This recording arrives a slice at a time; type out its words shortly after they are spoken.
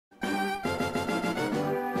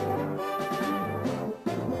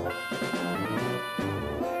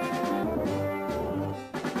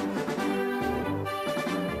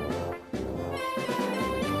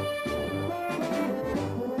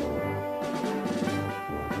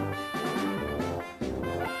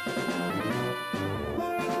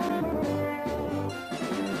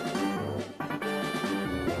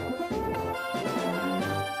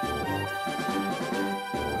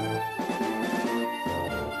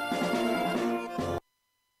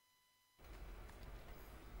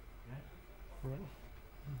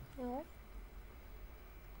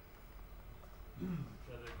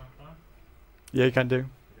Yeah, you can do.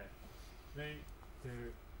 Okay. 3, 2,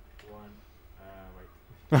 1. Wait.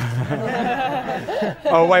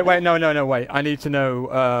 Oh wait, no, wait. I need to know.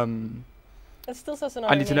 It still says an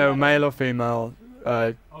I need to know RNA male or female,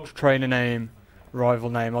 Oh, trainer name, rival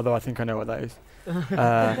name. Although I think I know what that is.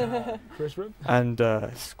 Chris Rip? And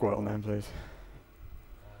squirrel name, please.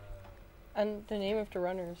 And the name of the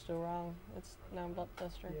runner is still wrong. It's now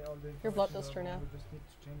Bloodduster. You're Bloodduster now.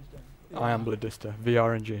 I am Bloodduster.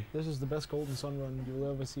 VRNG. This is the best Golden Sun run you'll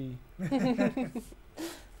ever see.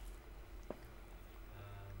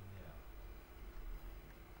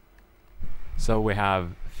 So we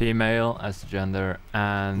have female as gender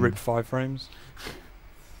and Rip 5 frames.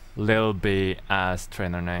 Lil B as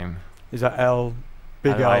trainer name. Is that L?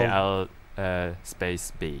 Big L. L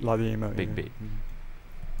space B. Like the emote. Big yeah. B. Mm.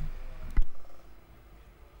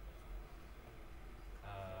 Yeah,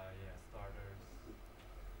 starters.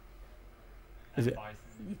 Is it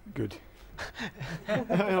Bison. good?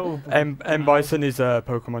 Oh, M Bison is a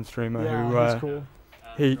Pokemon streamer yeah, who. he's cool.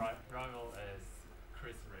 He- Rival is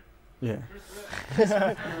Chris Rick. Yeah. Chris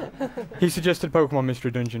Rick. He suggested Pokemon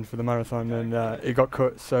Mystery Dungeon for the marathon, and it got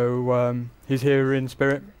cut. So he's here in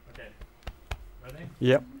spirit. Okay. Ready?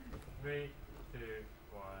 Yep. 3, 2,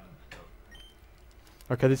 1, go.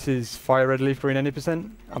 Okay, this is Fire Red, Leaf Green, any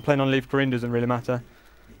percent. I'm playing on Leaf Green, doesn't really matter.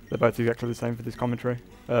 They're both exactly the same for this commentary.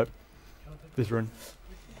 This run.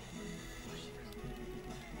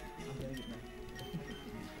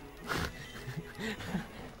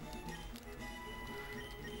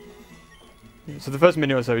 So the first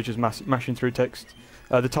minute or so is just mashing through text.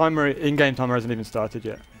 The timer, in-game timer hasn't even started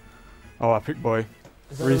yet. Oh, epic boy.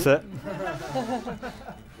 Reset.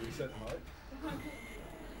 Reset hard.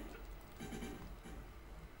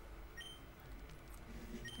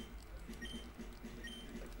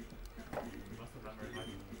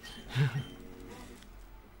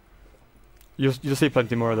 You'll see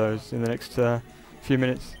plenty more of those in the next few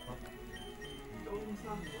minutes.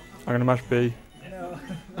 I'm gonna mash B.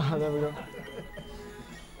 Ah, there we go.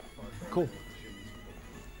 Cool.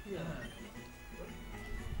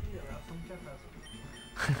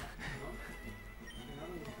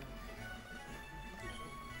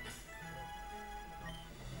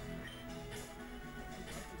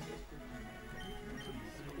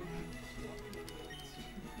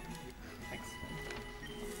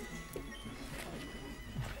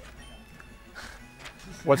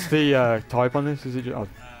 What's the type on this? Is it just Rival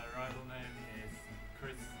name is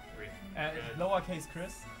Chris Rick. Lowercase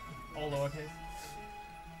Chris. All lowercase.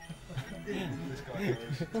 This guy knows.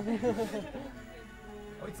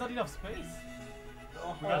 Oh, it's not enough space.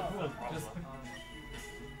 We got cool. Just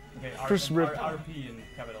okay. Chris Rip. RP in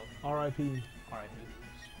capital. R.I.P. RIP.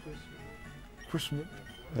 Chris Rip.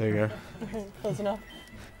 There you go. Close enough.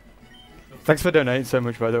 Thanks for donating so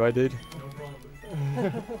much, by the way, dude. No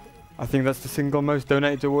problem. I think that's the single most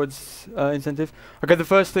donated towards incentive. Okay, the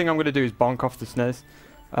first thing I'm going to do is bonk off the SNES.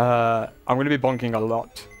 I'm going to be bonking a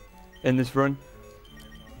lot in this run.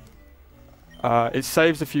 It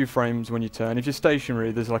saves a few frames when you turn. If you're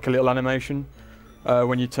stationary, there's like a little animation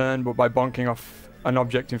when you turn, but by bonking off an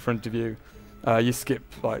object in front of you, you skip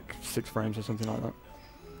like 6 frames or something like that.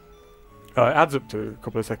 It adds up to a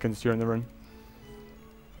couple of seconds during the run.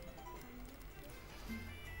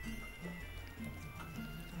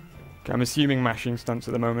 Okay, I'm assuming mashing stance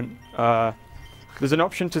at the moment. There's an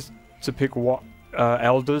option to pick what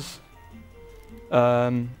L does.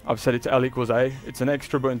 I've set it to L equals A. It's an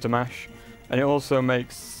extra button to mash, and it also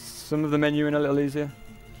makes some of the menuing a little easier.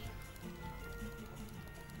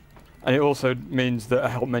 And it also means that a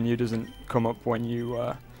help menu doesn't come up when you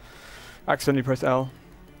accidentally press L.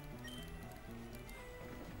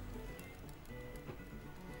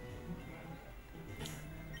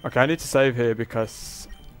 Okay, I need to save here because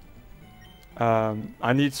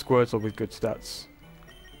I need Squirtle with good stats.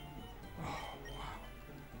 Oh, wow.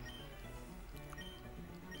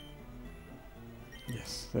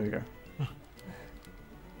 Yes, there we go.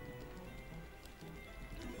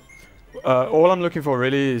 All I'm looking for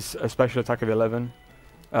really is a special attack of 11.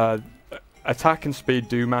 Attack and speed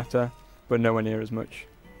do matter, but nowhere near as much.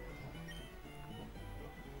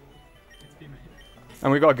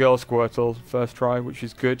 And we got a girl Squirtle first try, which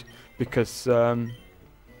is good because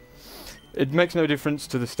it makes no difference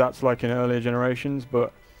to the stats like in earlier generations,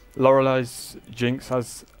 but Lorelei's Jinx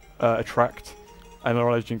has attract, and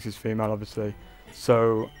Lorelei's Jinx is female, obviously.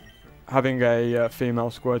 So having a female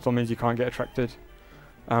Squirtle means you can't get attracted,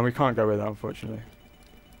 and we can't go with that, unfortunately.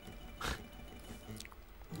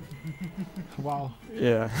 Wow.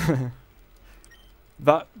 Yeah.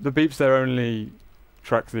 The beeps there only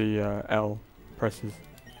track the L presses.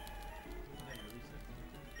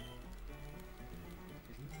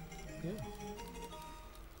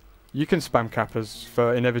 You can spam Kappas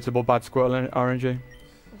for inevitable bad Squirtle RNG.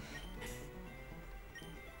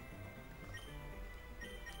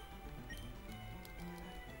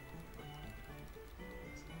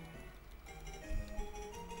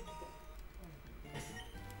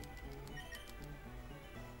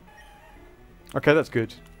 Okay, that's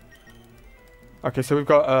good. Okay, so we've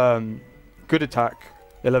got good attack.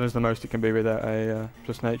 11 is the most it can be without a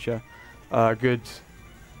plus nature. Good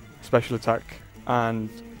special attack and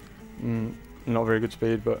not very good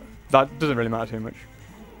speed, but that doesn't really matter too much.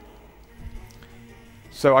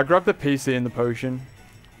 So I grabbed the PC and the potion.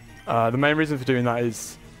 The main reason for doing that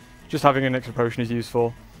is just having an extra potion is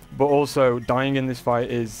useful, but also dying in this fight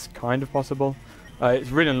is kind of possible. It's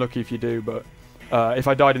really unlucky if you do, but if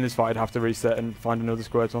I died in this fight, I'd have to reset and find another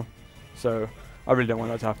Squirtle. So I really don't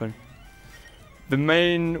want that to happen. The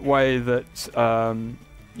main way that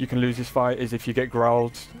you can lose this fight is if you get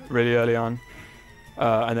growled really early on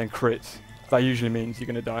and then crit. That usually means you're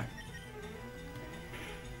going to die.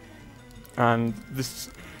 And this,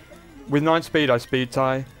 with 9 speed, I speed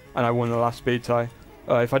tie, and I won the last speed tie.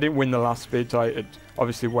 If I didn't win the last speed tie, it'd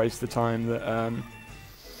obviously waste the time that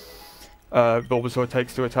Bulbasaur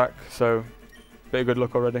takes to attack. So, bit of good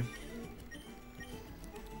luck already.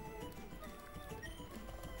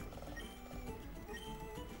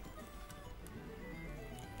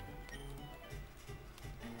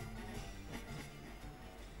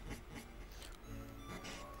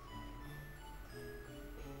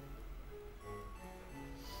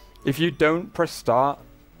 If you don't press start,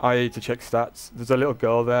 i.e. to check stats, there's a little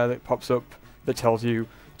girl there that pops up that tells you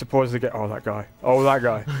to pause the game. Oh, that guy. Oh, that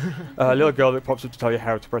guy. A little girl that pops up to tell you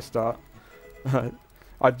how to press start.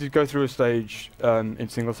 I did go through a stage in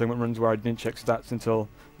single segment runs where I didn't check stats until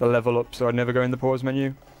the level up, so I'd never go in the pause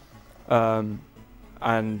menu. And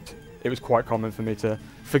it was quite common for me to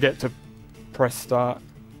forget to press start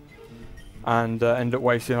and end up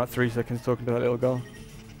wasting like 3 seconds talking to that little girl.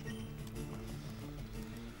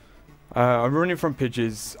 I'm running from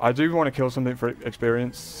Pidgeys. I do want to kill something for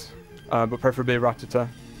experience, but preferably a Rattata.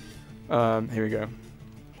 Here we go.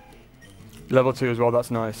 Level 2 as well,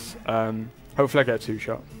 that's nice. Hopefully I get a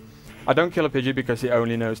 2-shot. I don't kill a Pidgey because he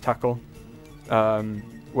only knows Tackle,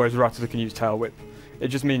 whereas Rattata can use Tail Whip. It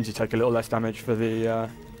just means you take a little less damage for the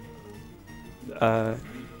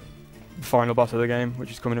final boss of the game,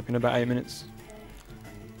 which is coming up in about 8 minutes.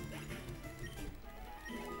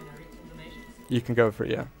 You can go for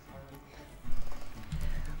it, yeah.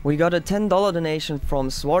 We got a $10 donation from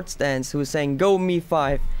Swartzdance, who is saying, "Go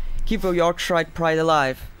Me5, keep your Yorkshire pride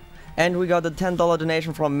alive." And we got a $10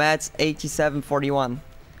 donation from Mads8741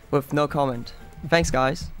 with no comment. Thanks,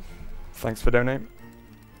 guys. Thanks for donating.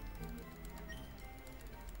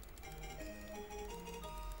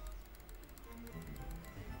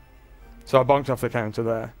 So I bonked off the counter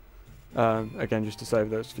there, again just to save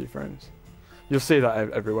those few frames. You'll see that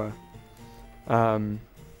everywhere.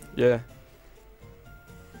 Yeah.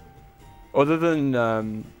 Other than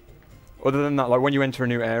that, like when you enter a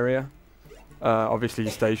new area, obviously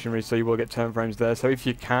you're stationary, so you will get turn frames there. So if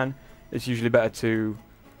you can, it's usually better to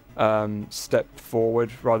step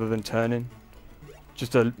forward rather than turning.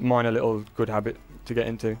 Just a minor little good habit to get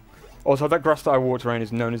into. Also, that grass that I water rain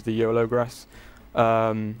is known as the YOLO grass.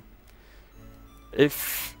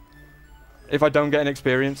 If I don't get an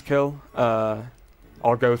experience kill,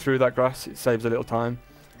 I'll go through that grass. It saves a little time.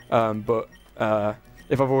 But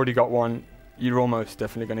if I've already got one, you're almost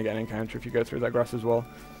definitely going to get an encounter if you go through that grass as well.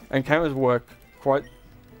 Encounters work quite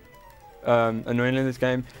annoyingly in this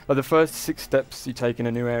game. Like the first 6 steps you take in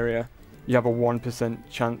a new area, you have a 1%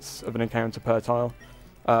 chance of an encounter per tile.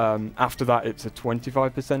 After that, it's a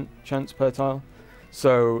 25% chance per tile.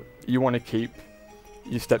 So you want to keep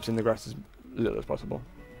your steps in the grass as little as possible.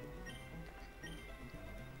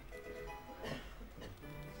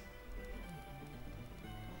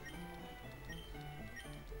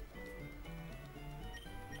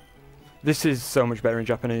 This is so much better in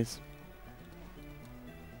Japanese.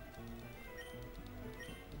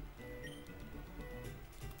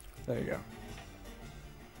 There you go.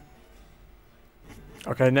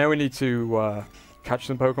 Okay, now we need to catch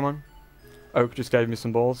some Pokemon. Oak just gave me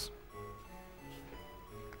some balls.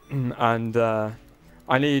 And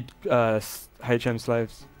I need HM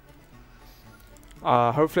slaves.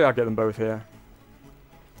 Hopefully I'll get them both here.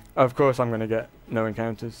 Of course I'm going to get no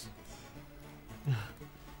encounters.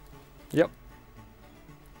 Yep.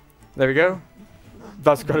 There we go.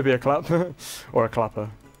 That's got to be a clap. Or a clapper.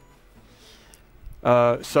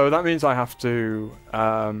 So that means I have to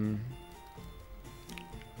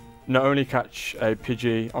not only catch a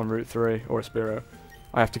Pidgey on Route 3 or a Spearow,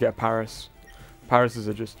 I have to get a Paris. Parises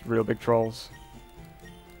are just real big trolls.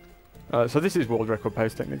 So this is world record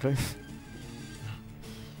pace technically.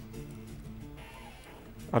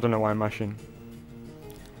 I don't know why I'm mashing.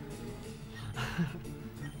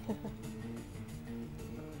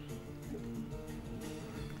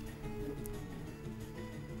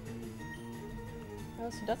 Oh,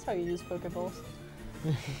 so that's how you use Pokeballs.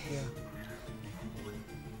 Yeah.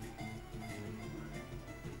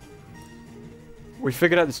 We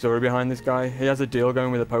figured out the story behind this guy. He has a deal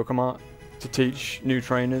going with a Pokemon to teach new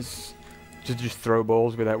trainers to just throw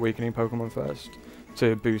balls without weakening Pokemon first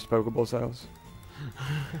to boost Pokeball sales.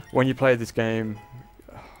 When you play this game,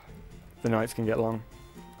 the nights can get long.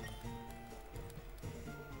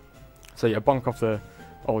 So yeah, bonk off the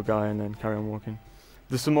old guy and then carry on walking.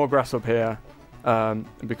 There's some more grass up here.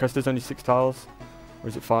 Because there's only 6 tiles, or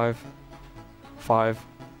is it 5? 5.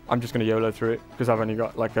 I'm just going to YOLO through it because I've only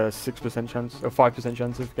got like a 6% chance or 5%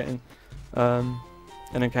 chance of getting an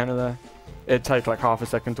encounter there. It'd take like half a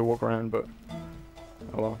second to walk around, but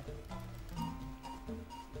oh well.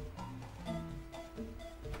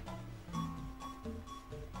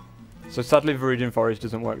 So sadly Viridian Forest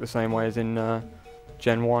doesn't work the same way as in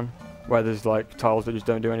Gen 1, where there's like tiles that just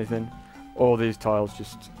don't do anything. All these tiles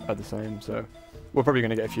just are the same, so we're probably going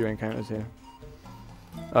to get a few encounters here.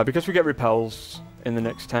 Because we get repels in the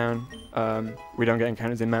next town, we don't get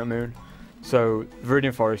encounters in Mount Moon. So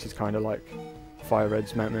Viridian Forest is kind of like Fire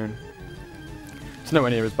Red's Mount Moon. It's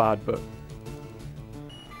nowhere near as bad, but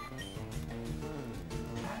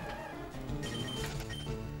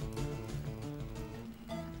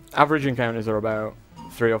average encounters are about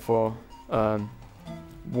 3 or 4.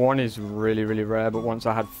 One is really, really rare, but once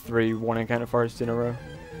I had 3 one encounter forests in a row.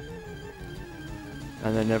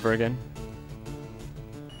 And then never again.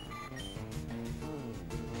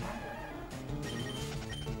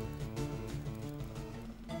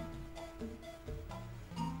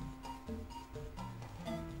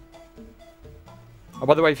 Oh,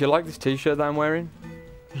 by the way, if you like this t-shirt that I'm wearing,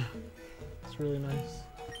 It's really nice.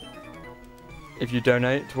 if you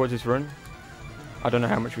donate towards this run, I don't know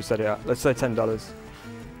how much we set it at, let's say $10,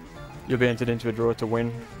 you'll be entered into a draw to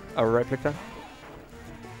win a replica.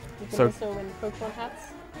 You can So- also win Pokemon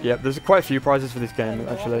hats. Yep, there's quite a few prizes for this game, and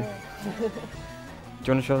actually. water. Do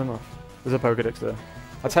you want to show them off? There's a Pokedex there.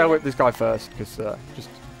 I'll tail whip this guy first, because just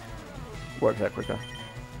works out quicker.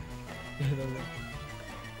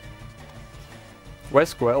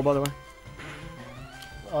 Where's Squirtle, by the way?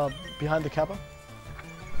 Behind the Kappa.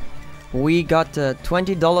 We got a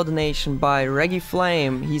 $20 donation by Reggie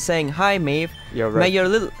Flame. He's saying, "Hi, Maeve. Yo, May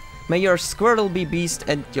your Squirtle be beast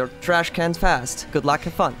and your trash cans fast. Good luck,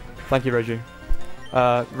 have fun." Thank you, Reggie.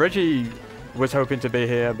 Reggie was hoping to be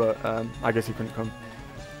here, but I guess he couldn't come.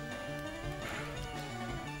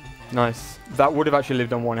 Nice. That would have actually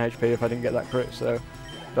lived on 1 HP if I didn't get that crit, so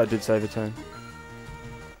that did save a turn.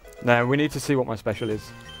 Now, we need to see what my special is.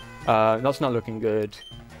 That's not looking good.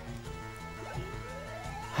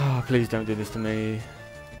 Oh, please don't do this to me.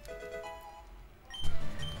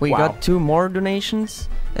 We Wow. got 2 more donations.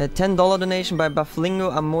 A $10 donation by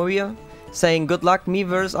Baflingo Amoria, saying, "Good luck,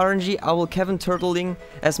 MEvRNG. I will Kevin turtling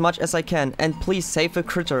as much as I can, and please save the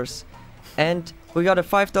critters." And we got a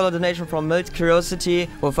 $5 donation from Mild Curiosity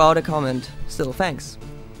without a comment. Still, thanks.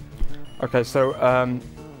 Okay, so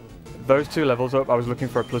those 2 levels up, I was looking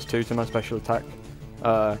for a +2 to my special attack.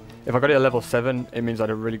 If I got it at level 7, it means I had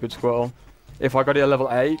a really good Squirtle. If I got it at level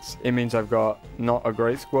 8, it means I've got not a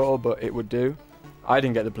great Squirtle, but it would do. I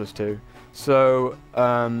didn't get the +2. So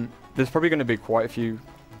there's probably going to be quite a few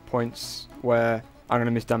points where I'm going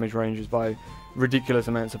to miss damage ranges by ridiculous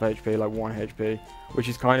amounts of HP, like 1 HP, which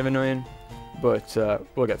is kind of annoying, but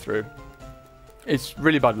we'll get through. It's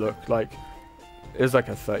really bad luck. Like, there's like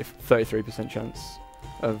a 33% chance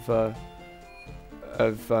of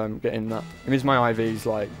getting that. It means my IV's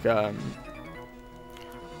like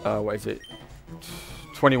what is it,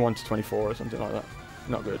 21 to 24 or something like that.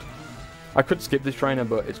 Not good. I could skip this trainer,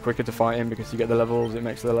 but it's quicker to fight him because you get the levels. It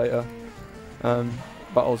makes the later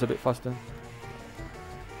battles a bit faster.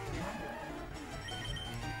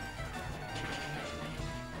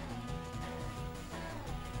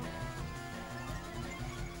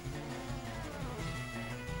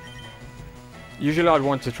 Usually I'd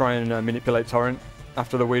want to try and manipulate Torrent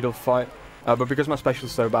after the Weedle fight, but because my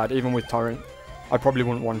special's so bad, even with Torrent, I probably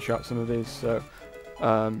wouldn't one-shot some of these, so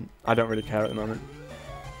I don't really care at the moment.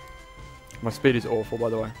 My speed is awful, by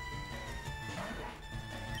the way.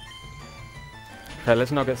 Okay,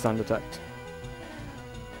 let's not get sand attacked.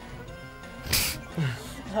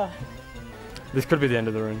 This could be the end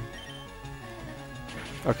of the run.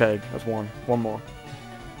 Okay, that's one. One more.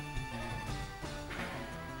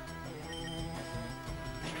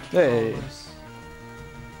 Hey!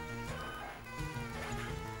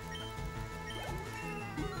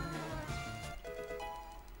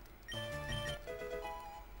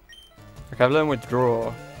 Okay, I've learned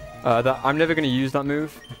Withdraw. That I'm never going to use that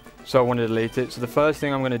move, so I want to delete it. So the first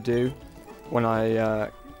thing I'm going to do when I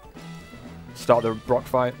start the Brock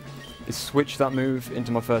fight is switch that move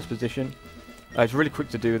into my first position. It's really quick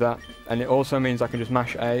to do that, and it also means I can just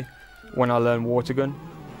mash A when I learn Water Gun,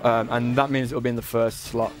 and that means it'll be in the first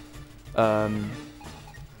slot for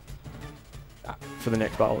the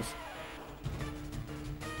next battles.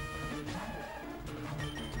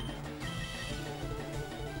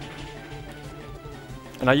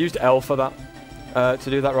 And I used L for that, to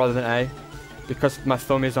do that rather than A, because my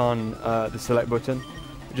thumb is on the select button.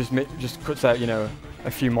 It just cuts out, you know,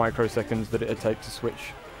 a few microseconds that it'd take to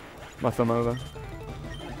switch my thumb over.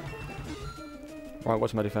 Right,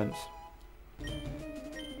 what's my defense?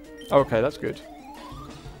 Okay, that's good.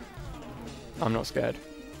 I'm not scared.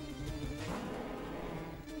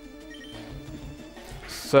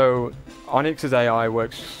 So, Onyx's AI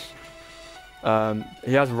works.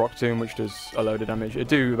 He has Rock Tomb, which does a load of damage. It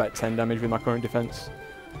do about 10 damage with my current defense,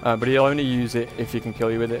 but he'll only use it if he can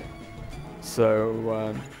kill you with it.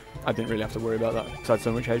 So I didn't really have to worry about that because I had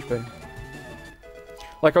so much HP.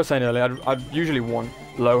 Like I was saying earlier, I'd usually want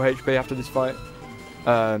low HP after this fight,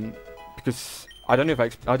 because I don't know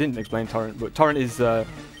if I didn't explain Torrent, but Torrent is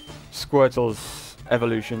Squirtle's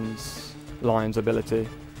Evolution's Lion's ability,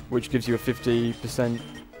 which gives you a 50%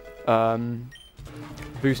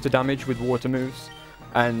 boost to damage with water moves,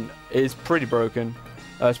 and it is pretty broken,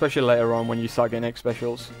 especially later on when you start getting X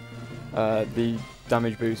specials. The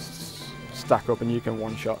damage boosts stack up and you can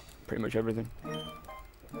one-shot pretty much everything.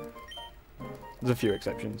 There's a few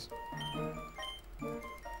exceptions.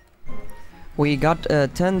 We got a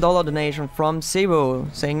 $10 donation from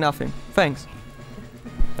Sebo saying nothing. Thanks.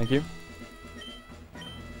 Thank you.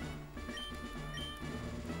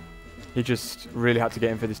 He just really had to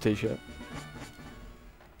get in for this t-shirt.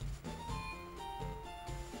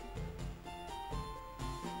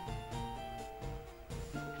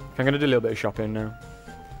 I'm going to do a little bit of shopping now.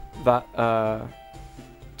 That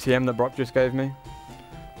TM that Brock just gave me,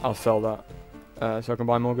 I'll sell that so I can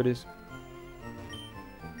buy more goodies.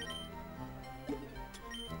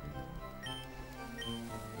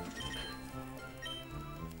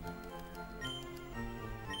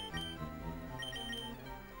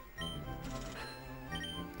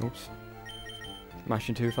 Oops.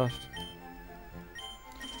 Mashing too fast.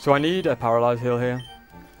 So I need a paralyze heal here,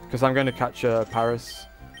 because I'm going to catch Paris.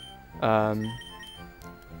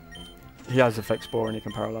 He has Effect Spore and he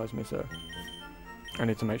can paralyze me, so I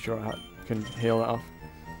need to make sure I can heal that off.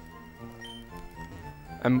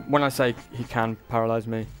 And when I say he can paralyze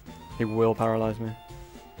me, he will paralyze me.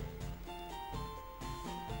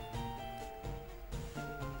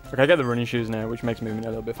 Okay, I get the running shoes now, which makes movement a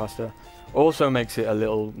little bit faster. Also makes it a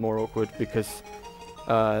little more awkward because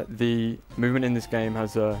the movement in this game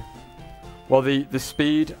has a... Well, the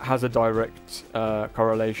speed has a direct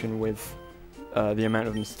correlation with the amount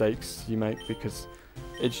of mistakes you make, because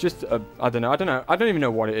it's just I don't even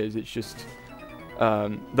know what it is. It's just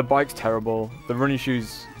the bike's terrible. The running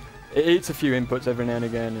shoes, it eats a few inputs every now and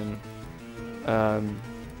again, and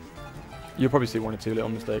you'll probably see one or two little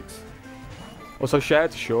mistakes. Also,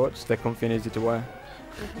 shared shorts, they're comfy and easy to wear.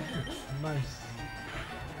 Nice.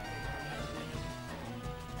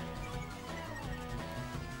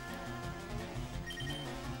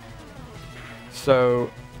 So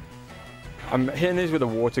I'm hitting these with a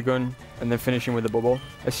water gun and then finishing with a bubble.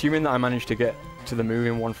 Assuming that I manage to get to the move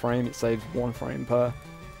in 1 frame, it saves 1 frame per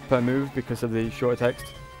move because of the shorter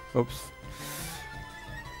text. Oops.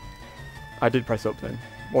 I did press up then.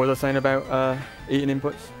 What was I saying about eating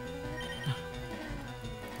inputs?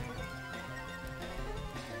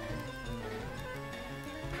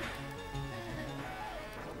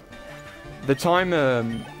 The time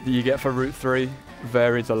that you get for Route 3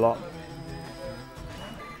 varies a lot.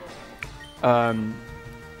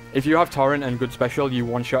 If you have Torrent and good special, you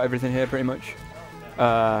one-shot everything here pretty much.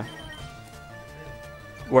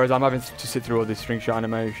 Whereas I'm having to sit through all these string shot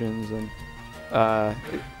animations, and I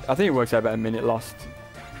think it works out about a minute lost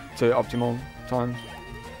to optimal time,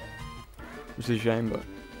 which is a shame, but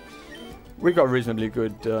we got reasonably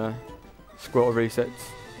good Squirtle resets,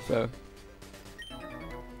 so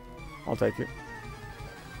I'll take it.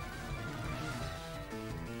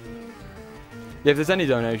 Yeah, if there's any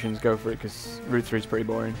donations, go for it, because Route 3 is pretty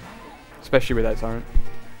boring, especially without Torrent.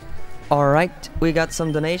 Alright, we got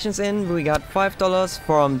some donations in. We got $5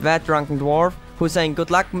 from That Drunken Dwarf, who's saying good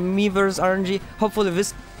luck MEvRNG. Hopefully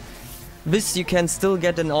this you can still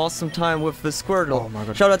get an awesome time with the Squirtle. Oh my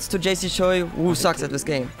god. Shoutouts to JC Choi, who sucks at this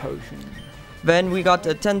game. Potion. Then we got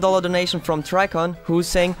a $10 donation from Tricon, who's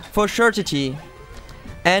saying for surety.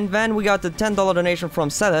 And then we got the $10 donation from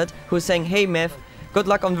Salad, who's saying, "Hey Mev, good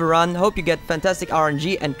luck on the run, hope you get fantastic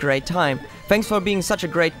RNG and great time. Thanks for being such a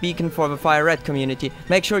great beacon for the Fire Red community.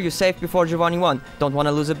 Make sure you save before Giovanni 1. Don't want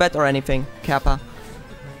to lose a bet or anything. Kappa."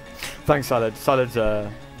 Thanks, Salad. Salad's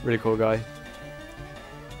a really cool guy.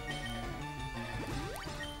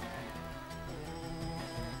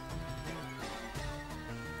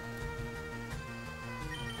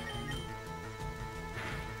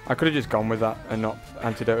 I could have just gone with that and not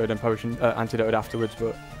antidoted and antidoted afterwards,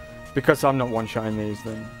 but because I'm not one-shotting these,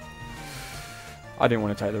 then I didn't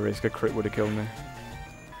want to take the risk. A crit would have killed me.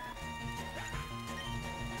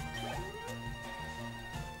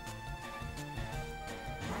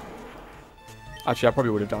 Actually, I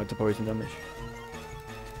probably would have died to poison damage.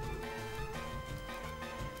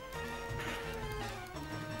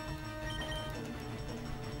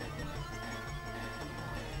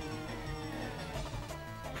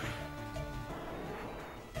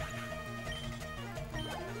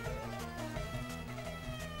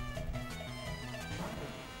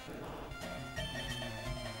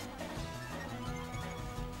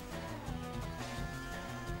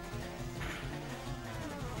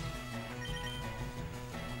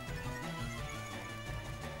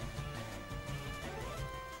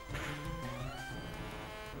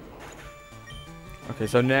 Okay,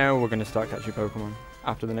 so now we're going to start catching Pokemon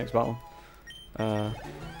after the next battle.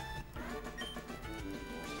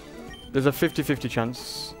 There's a 50-50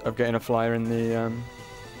 chance of getting a flyer in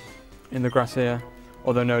the grass here,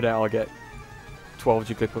 although no doubt I'll get 12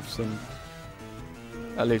 Jigglypuffs and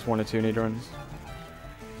at least 1 or 2 Nidorans.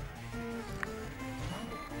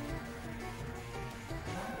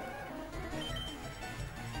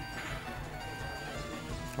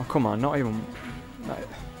 Oh come on, not even... No.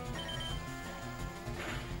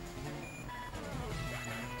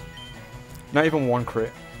 Not even 1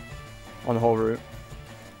 crit on the whole route.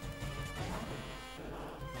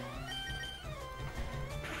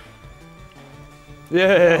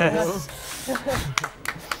 Yes!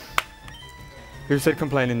 Who said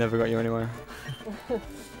complaining never got you anywhere?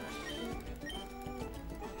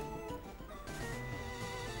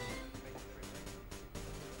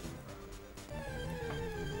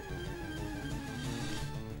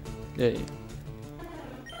 Yay.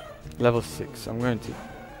 Level 6. I'm going to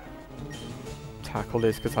tackle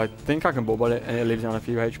this because I think I can bubble it and it leaves me on a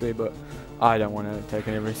few HP, but I don't want to take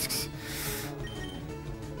any risks.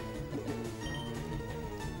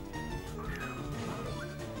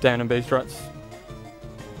 Down and base strats.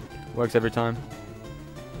 Works every time.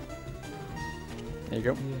 There you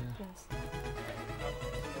go. Yeah. Yes.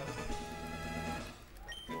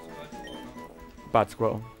 Bad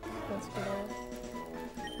squirrel. That's good.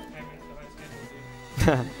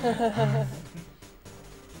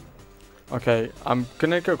 Okay, I'm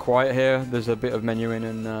gonna go quiet here. There's a bit of menuing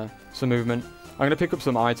and some movement. I'm gonna pick up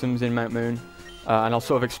some items in Mount Moon, and I'll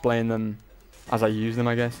sort of explain them as I use them,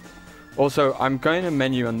 I guess. Also, I'm going to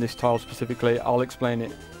menu on this tile specifically. I'll explain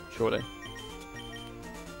it shortly.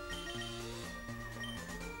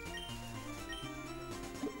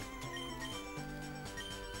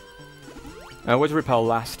 I always repel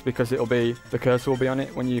last because the cursor will be on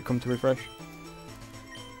it when you come to refresh.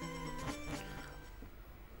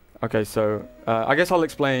 Okay, so I guess I'll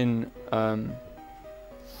explain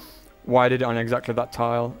why I did it on exactly that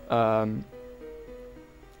tile.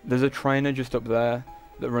 There's a trainer just up there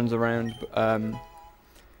that runs around, and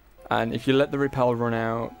if you let the repel run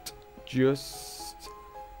out just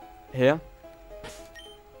here,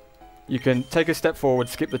 you can take a step forward,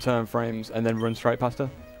 skip the turn frames, and then run straight past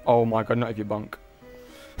her. Oh my god, not if you bonk.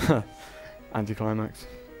 Anticlimax.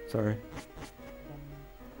 Sorry.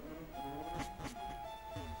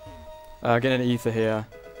 Getting an ether here.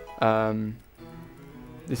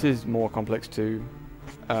 This is more complex to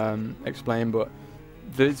explain, but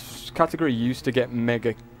this category used to get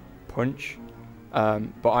Mega Punch,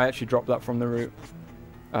 but I actually dropped that from the route.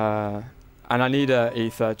 And I need a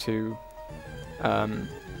ether to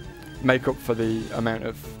make up for the amount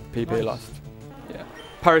of PP lost. Yeah.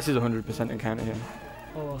 Paris is 100% encounter here.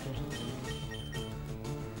 Oh, okay.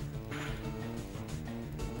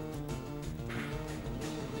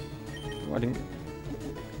 I didn't.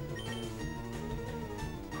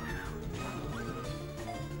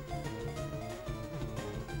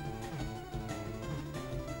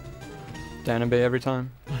 Down and B every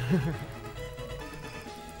time.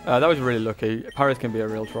 That was really lucky. Paris can be a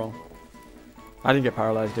real troll. I didn't get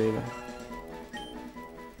paralyzed either.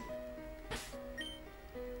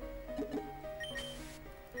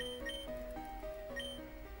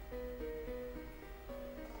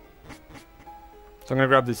 So I'm going to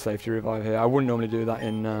grab this safety revive here. I wouldn't normally do that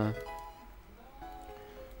in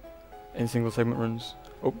in single segment runs.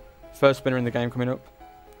 Oh, first spinner in the game coming up.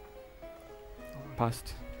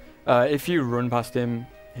 Past. If you run past him,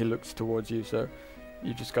 he looks towards you, so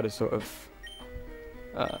you just got to sort of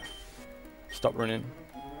stop running.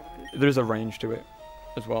 There is a range to it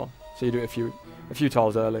as well, so you do it a few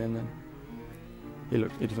tiles early, and then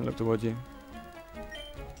he doesn't look towards you.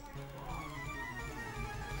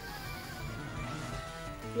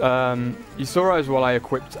 You saw as well I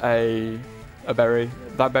equipped a berry.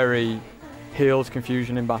 That berry heals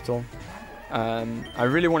confusion in battle. I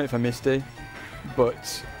really want it for Misty,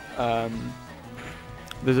 but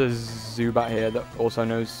there's a Zubat here that also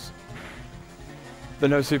knows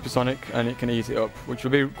Supersonic, and it can eat it up, which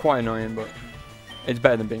will be quite annoying, but it's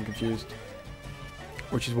better than being confused,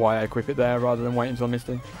 which is why I equip it there rather than waiting until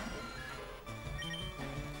Misty.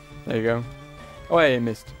 There you go. Oh, hey, it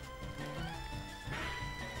missed.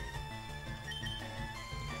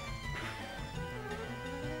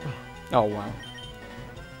 Oh, wow.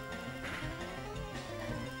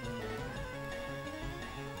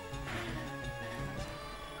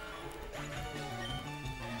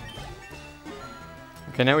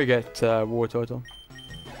 Okay, now we get War Turtle.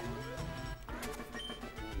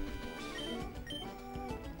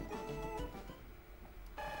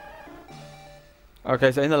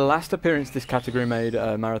 Okay, so in the last appearance this category made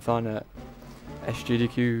a marathon at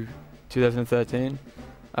SGDQ 2013,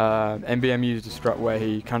 MBM used a strat where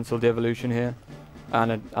he cancelled the evolution here,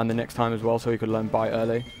 and the next time as well, so he could learn bite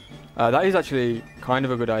early. That is actually kind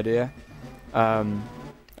of a good idea, and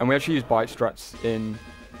we actually use bite strats in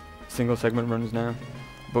single segment runs now,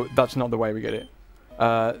 but that's not the way we get it.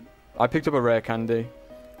 I picked up a rare candy,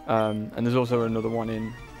 and there's also another one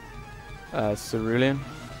in Cerulean,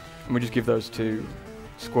 and we just give those to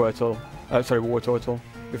Squirtle, sorry, War Turtle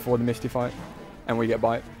before the Misty fight, and we get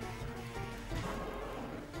bite.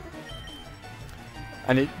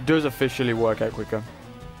 And it does officially work out quicker.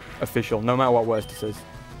 Official, no matter what worst it says.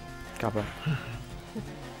 Kappa.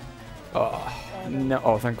 Oh, no.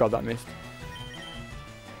 Oh, thank God that missed.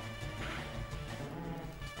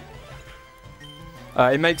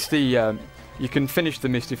 It makes the you can finish the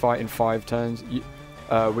Misty fight in 5 turns,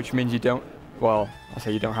 which means you don't. Well, I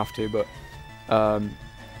say you don't have to, but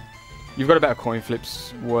you've got about a coin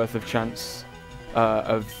flip's worth of chance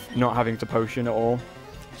of not having to potion at all.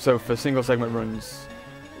 So for single segment runs,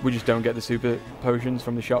 we just don't get the super potions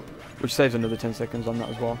from the shop, which saves another 10 seconds on that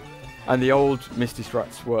as well. And the old Misty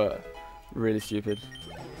strats were really stupid.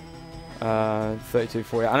 32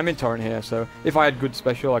 for you, and I'm in Torrent here, so if I had good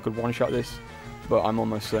special, I could one-shot this. But I'm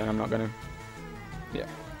almost certain I'm not going to. Yeah.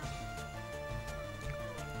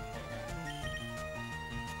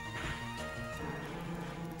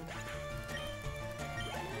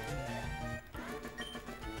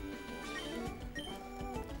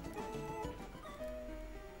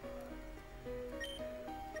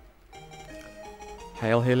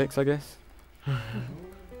 Hail Helix, I guess.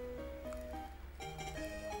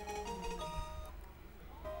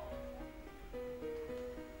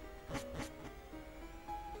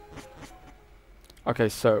 Okay,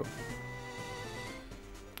 so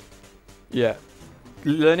yeah,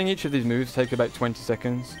 learning each of these moves take about 20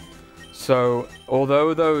 seconds. So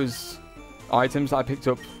although those items that I picked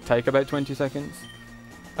up take about 20 seconds,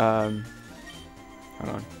 hang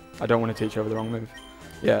on, I don't want to teach over the wrong move.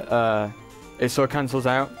 Yeah, it sort of cancels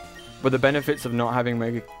out, but the benefits of not having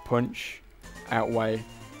Mega Punch outweigh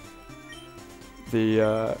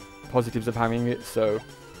the positives of having it. So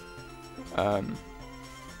yeah.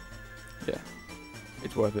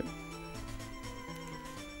 It's worth it.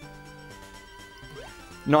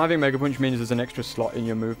 Not having Mega Punch means there's an extra slot in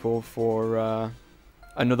your move pool for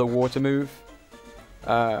another water move,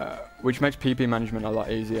 which makes PP management a lot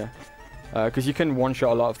easier. Because you can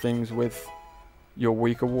one-shot a lot of things with your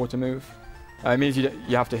weaker water move. It means you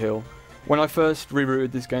have to heal. When I first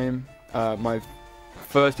rerouted this game, my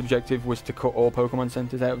first objective was to cut all Pokemon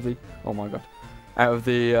centers out of the out of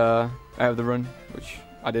the run, which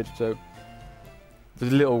I did. So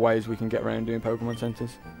there's little ways we can get around doing Pokemon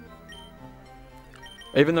centers.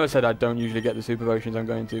 Even though I said I don't usually get the super potions, I'm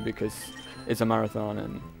going to, because it's a marathon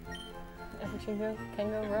and everything can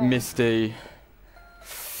go wrong. Misty.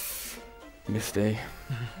 Misty.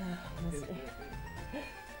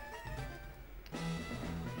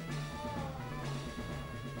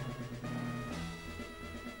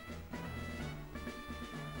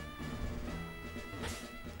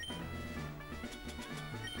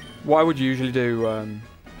 What I would usually do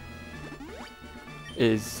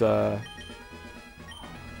is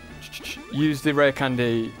use the rare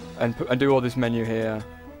candy and do all this menu here.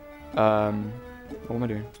 What am I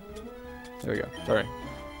doing? There we go. Sorry.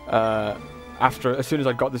 as soon as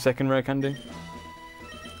I got the second rare candy.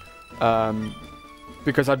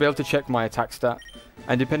 Because I'd be able to check my attack stat,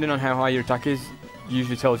 and depending on how high your attack is,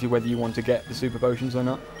 usually tells you whether you want to get the super potions or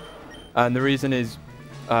not. And the reason is,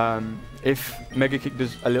 if Mega Kick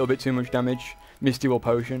does a little bit too much damage, Misty will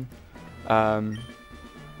potion,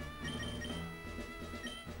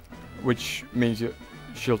 which means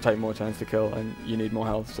she'll take more turns to kill, and you need more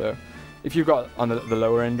health. So, if you've got on the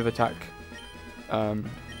lower end of attack,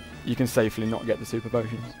 you can safely not get the super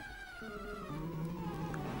potions.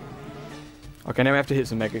 Okay, now we have to hit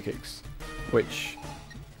some Mega Kicks, which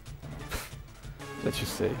let's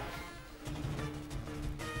just see.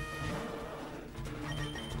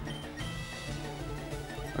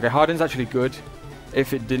 Okay, Harden's actually good.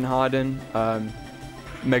 If it didn't harden,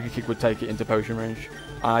 Mega Kick would take it into potion range.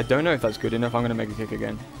 I don't know if that's good enough. I'm going to Mega Kick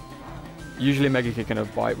again. Usually Mega Kick and a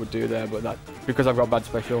bite would do there, but because I've got bad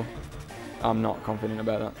special, I'm not confident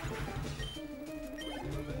about that.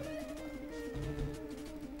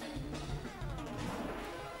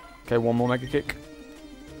 Okay, one more Mega Kick.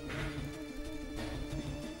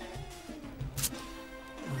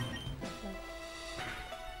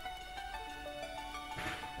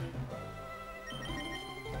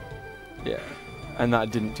 Yeah, and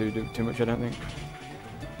that didn't do too much, I don't think.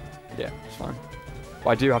 Yeah, it's fine.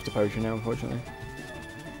 But I do have to potion now, unfortunately.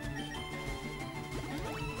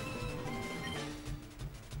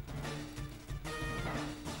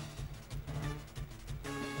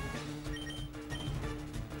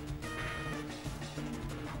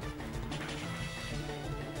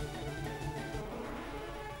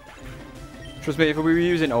 Trust me, if we were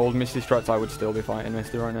using old Misty strats, I would still be fighting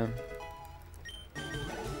Misty right now.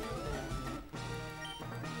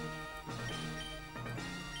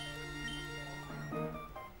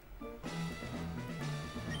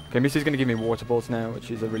 Okay, Misty's going to give me water balls now,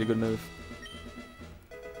 which is a really good move.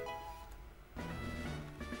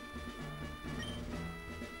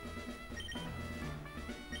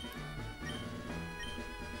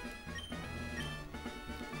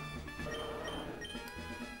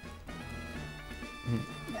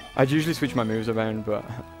 I'd usually switch my moves around, but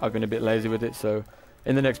I've been a bit lazy with it, so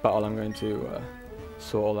in the next battle I'm going to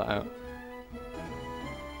sort all that out.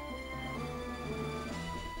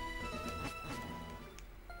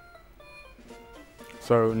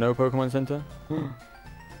 So, no Pokemon Center? I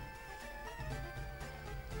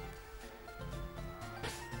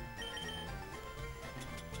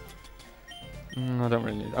don't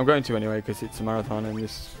really need. I'm going to anyway because it's a marathon and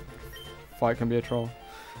this fight can be a troll.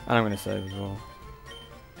 And I'm going to save as well.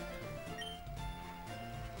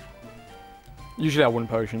 Usually I wouldn't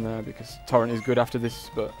potion there because Torrent is good after this,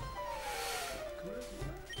 but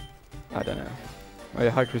I don't know. Oh yeah,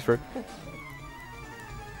 hi Chris Frick.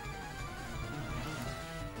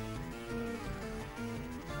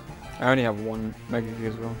 I only have one Mega Kick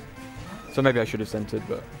as well, so maybe I should have centered,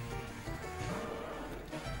 but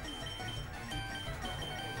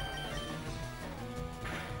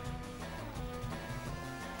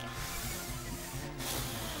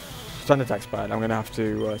Stun attack's bad. I'm gonna have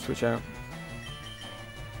to switch out.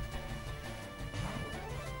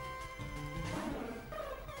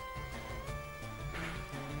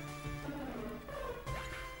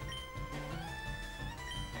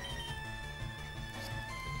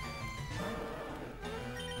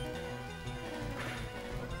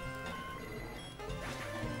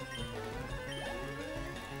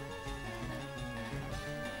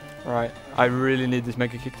 Right, I really need this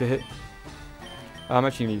Mega Kick to hit. I'm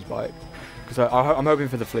actually going to use Bite, because I'm hoping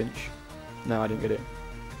for the flinch. No, I didn't get it.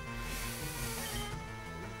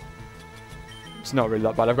 It's not really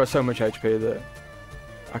that bad. I've got so much HP that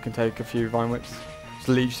I can take a few Vine Whips. It's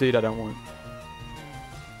Leech Seed I don't want.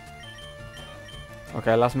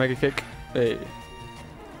 Okay, last Mega Kick. Hey.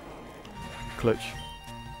 Clutch.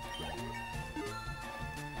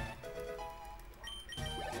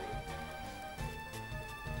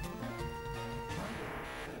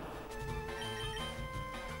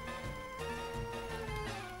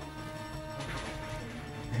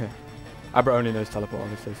 Abra only knows teleport,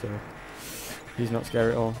 obviously, so he's not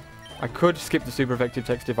scary at all. I could skip the super effective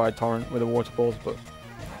text if I had Torrent with the water balls, but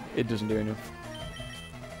it doesn't do enough.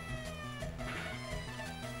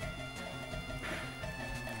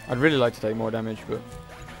 I'd really like to take more damage, but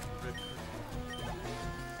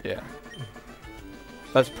yeah.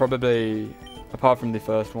 That's probably, apart from the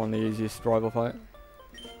first one, the easiest rival fight.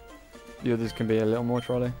 The others can be a little more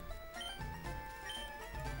trolley.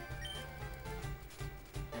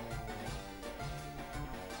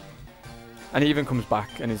 And he even comes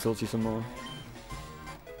back and insults you some more.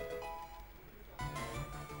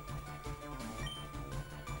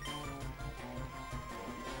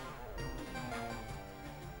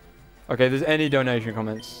 Okay, if there's any donation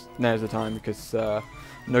comments, now's the time because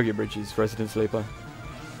Nugget Bridge is resident sleeper.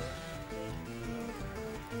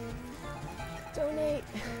 Donate.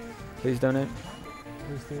 Please donate.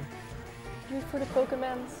 Please do. Do it for the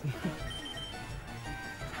Pokemons.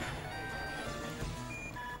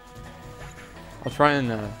 I'll try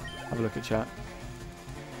and have a look at chat.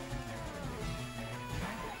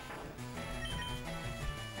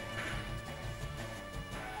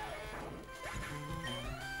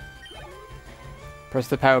 Press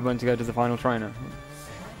the power button to go to the final trainer.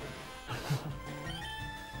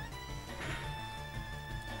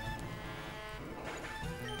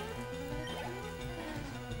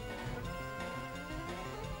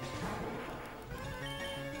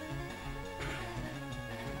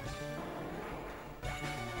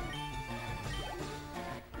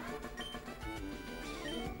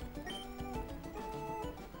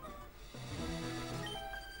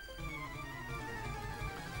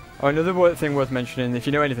 Oh, another thing worth mentioning, if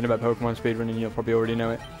you know anything about Pokemon speedrunning, you'll probably already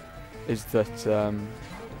know it, is that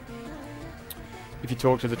if you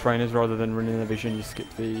talk to the trainers rather than running the vision, you skip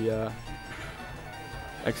the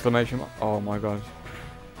exclamation mark. Oh my god.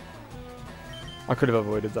 I could have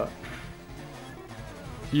avoided that.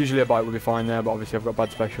 Usually a bite would be fine there, but obviously I've got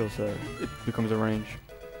bad special, so it becomes a range.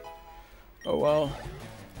 Oh well.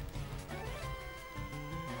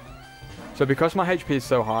 So because my HP is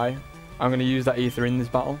so high, I'm going to use that ether in this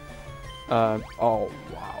battle. Oh,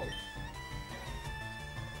 wow.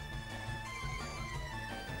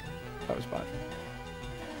 That was bad.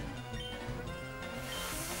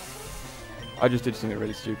 I just did something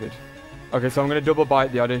really stupid. Okay, so I'm going to double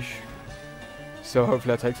bite the Oddish. So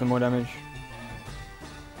hopefully I take some more damage.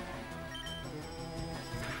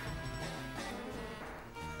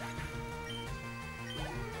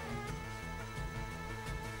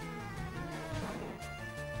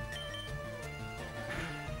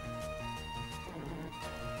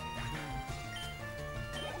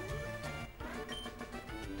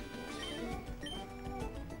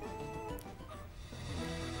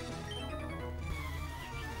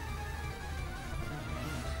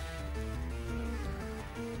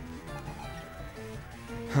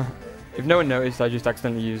 If no one noticed, I just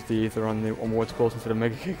accidentally used the ether on Water Pulse instead of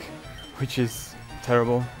Mega Kick, which is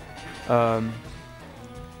terrible.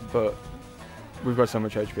 But we've got so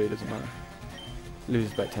much HP, it doesn't matter.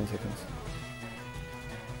 Loses about 10 seconds.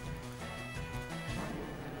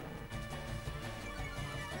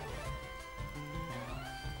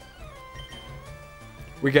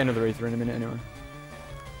 We get another ether in a minute anyway.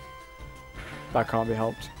 That can't be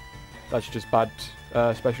helped. That's just bad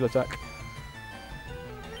special attack.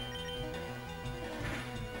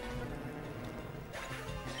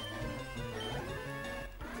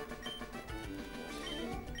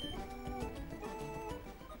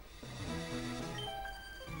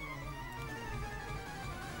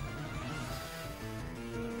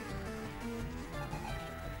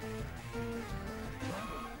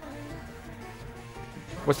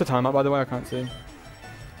 What's the timeout, by the way? I can't see.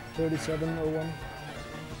 37:01.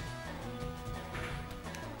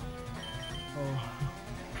 Oh.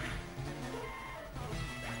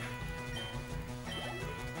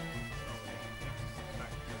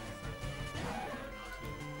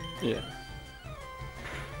 Yeah.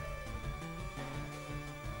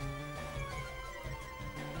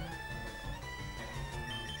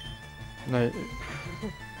 No.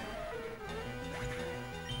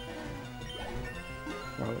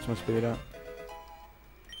 Well, that's my speed out.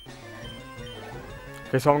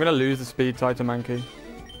 Okay, so I'm going to lose the speed tie to Mankey.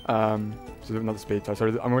 So not the speed tie,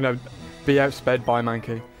 sorry. I'm going to be outsped by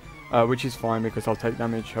Mankey, which is fine because I'll take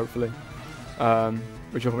damage, hopefully.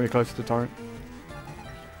 Which will put me closer to Torrent.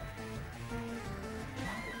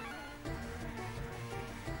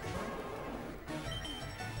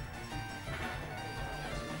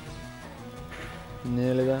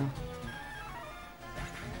 Nearly there.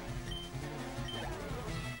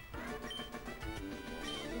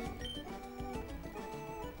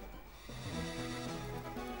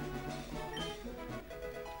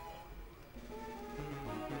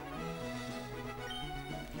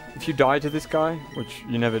 If you die to this guy, which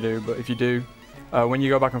you never do, but if you do, when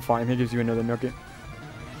you go back and fight him, he gives you another nugget.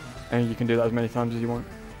 And you can do that as many times as you want.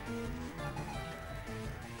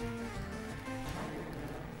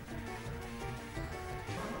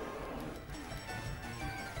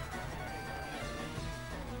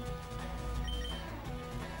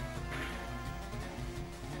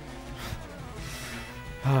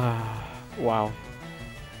 Wow.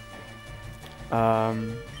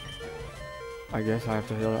 I guess I have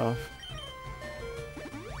to heal it off.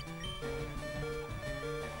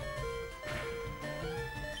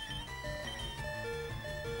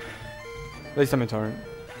 At least I'm in torrent.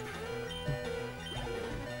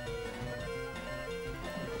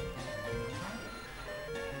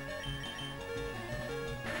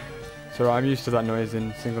 So I'm used to that noise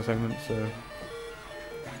in single segment, so...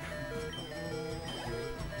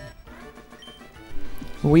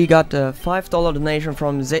 We got a $5 donation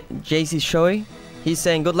from JC Shoei. He's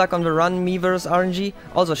saying good luck on the run, MEvRNG.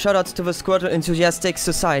 Also shoutouts to the Squirtle Enthusiastic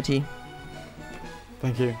Society.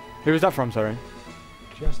 Thank you. Who was that from, sorry?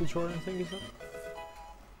 Just the Jordan thing, is that?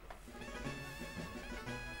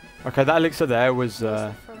 Okay, that elixir there was, Where's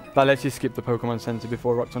that it from? lets you skip the Pokemon Center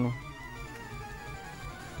before Rock Tunnel.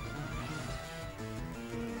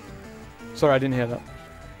 Sorry, I didn't hear that.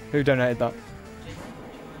 Who donated that?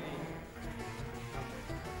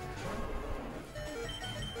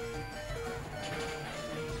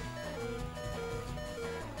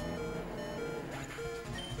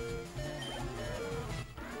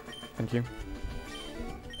 Thank you.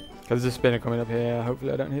 There's a spinner coming up here.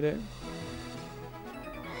 Hopefully I don't hit it.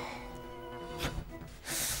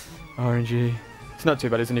 RNG. It's not too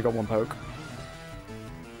bad, it's only got one poke.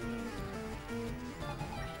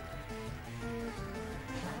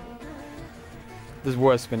 There's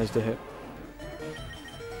worse spinners to hit.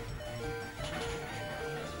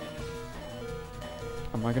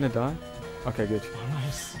 Am I gonna die? Okay, good. Oh,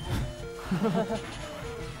 nice.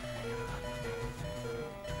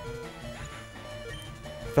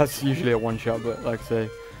 That's usually a one shot, but like I say,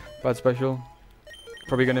 bad special.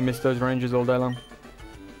 Probably gonna miss those ranges all day long.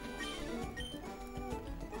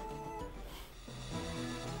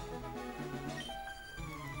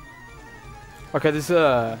 Okay, there's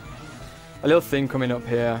a little thing coming up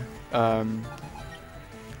here that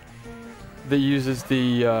uses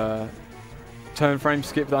the turn frame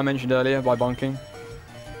skip that I mentioned earlier by bonking.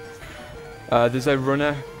 There's a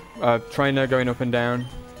runner, trainer going up and down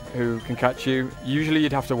who can catch you. Usually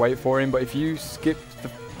you'd have to wait for him, but if you skip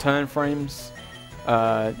the turn frames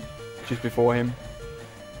just before him,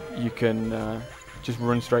 you can just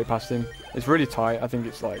run straight past him. It's really tight. I think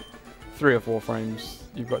it's like 3 or 4 frames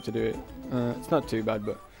you've got to do it. It's not too bad,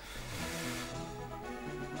 but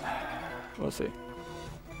we'll see.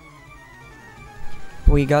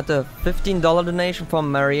 We got a $15 donation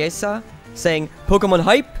from Mariesa saying Pokemon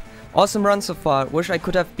hype. Awesome run so far. Wish I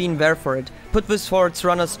could have been there for it. Put this for its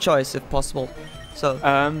runner's choice if possible. So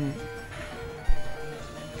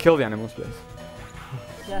Kill the animals, please.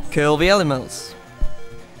 Yes. kill the animals.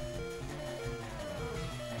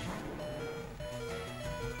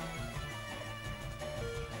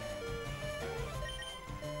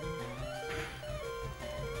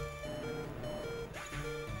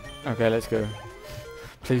 Okay, let's go.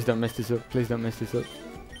 Please don't mess this up. Please don't mess this up.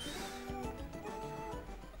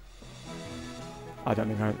 I don't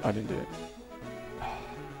think I didn't do it.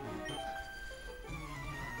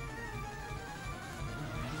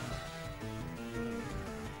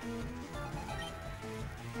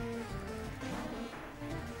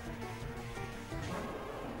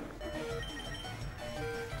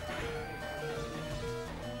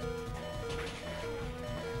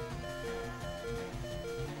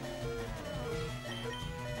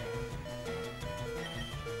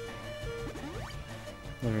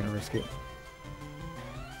 I'm gonna risk it.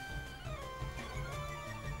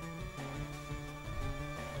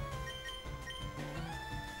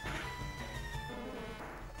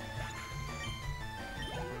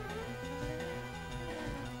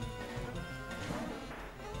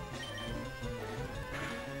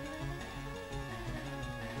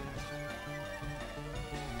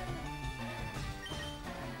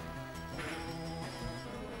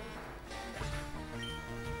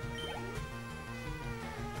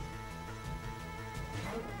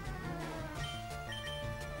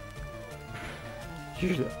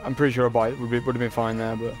 Usually, I'm pretty sure a bite would have been fine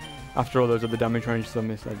there, but after all those other damage ranges I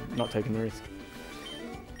missed, I'm not taking the risk.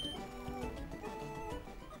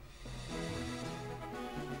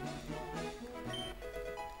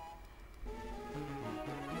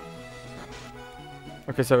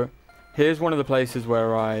 Okay, so here's one of the places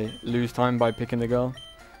where I lose time by picking the girl.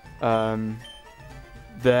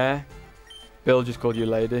 There, Bill just called you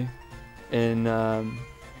lady. In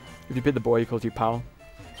if you pick the boy, he calls you pal.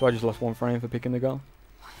 So I just lost 1 frame for picking the girl.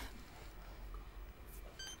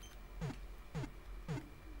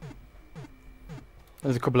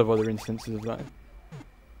 There's a couple of other instances of that.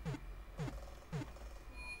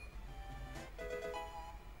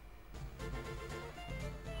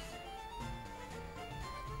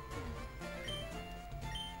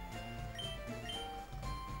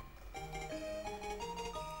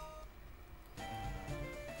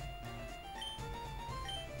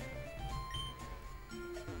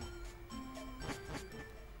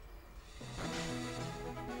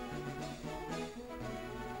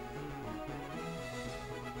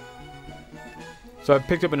 So I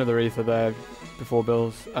picked up another ether there before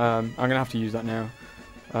Bill's. I'm gonna have to use that now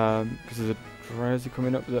because there's a Drowsy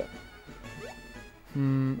coming up that.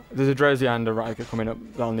 There's a Drowsy and a Ratica coming up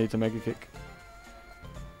that I'll need to Mega Kick.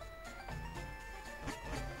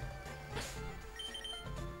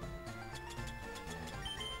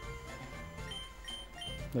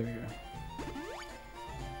 There we go.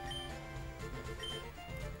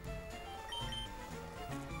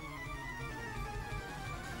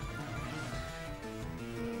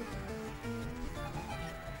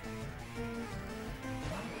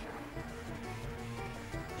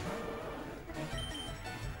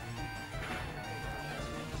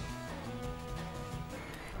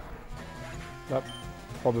 That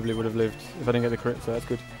probably would have lived if I didn't get the crit, so that's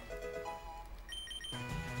good.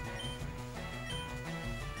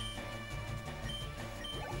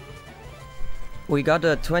 We got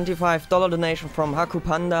a $25 donation from Haku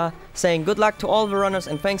Panda saying good luck to all the runners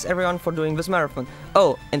and thanks everyone for doing this marathon.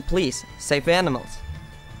 Oh, and please, save the animals.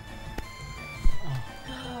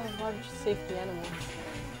 Why would you save the animals?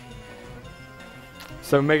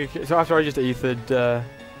 So so after I just ethered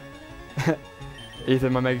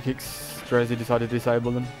my Mega Kicks, Drowsy decided to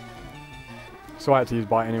disable them. So I had to use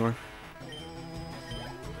Bite anyway.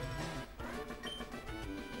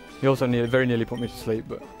 He also very nearly put me to sleep,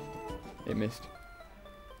 but it missed.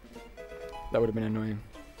 That would have been annoying.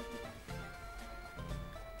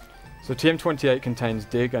 So TM28 contains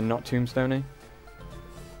Dig and not Tombstoney.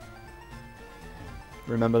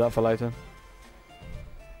 Remember that for later.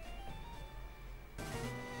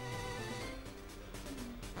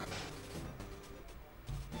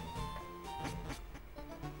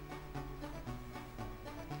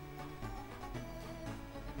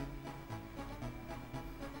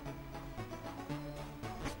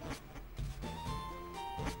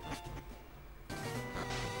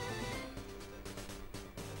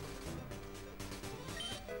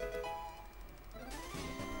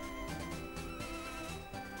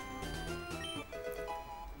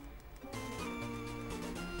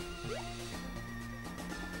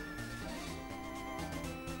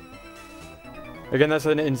 Again, that's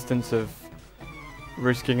an instance of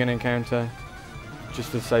risking an encounter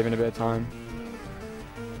just to saving a bit of time.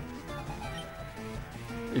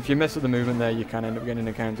 If you mess up the movement there, you can end up getting an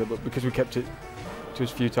encounter, but because we kept it to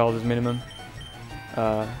as few tiles as minimum,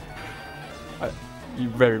 you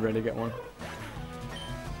very rarely get one.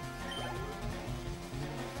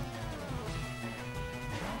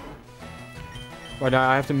 Right now,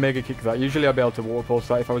 I have to Mega Kick that. Usually I'd be able to Water Pulse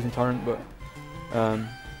that if I was in Torrent, but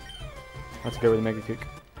I had to go with a Mega Kick.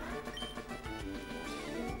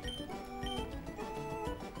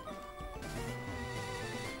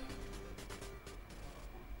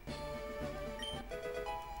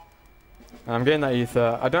 And I'm getting that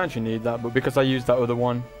ether. I don't actually need that, but because I used that other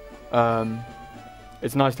one,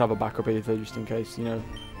 it's nice to have a backup ether just in case, you know,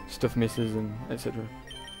 stuff misses and etc.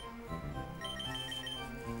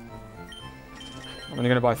 I'm only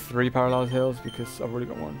going to buy 3 Paralyzed Heals because I've already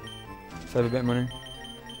got one. Save a bit of money.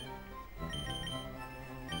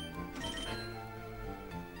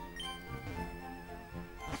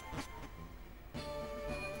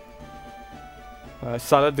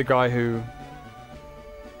 Salad, the guy who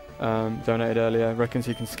donated earlier, reckons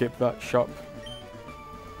he can skip that shop,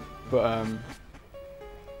 but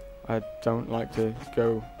I don't like to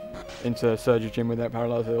go into Surgery Gym without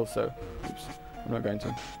Paralyzed Heals, so oops, I'm not going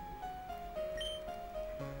to.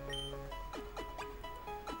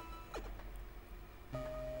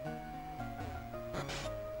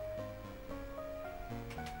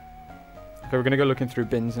 Okay, we're going to go looking through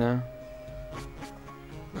bins now,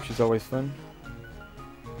 which is always fun.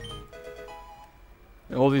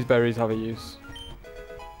 All these berries have a use.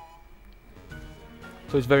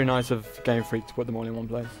 So it's very nice of Game Freak to put them all in one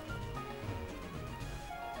place.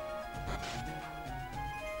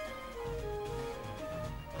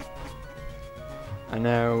 And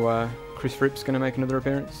now Chris Fripp's going to make another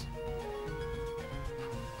appearance.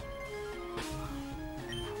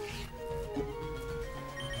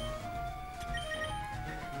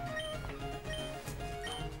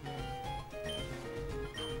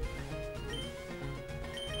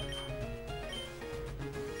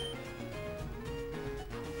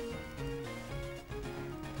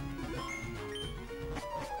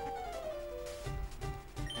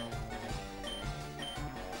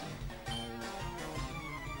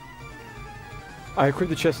 I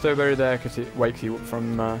equipped the Chesto Berry there because it wakes you up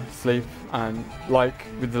from sleep, and like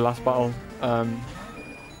with the last battle,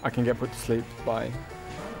 I can get put to sleep by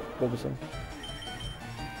Bulbasaur.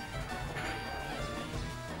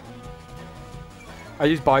 I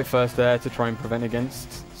use Bite first there to try and prevent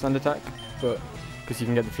against Sand Attack, but because you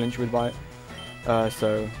can get the flinch with Bite.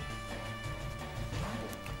 So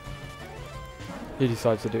he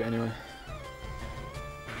decides to do it anyway.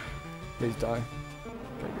 Please die.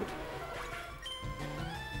 Okay, good.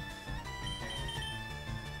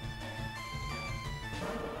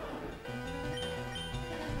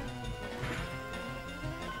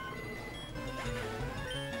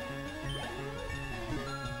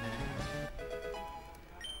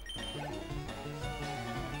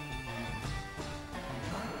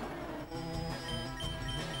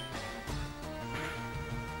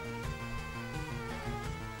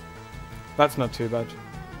 That's not too bad.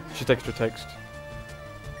 Just extra text.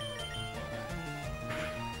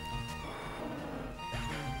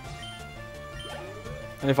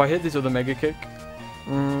 And if I hit this other Mega Kick,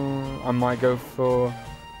 I might go for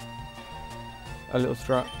a little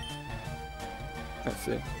strat. Let's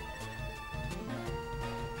see.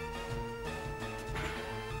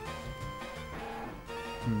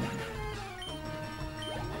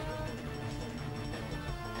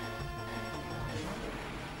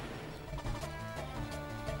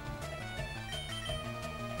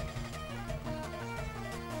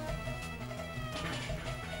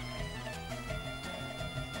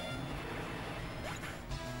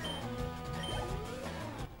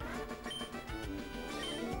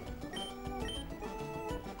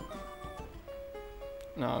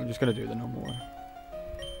 No, I'm just gonna do the normal way.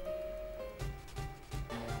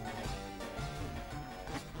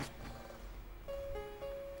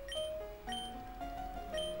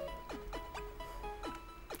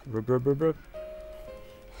 Rub, rub, rub, rub.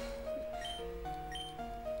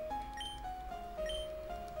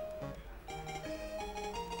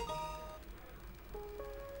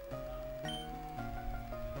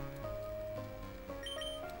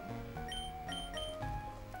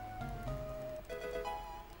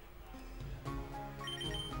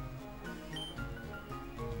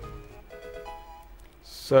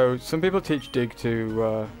 So some people teach dig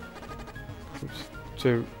to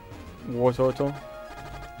war turtle,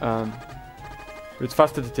 but it's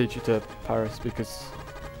faster to teach it to Paris because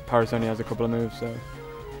Paris only has a couple of moves, so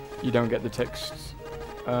you don't get the text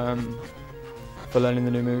for learning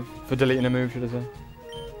the new move, for deleting a move, should I say.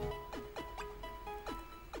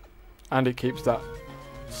 And it keeps that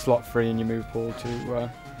slot free in your move pool to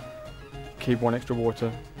keep one extra water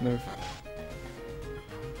move.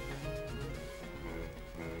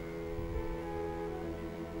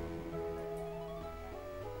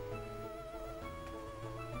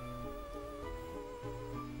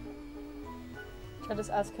 Chad is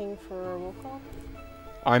asking for a roll call.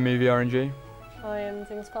 I'm MEvRNG. I am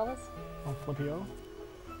Things Palace. I'm 40.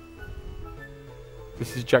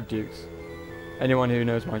 This is Jack Dukes. Anyone who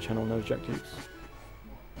knows my channel knows Jack Dukes.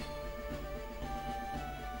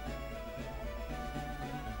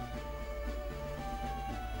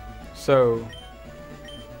 So,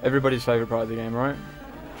 everybody's favourite part of the game, right?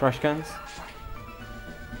 Trash cans.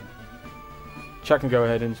 Chat can go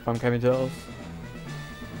ahead and spam Kevin Turtles.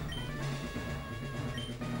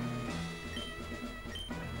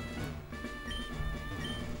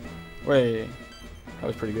 Wait, that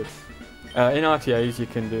was pretty good. In RTAs you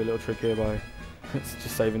can do a little trick here by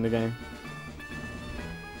just saving the game.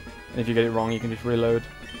 And if you get it wrong you can just reload.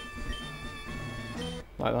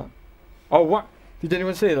 Like that. Oh, what? Did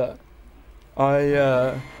anyone see that?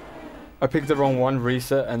 I picked the wrong one,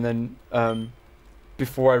 reset, and then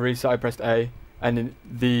before I reset I pressed A, and then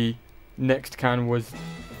the next can was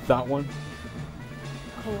that one.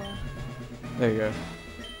 Cool. There you go.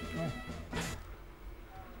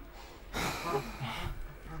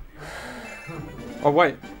 Oh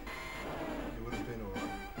wait, It would have been alright.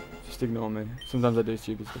 just ignore me. Sometimes I do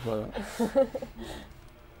stupid stuff like that.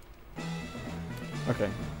 Okay.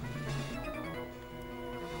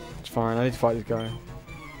 It's fine, I need to fight this guy.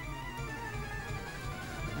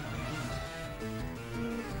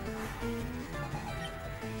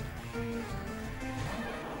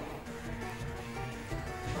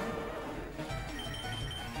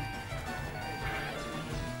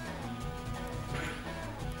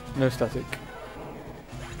 No static.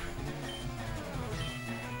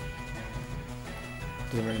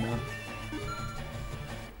 Doesn't really matter.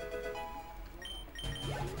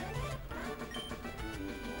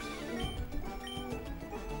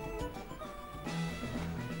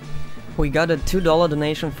 We got a $2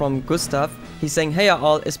 donation from Gustav. He's saying, hey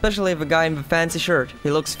all, especially if a guy in a fancy shirt.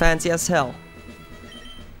 He looks fancy as hell.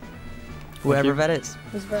 Whoever you. that is.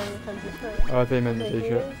 Who's wearing a fancy shirt? Oh, I think you meant the Thank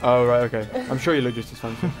t-shirt. you. Oh, right, okay. I'm sure you look just as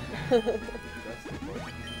fancy. That's the point.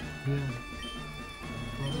 Yeah.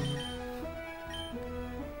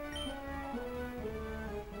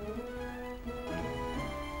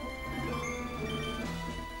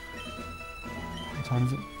 time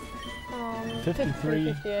is it?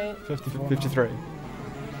 53, 58. 54 53. now.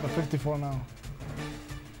 Or 54 now.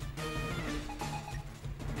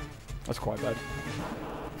 That's quite bad.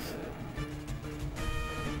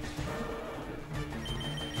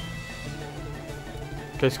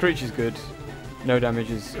 Okay, Screech is good. No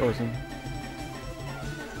damage is awesome.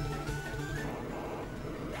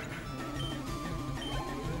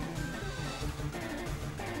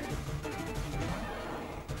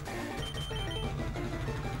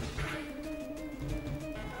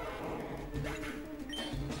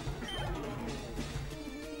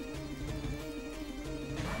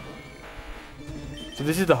 So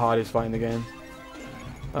this is the hardest fight in the game.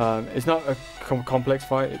 It's not a complex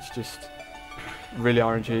fight, it's just really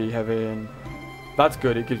RNG heavy, and that's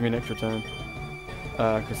good, it gives me an extra turn.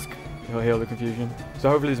 Because he'll heal the confusion. So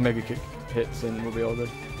hopefully this Mega Kick hits and we'll be all good.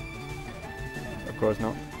 Of course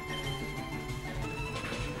not.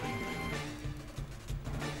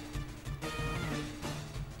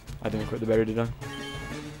 I didn't quit the berry, did I?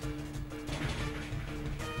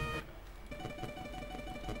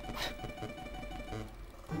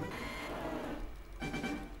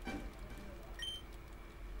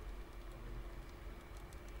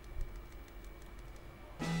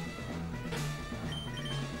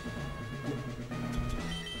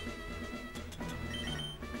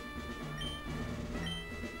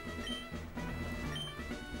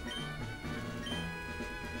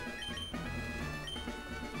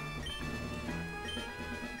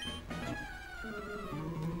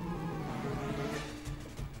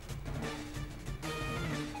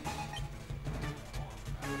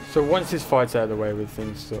 So once this fight's out of the way with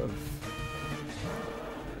things sort of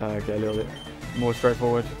get a little bit more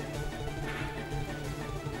straightforward.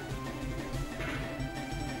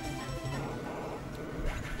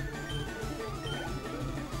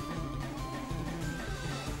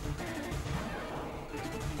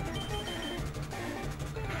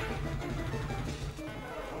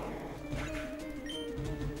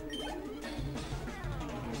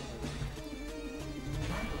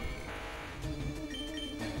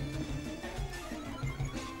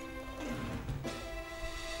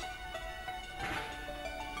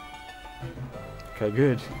 Okay,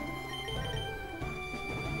 good.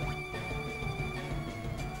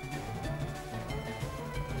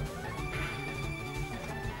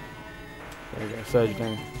 There we go, surge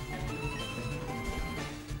down.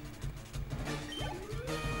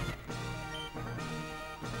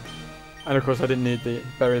 And of course I didn't need the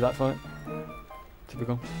bury that fight.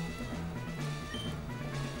 Typical.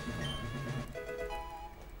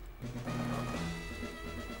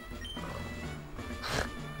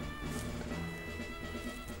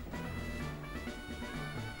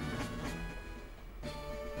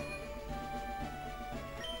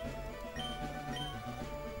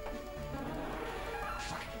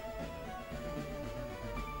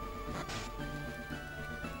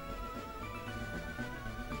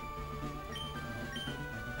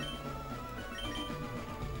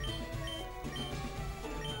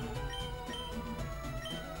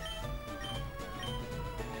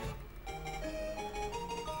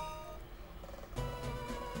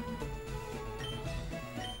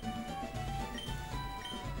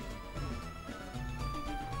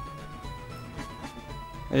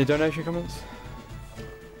 Any donation comments?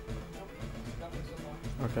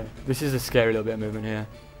 Okay, this is a scary little bit of movement here.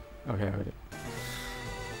 Okay, I heard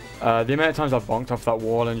it. The amount of times I've bonked off that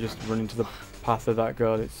wall and just run into the path of that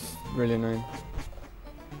girl, it's really annoying.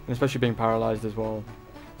 And especially being paralyzed as well,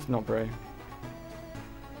 it's not brave.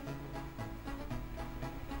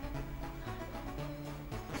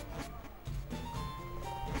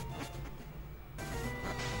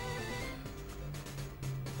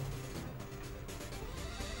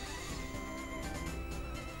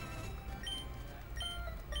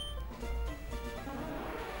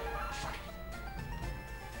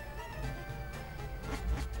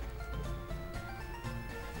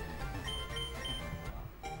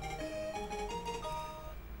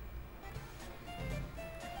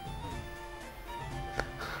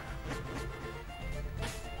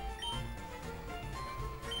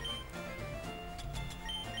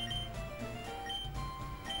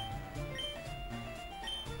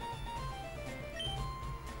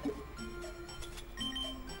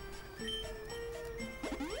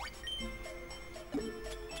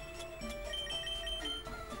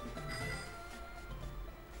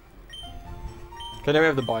 Okay, now we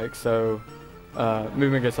have the bike, so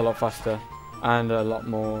movement gets a lot faster and a lot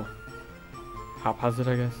more haphazard,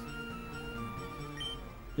 I guess.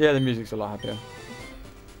 Yeah, the music's a lot happier.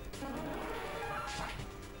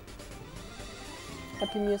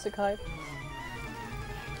 Happy music hype.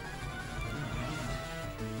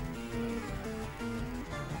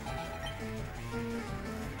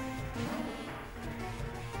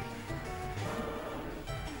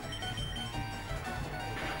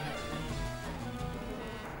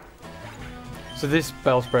 So this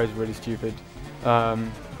spell spray is really stupid. I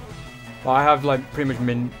have like pretty much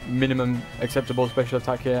minimum acceptable special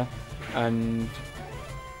attack here, and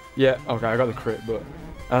yeah, okay, I got the crit, but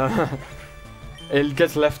it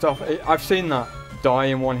gets left off. I've seen that die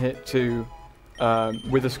in one hit to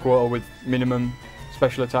with a Squirtle with minimum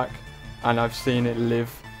special attack, and I've seen it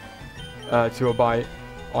live to a bite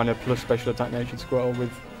on a plus special attack nature Squirtle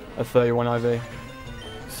with a 31 IV.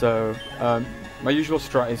 So my usual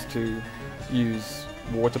strat is to use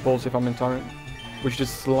Water Pulse if I'm in Torrent, which does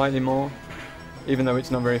slightly more, even though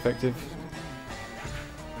it's not very effective.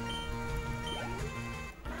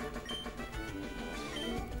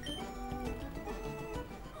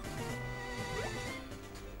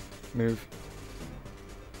 Move.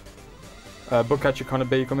 Bookcatcher Connor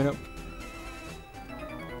B coming up.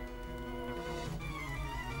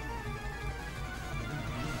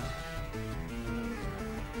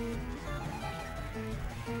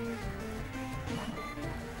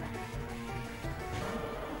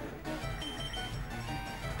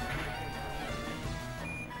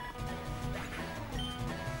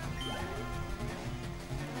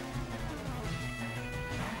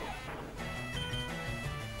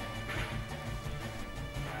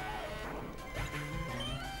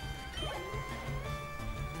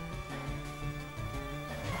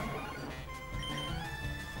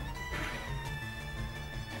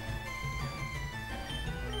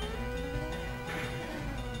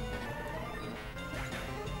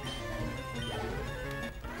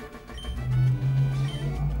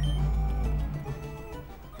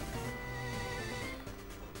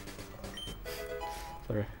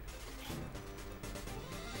 Sorry.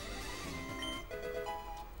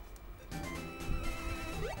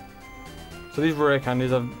 So these rare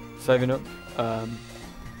candies I'm saving up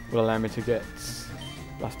will allow me to get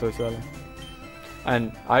Blastoise early.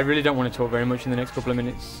 And I really don't want to talk very much in the next couple of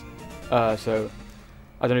minutes, so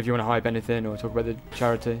I don't know if you want to hype anything or talk about the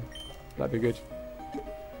charity. That'd be good.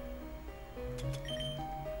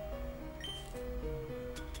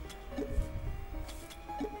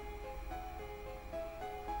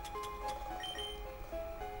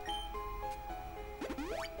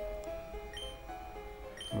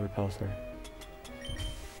 Or repel, sorry.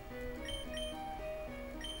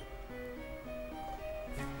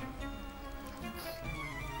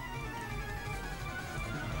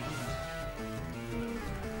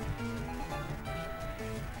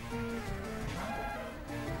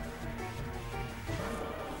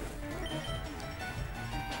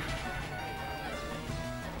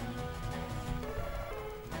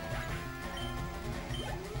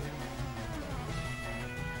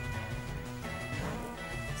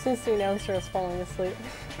 Since the announcer is falling asleep,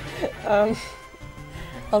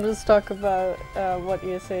 I'll just talk about what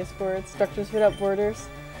ESA is for. It's Doctors Without Borders.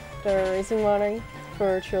 They're raising money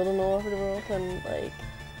for children all over the world and like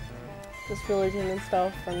just religion and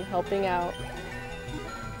stuff and helping out.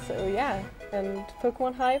 So yeah, and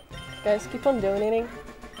Pokemon hype, guys, keep on donating.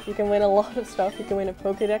 You can win a lot of stuff. You can win a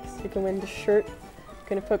Pokédex, you can win the shirt, you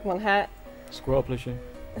can win a Pokemon hat. Squirtle plushie.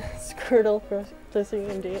 Squirtle plushie,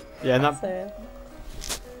 indeed. Yeah, and that So,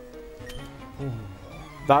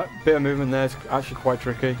 that bit of movement there is actually quite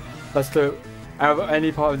tricky. That's the out of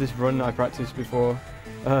any part of this run I practiced before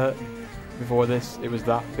this, it was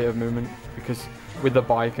that bit of movement, because with the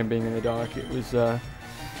bike and being in the dark, it was it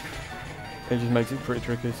just makes it pretty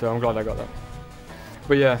tricky. So I'm glad I got that.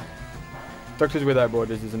 But yeah, Doctors Without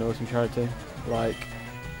Borders is an awesome charity. Like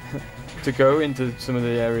to go into some of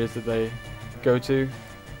the areas that they go to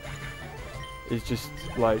is just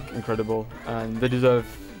like incredible, and they deserve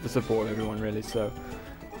the support of everyone really. So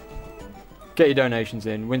get your donations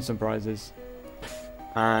in, win some prizes,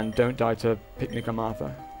 and don't die to Picnic on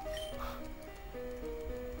Martha.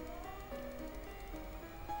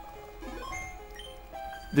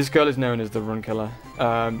 This girl is known as the Run Killer.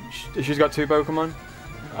 She's got 2 Pokemon.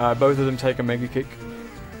 Both of them take a Mega Kick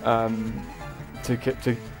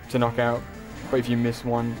to knock out, but if you miss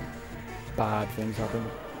one, bad things happen.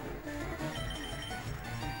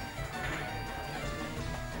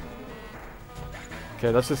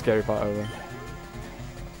 Okay, that's the scary part over.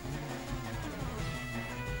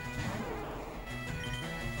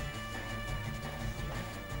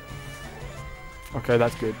 Okay,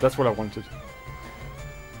 that's good. That's what I wanted.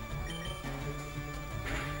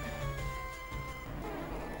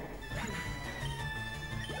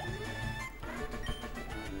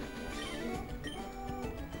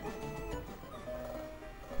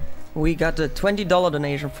 We got a $20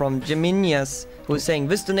 donation from Geminius, who's saying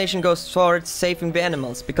this donation goes towards saving the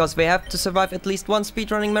animals, because they have to survive at least one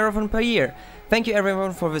speedrunning marathon per year. Thank you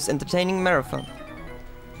everyone for this entertaining marathon.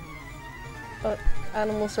 but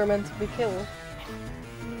animals are meant to be killed.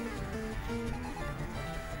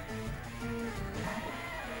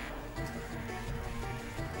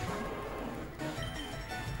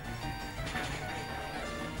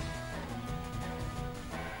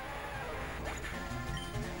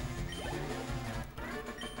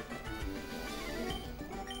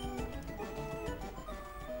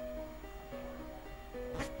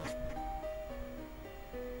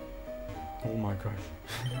 Oh my gosh.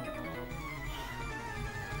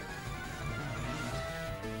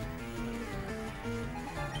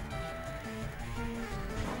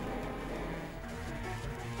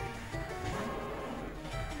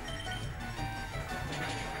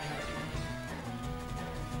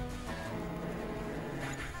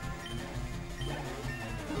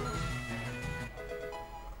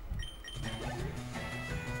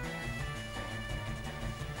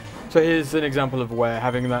 So here's an example of where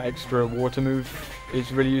having that extra water move is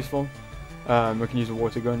really useful. We can use a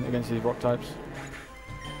water gun against these rock types.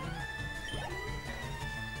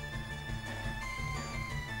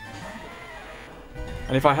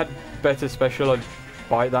 And if I had better special, I'd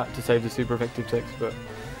bite that to save the super effective ticks, but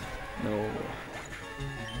no.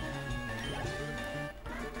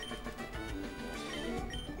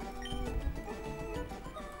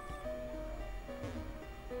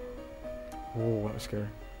 Oh, that was scary.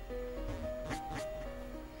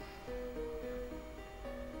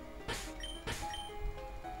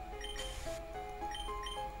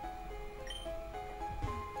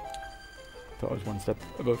 Thought I was one step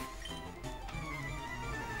above.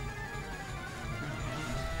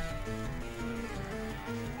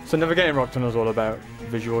 So navigating rock tunnel is all about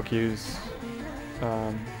visual cues.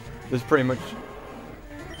 There's pretty much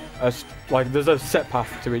there's a set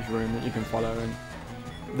path to each room that you can follow, and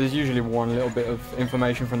there's usually one little bit of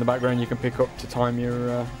information from the background you can pick up to time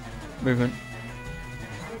your movement.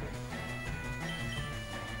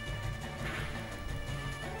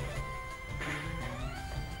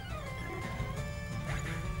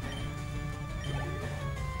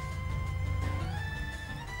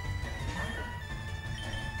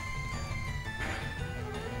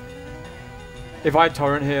 If I had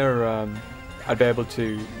torrent here, I'd be able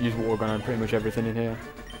to use water gun on pretty much everything in here.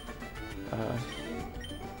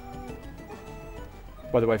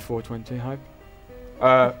 By the way, 420 hype.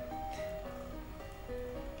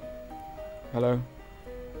 Hello.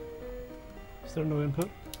 Is there no input?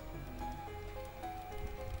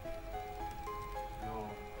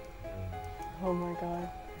 Oh my god.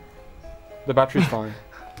 The battery's fine.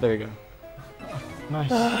 There you go.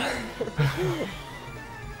 Nice.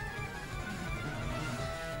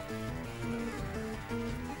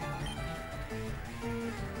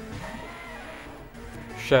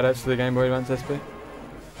 Shoutouts to the Game Boy Advance SP.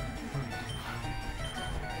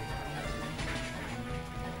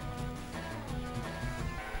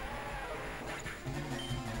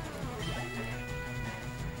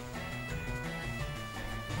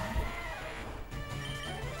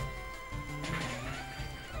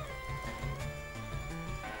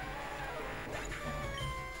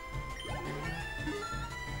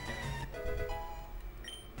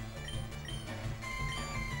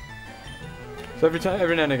 So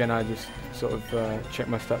every now and again I just sort of check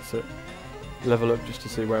my stats at level up just to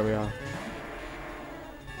see where we are.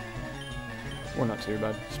 Well, not too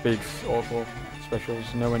bad. Speed's awful. Specials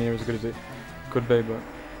nowhere near as good as it could be, but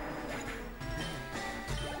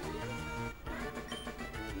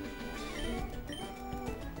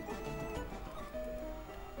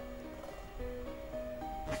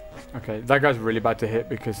okay, that guy's really bad to hit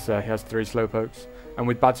because he has 3 slow pokes, and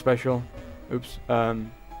with bad special, oops,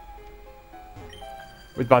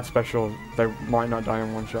 with bad special, they might not die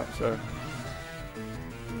in one shot, so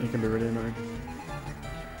it can be really annoying.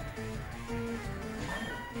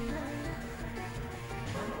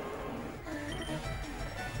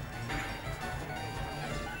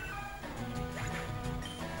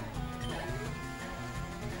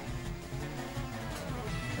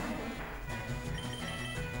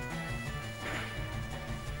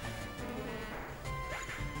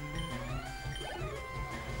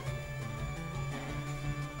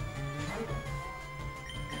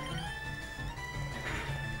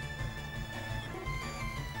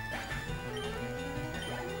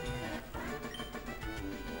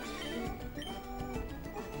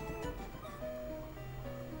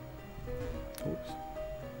 Oops.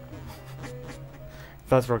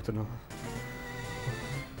 That's rock tunnel.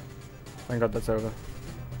 Thank God that's over.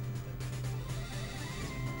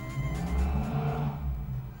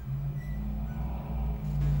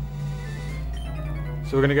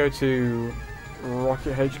 So we're gonna go to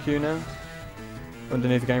Rocket HQ now,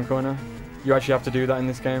 underneath the game corner. You actually have to do that in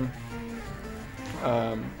this game,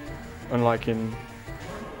 unlike in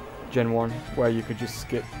Gen 1, where you could just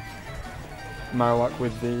skip Marowak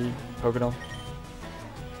with the Pokémon.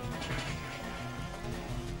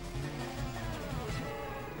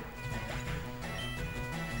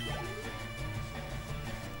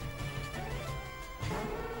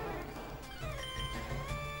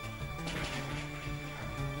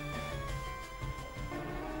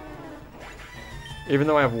 Even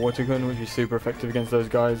though I have Water Gun, which is super effective against those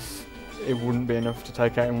guys, it wouldn't be enough to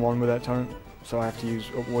take out in one without torrent, so I have to use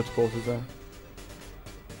water pulses there.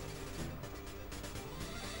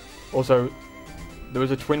 Also, there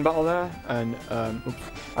was a twin battle there, and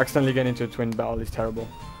accidentally getting into a twin battle is terrible,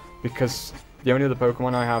 because the only other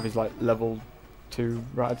Pokemon I have is like level 2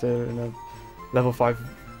 Rattata and a level 5,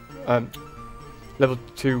 level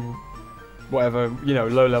 2, whatever, you know,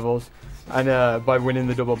 low levels, and by winning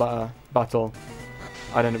the double battle,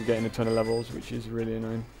 I'd end up getting a ton of levels, which is really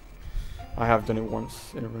annoying. I have done it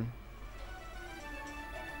once in a run.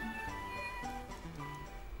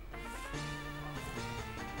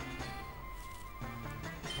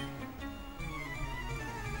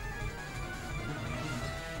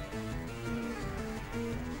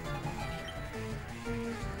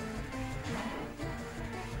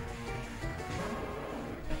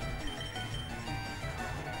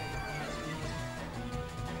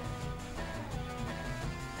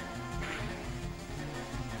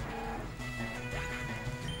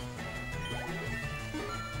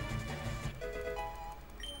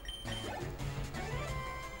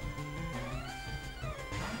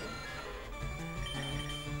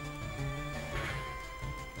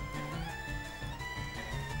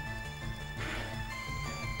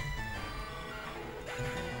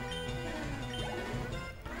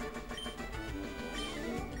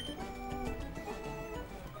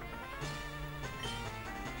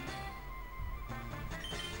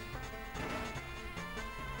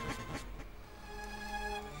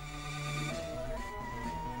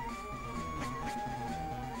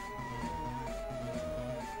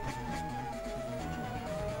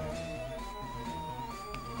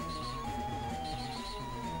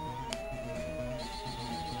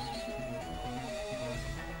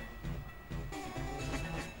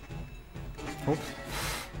 Oops.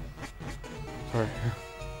 Sorry.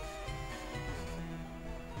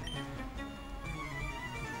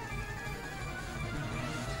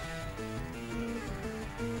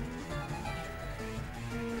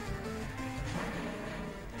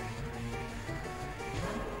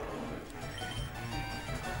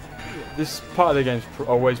 This part of the game is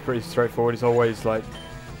always pretty straightforward. It's always like,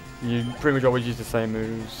 you pretty much always use the same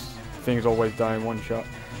moves. Things always die in one shot.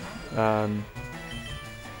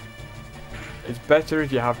 It's better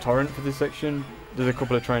if you have torrent for this section. There's a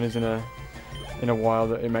couple of trainers in a while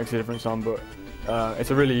that it makes a difference on, but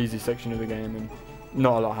it's a really easy section of the game and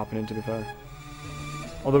not a lot happening, to be fair.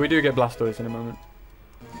 Although we do get Blastoise in a moment.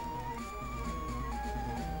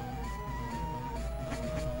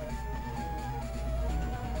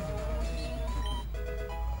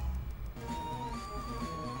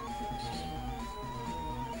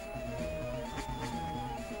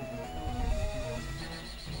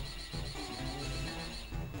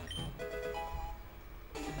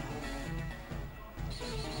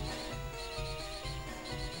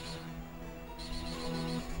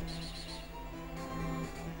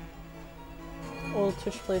 Old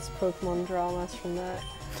Tush plays Pokemon dramas from that.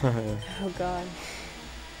 Yeah. Oh god.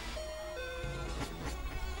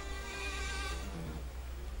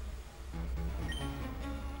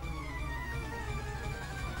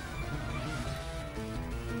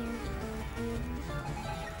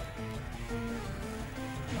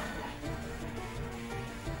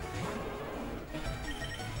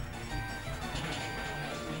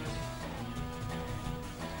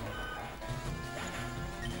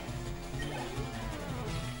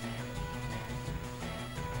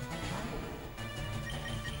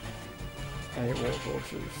 Eight water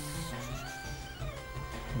forces.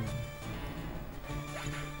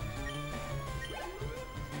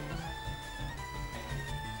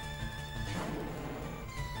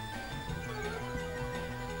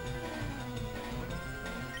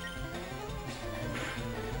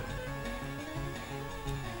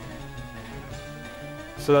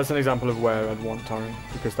 So that's an example of where I'd want torrent,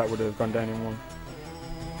 because that would have gone down in one.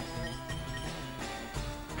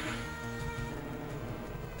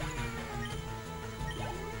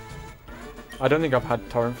 I don't think I've had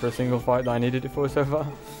torrent for a single fight that I needed it for so far.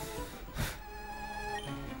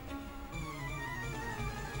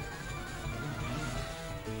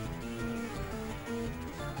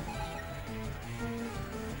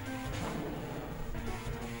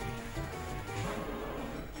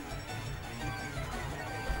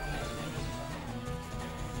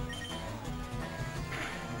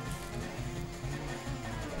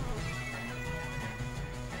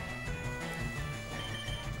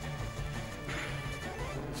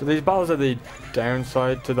 So these battles are the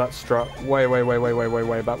downside to that strat way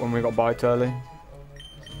back when we got bite early.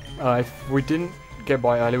 If we didn't get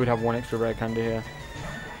bite early, we'd have one extra rare candy here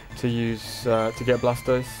to use to get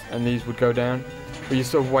Blastoise, and these would go down. But you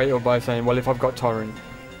sort of weigh it up by saying, well, if I've got torrent,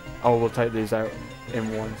 I will take these out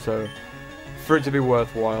in one. So for it to be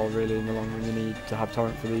worthwhile, really, in the long run, you need to have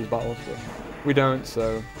torrent for these battles. But we don't,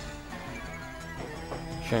 so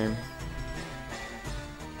shame.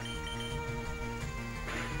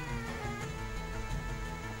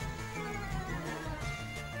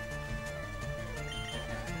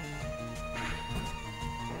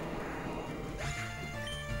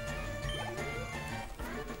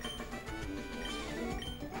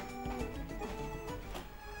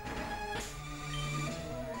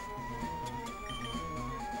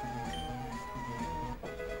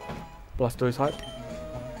 Blastoise hype.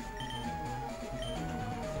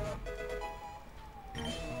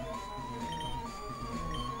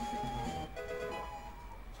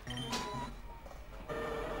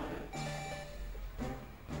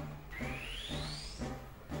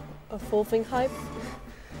 A full thing hype.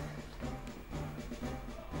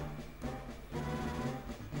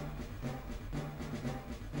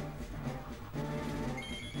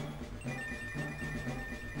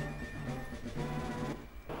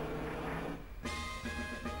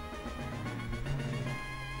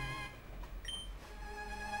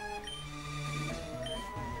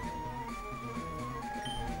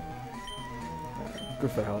 Good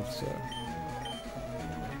for health, so.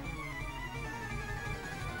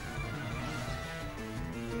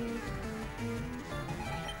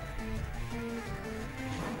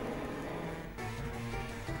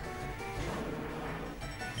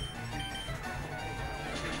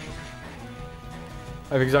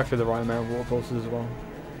 I have exactly the right amount of water pulses as well.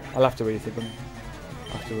 I'll have to eat them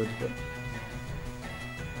afterwards, but.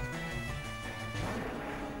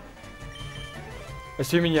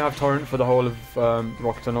 Assuming you have torrent for the whole of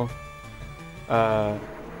Rock Tunnel,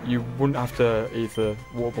 you wouldn't have to ether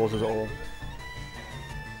water pulses at all.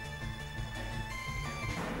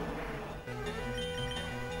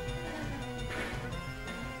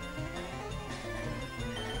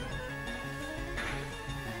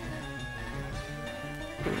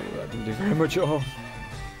 Ooh, that didn't do very much at all.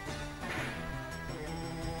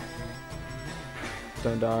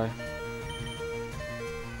 Don't die.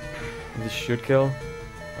 This should kill.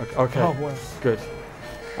 Okay, Oh, boy. good.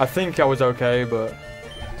 I think I was okay, but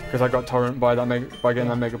because I got torrent by that by getting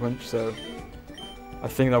that mega punch, so I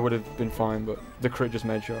think that would have been fine. But the crit just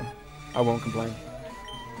made sure. I won't complain.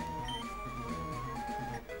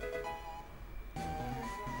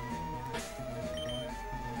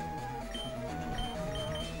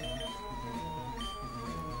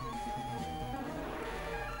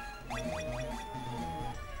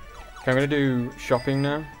 Okay, I'm gonna do shopping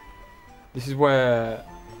now. This is where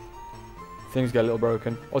things get a little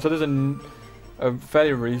broken. Also, there's a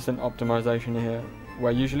fairly recent optimization here,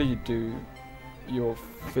 where usually you do your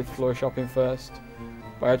 5th floor shopping first,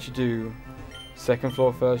 but I actually do 2nd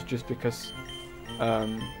floor first, just because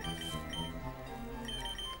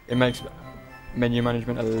it makes menu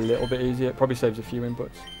management a little bit easier. It probably saves a few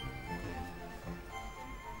inputs.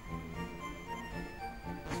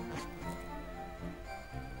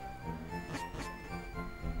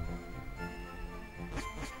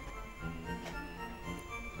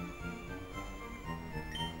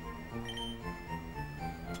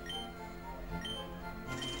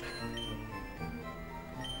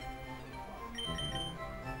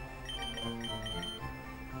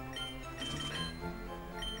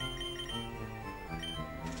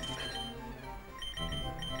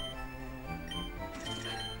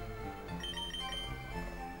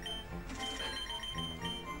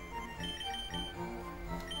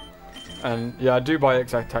 And yeah, I do buy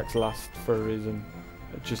exact attacks last for a reason,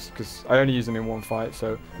 just because I only use them in one fight,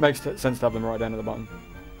 so it makes sense to have them right down at the bottom.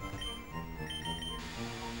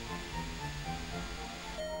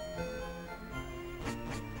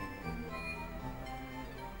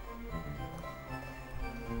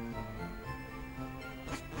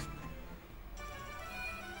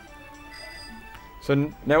 So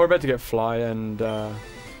now we're about to get Fly, and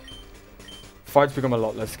fights become a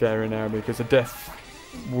lot less scary now because the death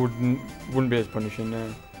wouldn't be as punishing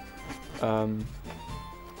now.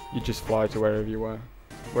 You just fly to wherever you were,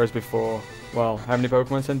 whereas before, well, how many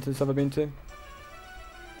Pokemon centers have I been to?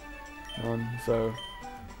 None. So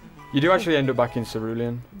you do actually end up back in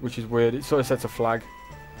Cerulean, which is weird. It sort of sets a flag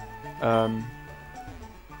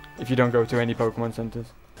if you don't go to any Pokemon centers,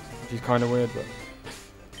 which is kind of weird. But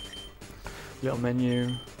little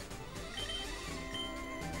menu.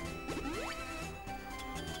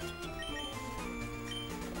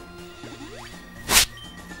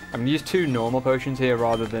 I'm going to use 2 normal potions here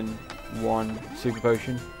rather than 1 super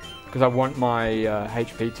potion, because I want my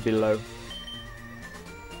HP to be low.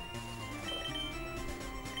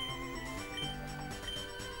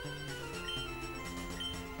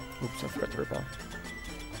 Oops, I forgot to repel.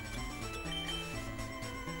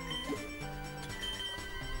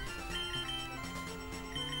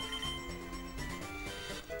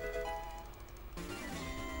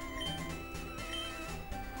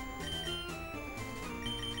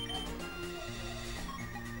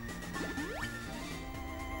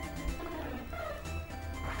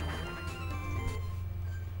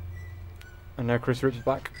 And now Chris Rip's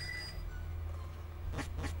back.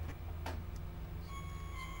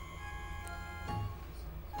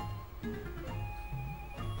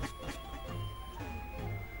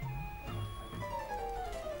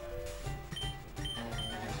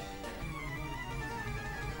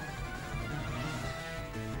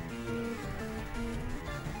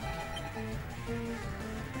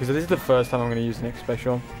 Because this is the first time I'm going to use an egg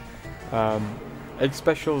special. Egg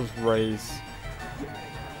specials raise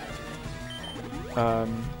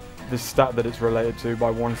the stat that it's related to by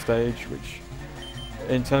 1 stage, which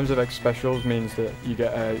in terms of egg specials means that you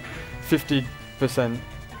get a 50%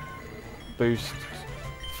 boost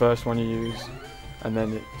first one you use, and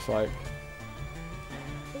then it's like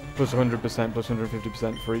plus 100%, plus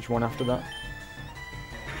 150% for each one after that.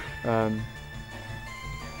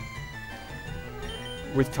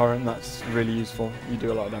 With Torrent, that's really useful. You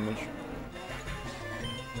do a lot of damage.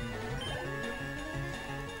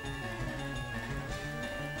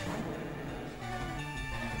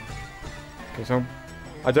 Okay, so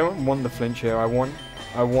I don't want the flinch here. I want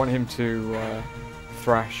him to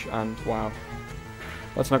thrash, and wow,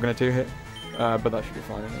 that's not going to 2-hit, but that should be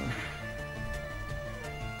fine anyway.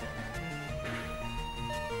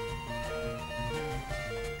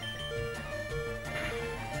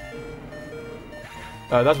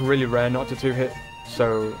 That's really rare not to 2-hit,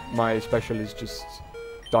 so my special is just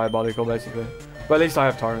diabolical basically. But at least I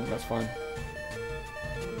have Torrent, that's fine.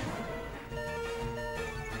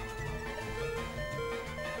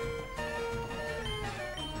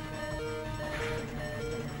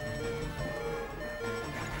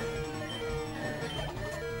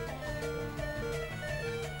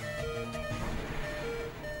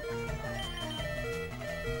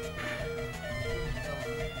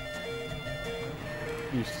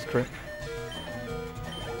 Useless crit.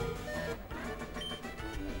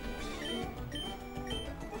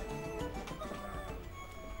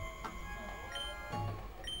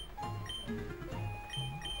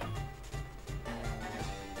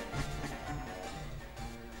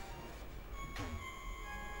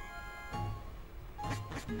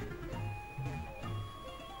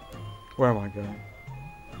 Where am I going?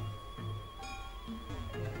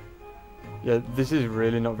 Yeah, this is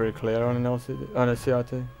really not very clear on an LCD, on a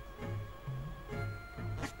CRT.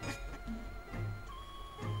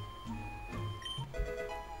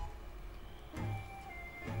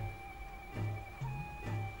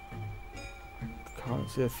 Can't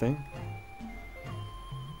see a thing.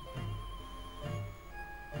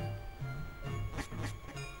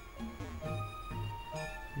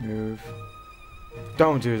 Move.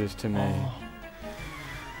 Don't do this to me.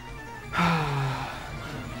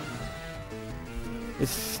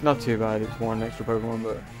 It's not too bad, it's 1 extra Pokemon,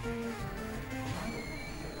 but...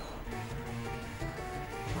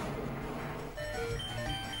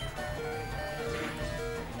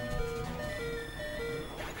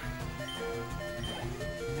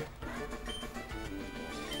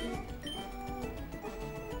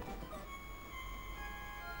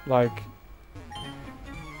 like...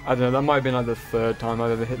 I don't know, that might have been like the 3rd time I've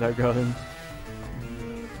ever hit that girl in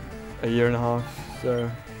a year and a half, so...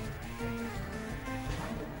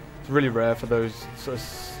 It's really rare for those sort of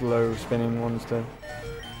slow spinning ones to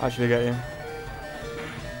actually get you.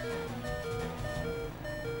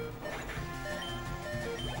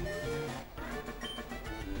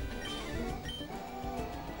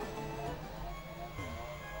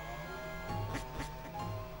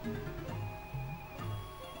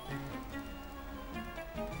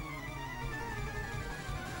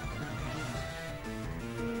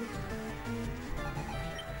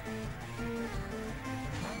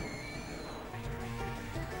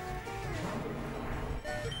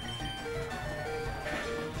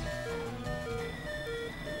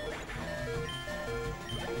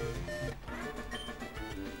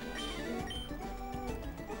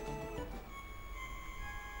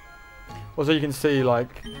 Also, you can see,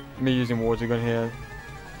 like, me using Water Gun here,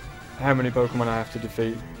 how many Pokemon I have to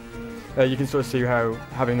defeat. You can sort of see how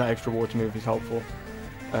having that extra water move is helpful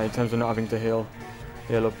in terms of not having to heal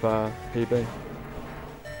up PB.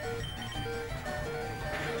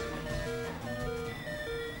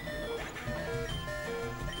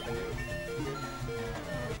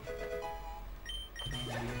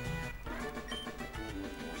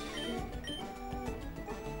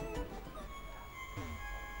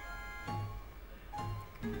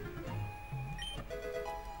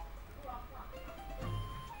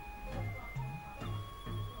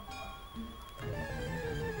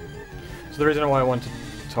 the reason why I wanted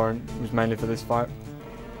Torrent was mainly for this fight.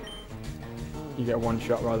 You get one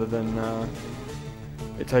shot rather than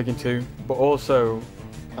it taking two. But also,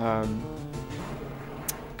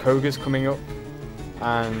 Koga's coming up,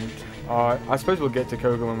 and I suppose we'll get to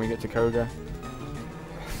Koga when we get to Koga.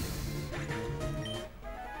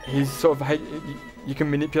 He's sort of you can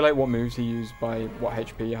manipulate what moves he uses by what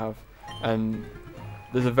HP you have, and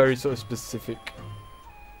there's a very sort of specific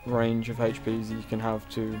range of HPs that you can have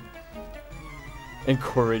to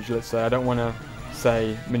encourage, let's say. I don't want to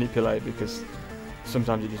say manipulate because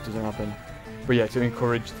sometimes it just doesn't happen, but yeah, to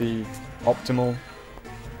encourage the optimal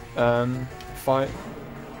fight.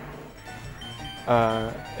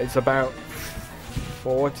 It's about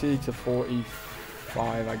 40 to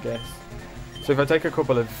 45, I guess. So if I take a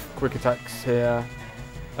couple of quick attacks here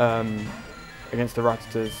against the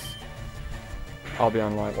Rattatas, I'll be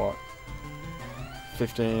on like what,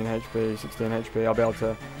 15 HP, 16 HP. I'll be able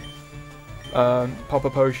to pop a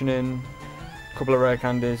potion in, a couple of rare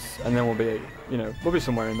candies, and then we'll be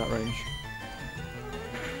somewhere in that range.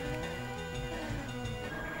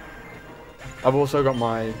 I've also got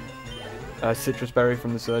my citrus berry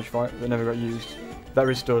from the Surge fight that never got used. That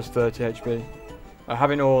restores 30 HP.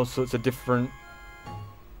 Having all sorts of different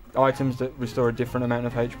items that restore a different amount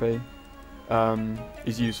of HP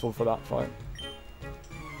is useful for that fight.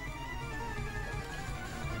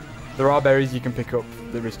 There are berries you can pick up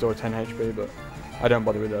that restore 10 HP, but I don't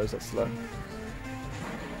bother with those, that's slow.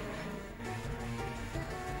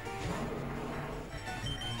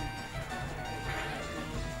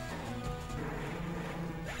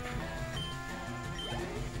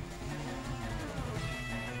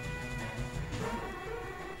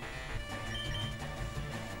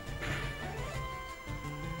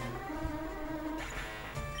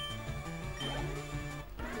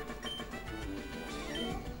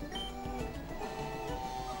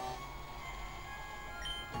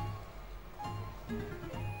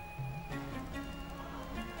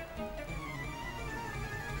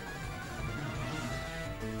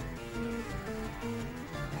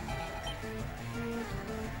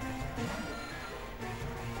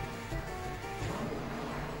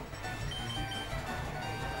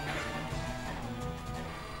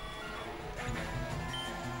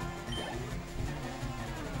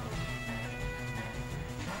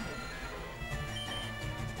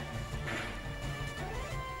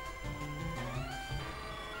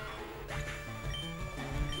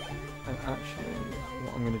 And actually,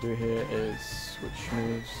 what I'm going to do here is switch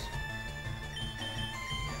moves.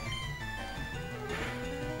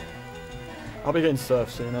 I'll be getting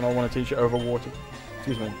Surf soon, and I want to teach it over water.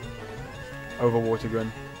 Excuse me. Over water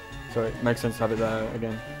gun. So it makes sense to have it there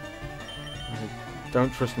again. I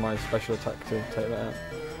don't trust my special attack to take that out.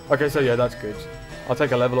 Okay, so yeah, that's good. I'll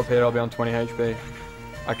take a level up here. I'll be on 20 HP.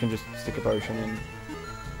 I can just stick a potion in.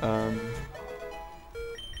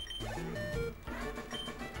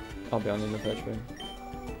 I'll be on enough HP.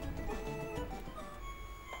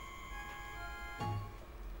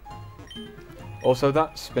 Also,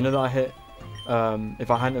 that spinner that I hit, if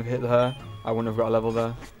I hadn't have hit her, I wouldn't have got a level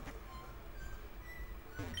there.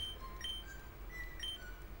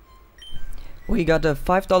 We got a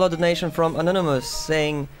 $5 donation from Anonymous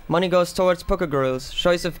saying money goes towards Poké Girls.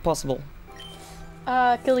 Choice if possible.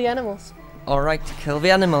 Kill the animals. Alright, kill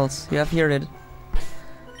the animals. You have heard it.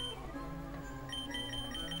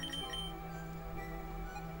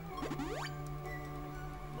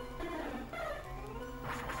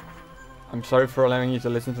 I'm sorry for allowing you to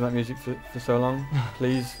listen to that music for so long.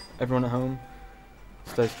 Please, everyone at home,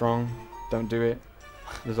 stay strong. Don't do it.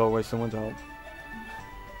 There's always someone to help.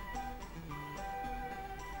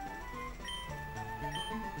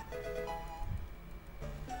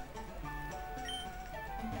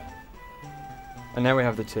 And now we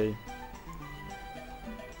have the tea,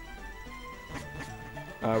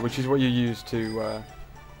 which is what you use to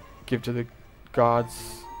give to the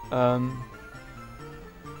guards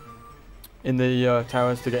in the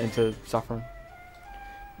towers to get into Saffron.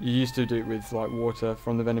 You used to do it with like water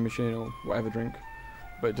from the vending machine or whatever drink,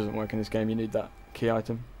 but it doesn't work in this game. You need that key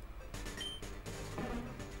item.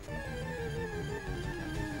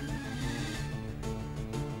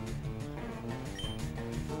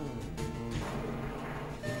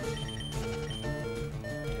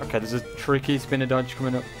 Okay, there's a tricky spinner dodge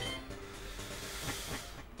coming up.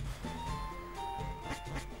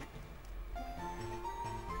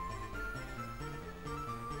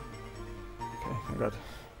 Okay, thank God.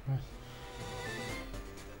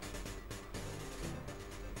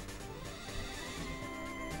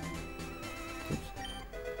 Oops.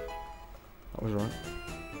 That was right.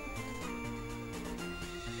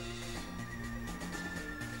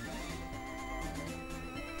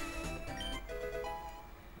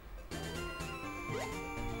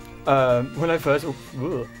 When I first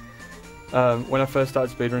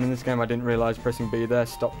started speedrunning this game, I didn't realize pressing B there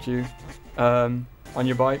stopped you on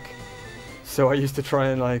your bike. So I used to try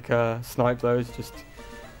and like snipe those just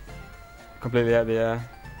completely out of the air.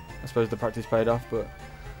 I suppose the practice paid off, but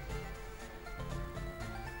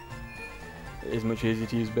it is much easier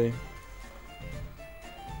to use B.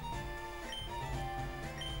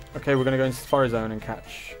 Okay, we're gonna go into Safari Zone and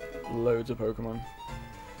catch loads of Pokemon.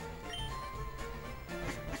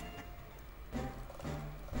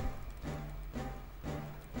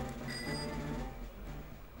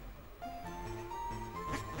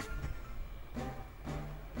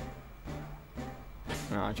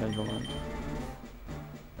 No, I changed my mind.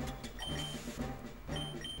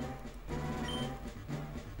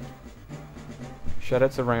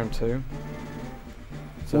 Shadow's a round 2.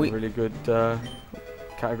 It's a really good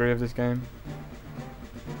category of this game.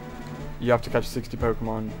 You have to catch 60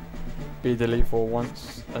 Pokemon, be the Elite Four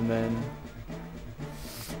once, and then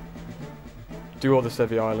do all the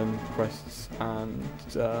Sevi Island quests and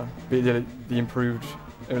be the improved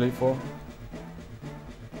Elite Four.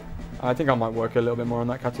 I think I might work a little bit more on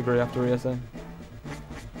that category after ESA.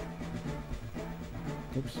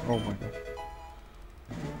 Oops, oh my god.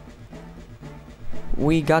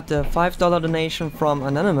 We got a $5 donation from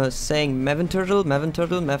Anonymous saying Mevin Turtle, Mevin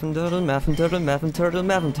Turtle, Mevin Turtle, Mevin Turtle, Mevin Turtle,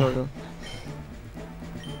 Mevin Turtle.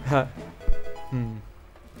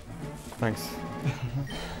 Thanks.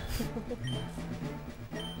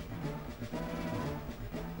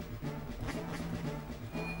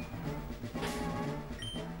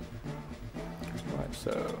 Right,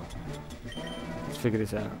 so let's figure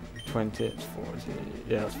this out. 20, it's 40.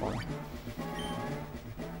 Yeah, that's fine.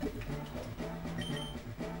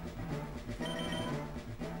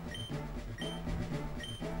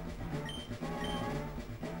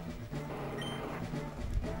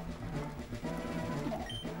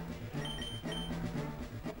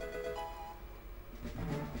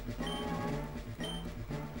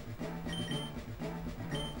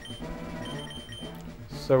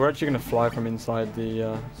 So we're actually going to fly from inside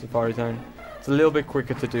the Safari Zone. It's a little bit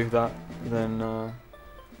quicker to do that than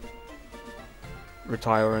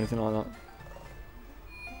retire or anything like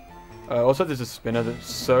that. Also there's a spinner that's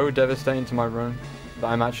so devastating to my run that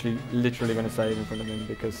I'm actually literally going to save in front of him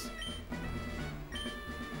because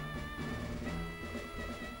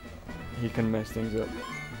he can mess things up.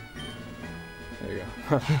 There you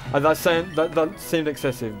go. that seemed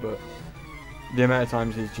excessive, but the amount of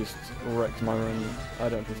times he's just wrecked my run, I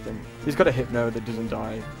don't trust him. He's got a Hypno that doesn't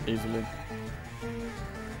die easily.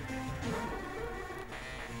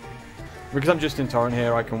 Because I'm just in Torrent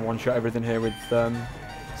here, I can one-shot everything here with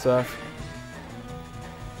Surf.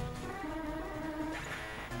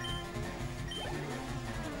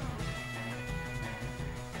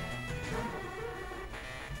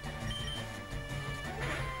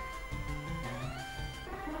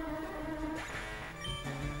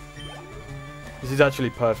 This is actually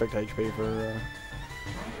perfect HP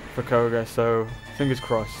for Koga, so fingers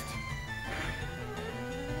crossed.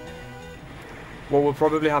 What will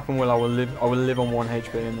probably happen will I will live on 1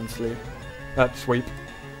 HP and then sleep. Sweep.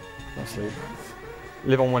 Not sleep.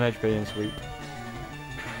 Live on 1 HP and sweep.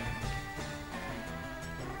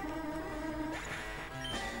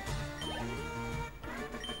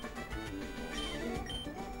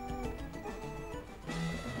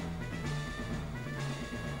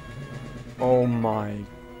 Oh my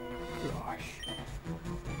gosh.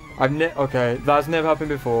 Okay, that's never happened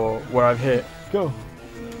before where I've hit Go.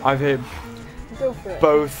 Go for it.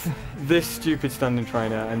 both this stupid standing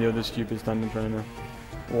trainer and the other stupid standing trainer.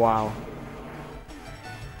 Wow.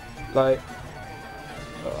 Like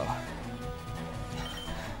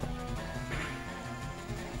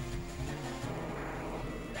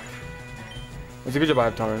it's a good job I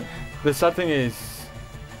have Torrent. The sad thing is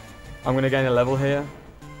I'm gonna gain a level here.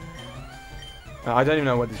 I don't even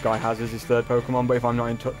know what this guy has as his third Pokemon, but if I'm not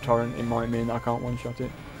in Torrent, it might mean I can't one-shot it.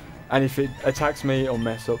 And if it attacks me, it'll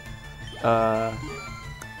mess up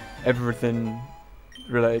everything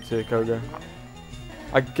related to Koga.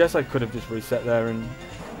 I guess I could have just reset there and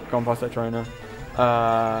gone past that trainer.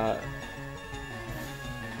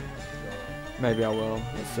 Maybe I will.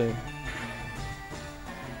 Let's see.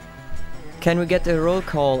 Can we get a roll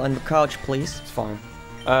call on the couch, please? It's fine.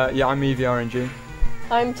 Yeah, I'm MEvRNG.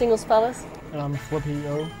 I'm Tingles Palace. And I'm Flippy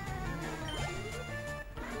O.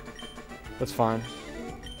 That's fine.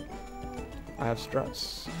 I have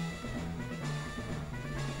strats.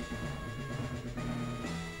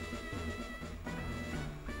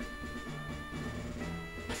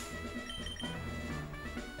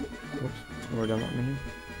 Oops, I've already done that menu.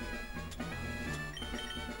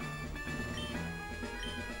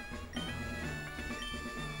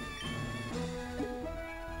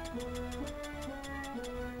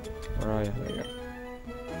 Where are you? There you go.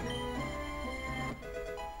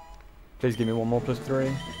 Please give me one more +3.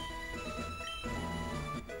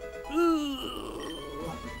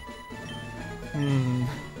 Hmm.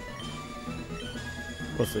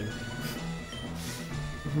 We'll see.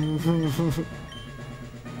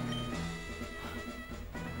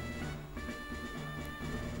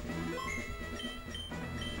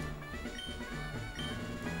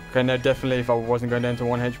 Okay, no, definitely if I wasn't going down to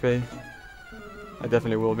 1 HP, I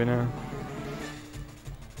definitely will be now.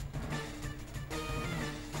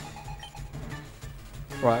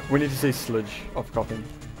 Right, we need to see sludge off Coffin,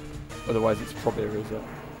 otherwise it's probably a reset.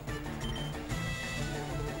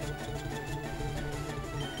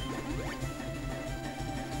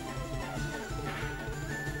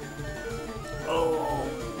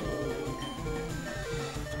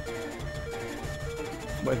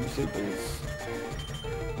 Wait, let me see these.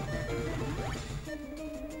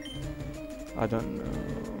 I don't know.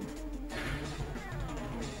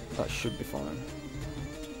 That should be fine.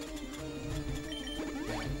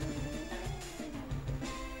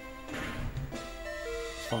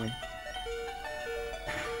 It's fine.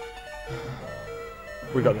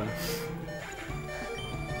 We got that.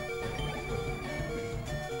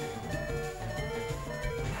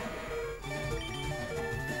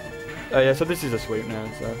 Yeah, so this is a sweep now,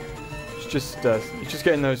 so it's just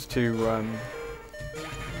getting those two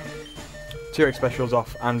T-Rex specials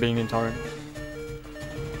off and being in Torrent.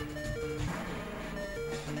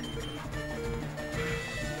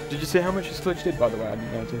 Did you see how much the sludge did, by the way? I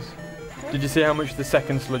didn't notice. Did you see how much the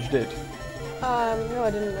second sludge did? No,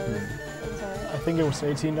 I didn't notice. I'm sorry. I think it was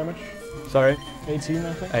 18 damage. Sorry? 18,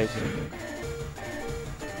 I think. 18.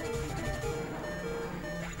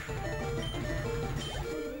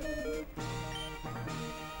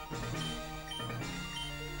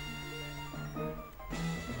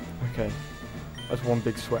 Okay, that's one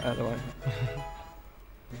big sweat out of the way.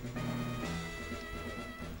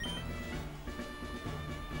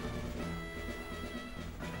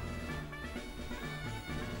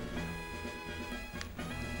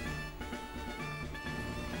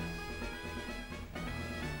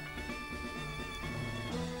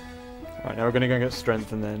 Right, now we're gonna go get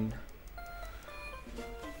strength and then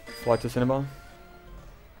fly to Cinnabar.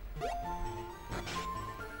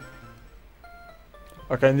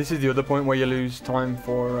 Okay, and this is the other point where you lose time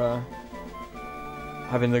for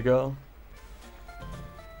having the girl.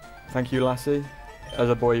 Thank you, Lassie. As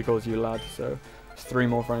a boy, he calls you lad, so it's 3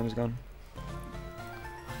 more frames gone.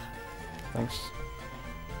 Thanks.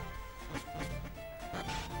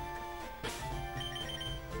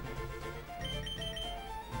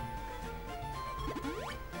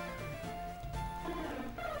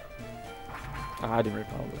 I didn't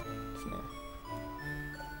repel it. No.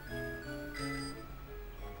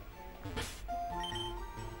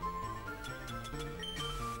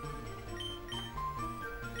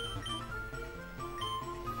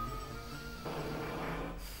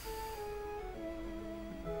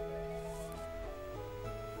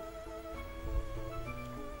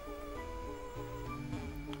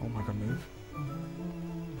 Oh my god, move.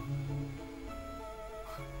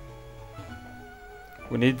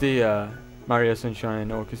 We need the Mario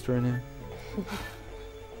Sunshine Orchestra in here.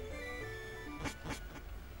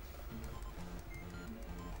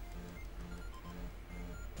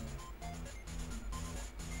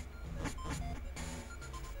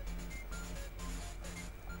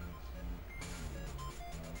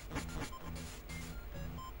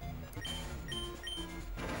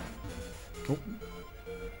 Oh.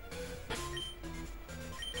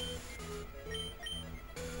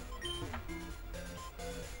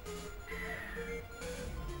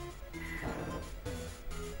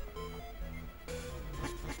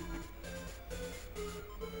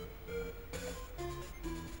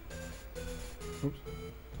 Oops.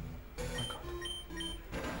 Oh my god.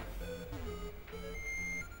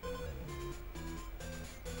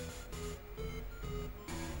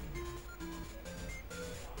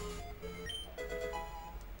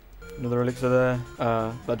 Another elixir there.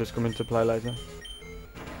 That does come into play later.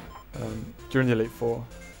 During the Elite Four.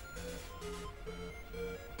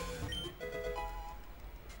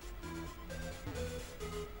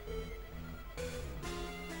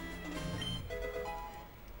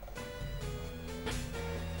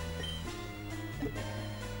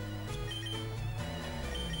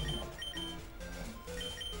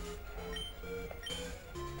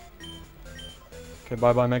 Okay,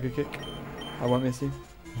 bye bye Mega Kick. I won't miss you.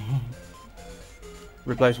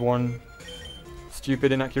 Replace one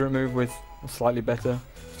stupid inaccurate move with a slightly better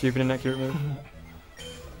stupid inaccurate move.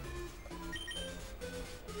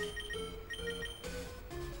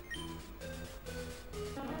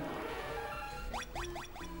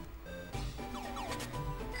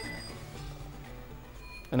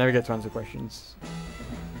 I never get to answer questions.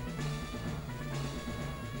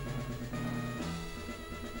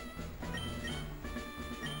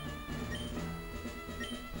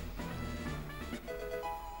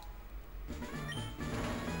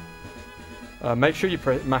 Make sure you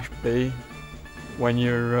mash B when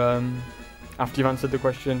you're after you've answered the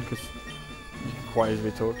question, because you can quite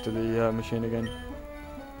easily talk to the machine again.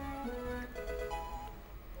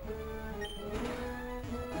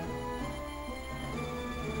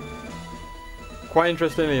 Quite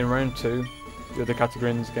interestingly, in round 2, the other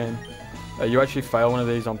category in this game, you actually fail one of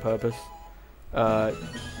these on purpose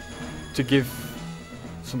to give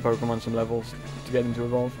some Pokemon some levels to get them to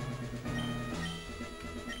evolve.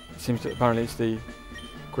 Seems to, apparently it's the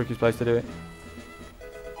quickest place to do it.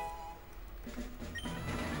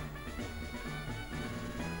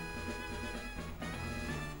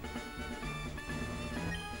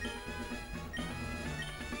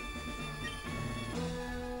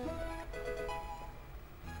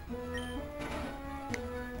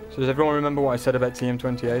 So does everyone remember what I said about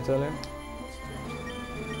TM28 earlier?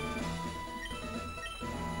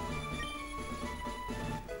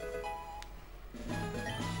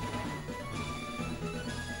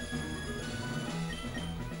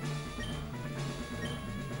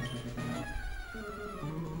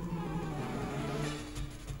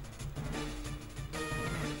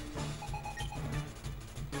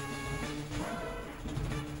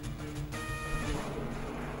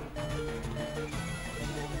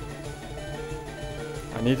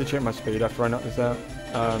 I need to check my speed after I knock this out.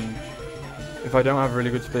 If I don't have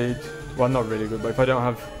really good speed, well, not really good, but if I don't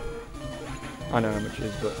have, I know how much it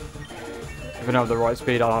is, but if I don't have the right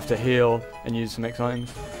speed, I'll have to heal and use some X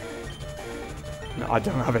items. No, I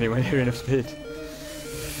don't have anywhere near enough speed.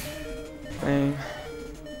 Dang.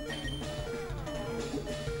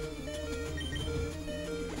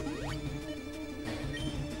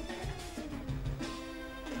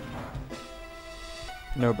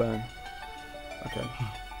 No burn. Okay.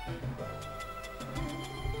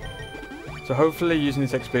 So hopefully using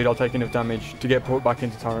this X speed I'll take enough damage to get put back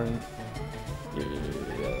into Torrent. Yeah,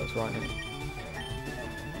 that's right.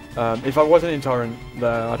 If I wasn't in Torrent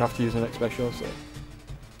there, I'd have to use an X special, so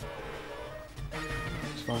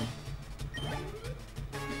it's fine.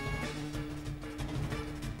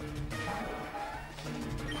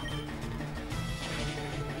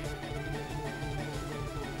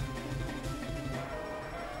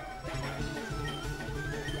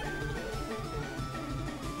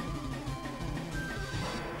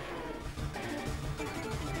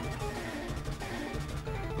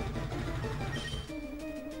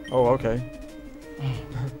 Oh, okay.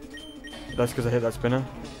 That's because I hit that spinner.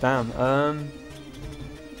 Damn.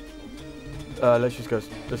 Let's go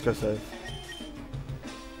safe.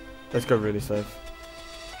 Let's go really safe.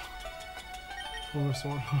 Full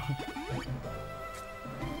restore.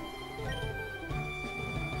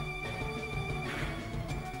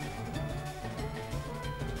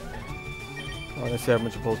 Alright, let's see how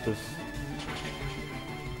much it pulls this.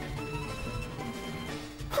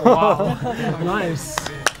 Wow. Nice.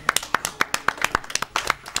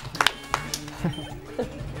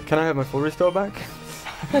 Can I have my full restore back?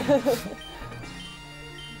 I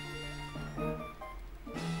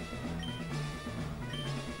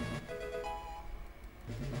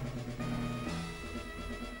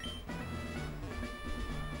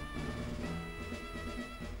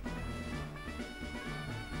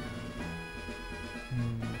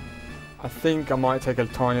think I might take a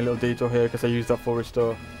tiny little detour here because I used that full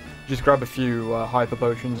restore. Just grab a few hyper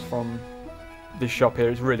potions from this shop here.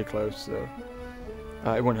 It's really close, so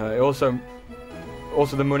it won't hurt. It also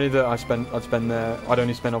the money that I'd spend there, I'd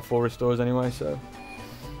only spend on full restores anyway, so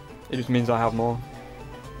it just means I have more.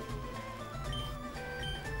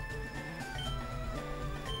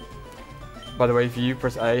 By the way, if you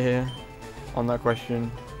press A here on that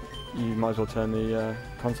question, you might as well turn the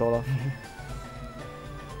console off.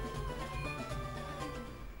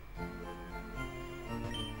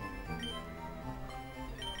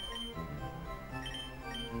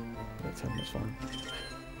 That's fine.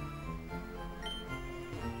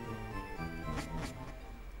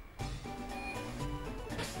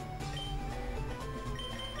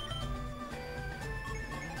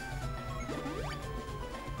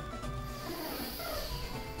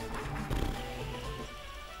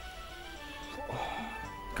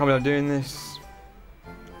 Can't believe I'm doing this.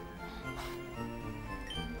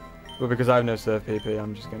 But because I have no serve PP,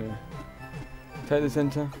 I'm just gonna take this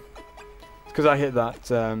enter. It's because I hit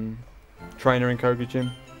that trainer in Koga Gym.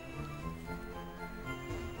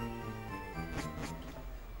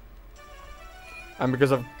 And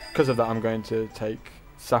because of that, I'm going to take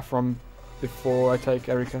Saffron before I take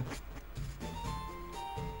Erika.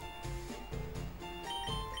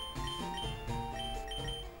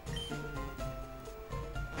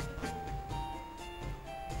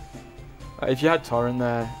 If you had Torrent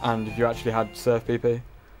there, and if you actually had Surf PP,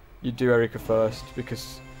 you'd do Erika first,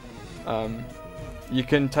 because you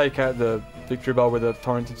can take out the Victory Bell with a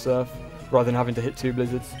Torrented Surf, rather than having to hit 2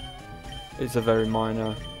 Blizzards. It's a very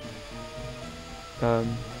minor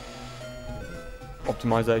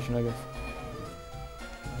optimization, I guess.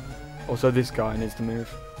 Also, this guy needs to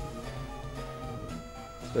move.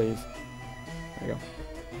 Please. There you go.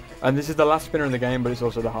 And this is the last spinner in the game, but it's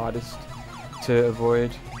also the hardest to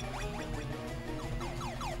avoid.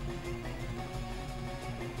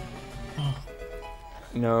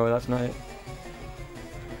 No, that's not it.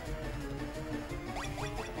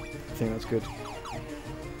 I think that's good.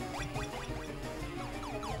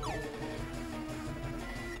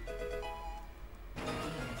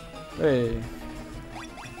 Hey.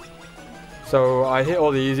 So I hit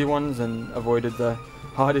all the easy ones and avoided the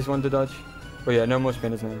hardest one to dodge. But yeah, no more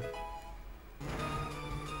spinners now.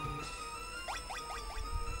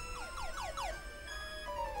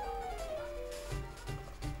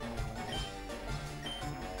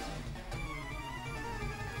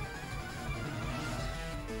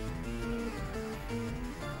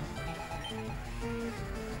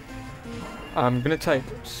 I'm gonna take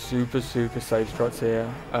super safe shots here.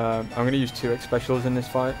 I'm gonna use 2x specials in this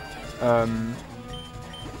fight.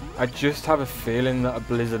 I just have a feeling that a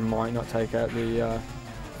Blizzard might not take out the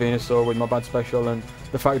Venusaur with my bad special, and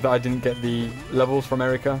the fact that I didn't get the levels from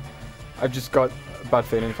Erika, I've just got a bad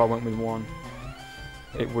feeling if I went with 1,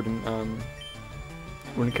 it wouldn't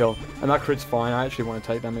kill. And that crit's fine. I actually want to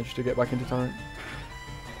take damage to get back into Torrent.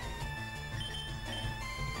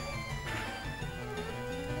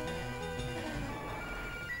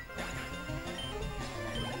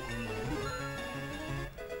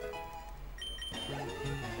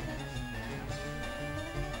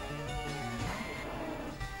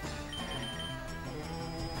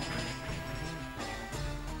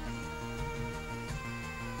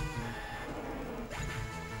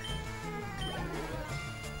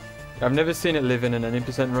 I've never seen it live in an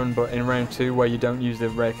 80% run, but in round 2 where you don't use the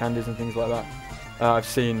rare candies and things like that, I've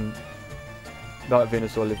seen that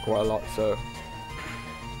Venusaur live quite a lot, so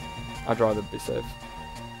I'd rather be safe.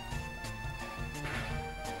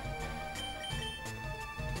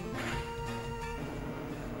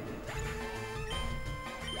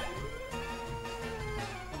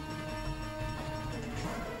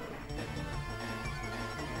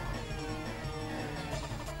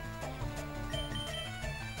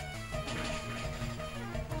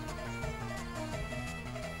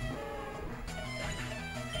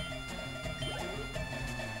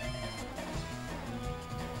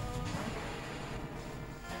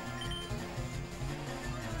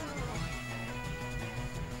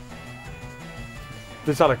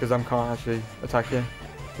 This Alakazam can't actually attack you.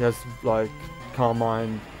 He has like Calm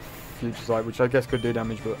Mind, Future Sight, which I guess could do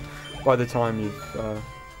damage, but by the time you've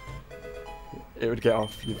it would get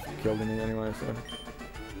off, you've killed him anyway, so.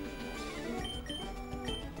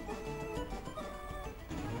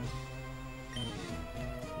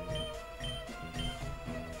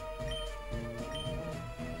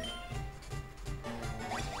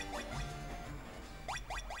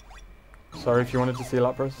 Sorry if you wanted to see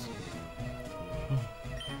Lapras.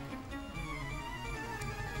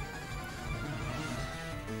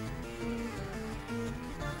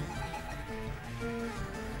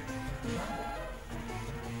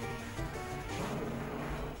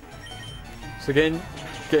 So getting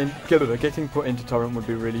put into Torrent would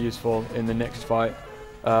be really useful in the next fight.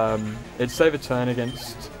 It'd save a turn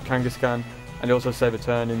against Kangaskhan, and it also save a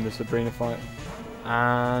turn in the Sabrina fight,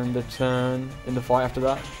 and a turn in the fight after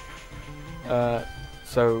that.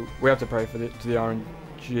 So we have to pray for to the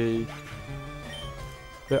RNG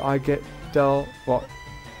that I get dealt, what,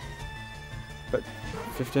 but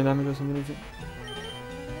 15 damage or something, is it?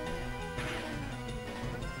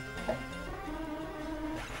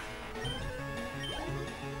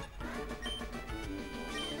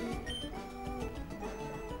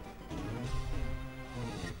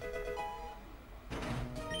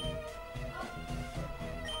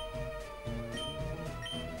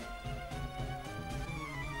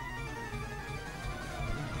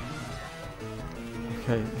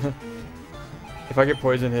 Okay. If I get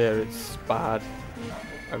poisoned here, it's bad.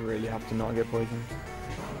 I really have to not get poisoned.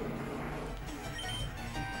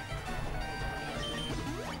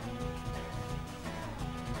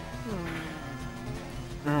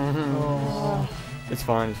 Oh. It's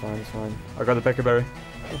fine, it's fine, it's fine. I got the Pekka Berry.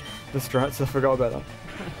 The strats, I forgot about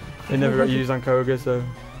that. It never got used on Koga, so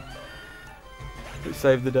It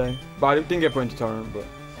saved the day. But I didn't get put into torrent, but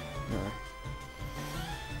no.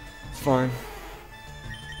 It's fine.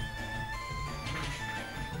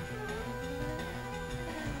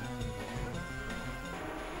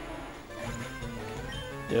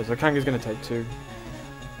 Yeah, so Kanga's gonna take 2.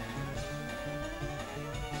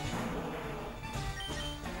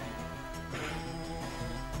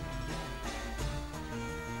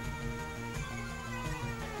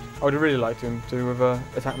 I would have really liked him to have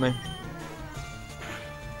attacked me.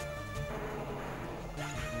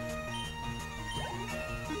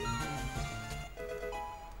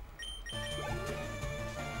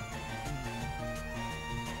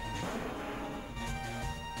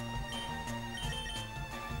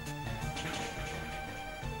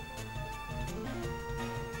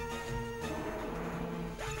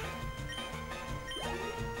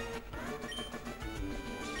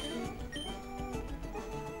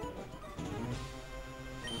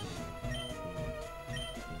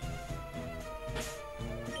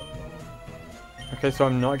 Okay, so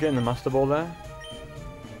I'm not getting the Master Ball there.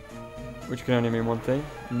 Which can only mean one thing.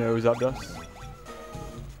 No Zapdos.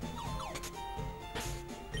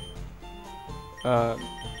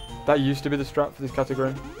 That used to be the strat for this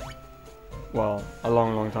category. Well, a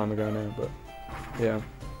long time ago now, but yeah.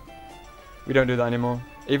 We don't do that anymore.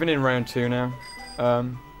 Even in round 2 now,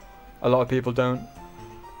 a lot of people don't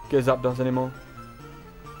get Zapdos anymore.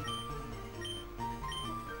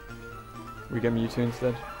 We get Mewtwo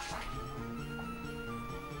instead.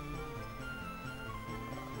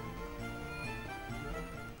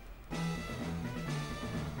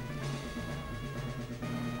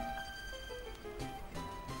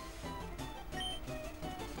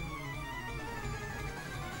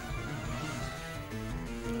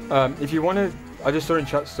 If you want to, I just saw in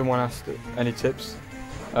chat someone asked any tips.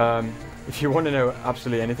 If you want to know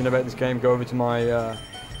absolutely anything about this game, go over to my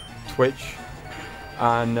Twitch,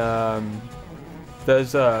 and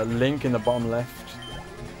there's a link in the bottom left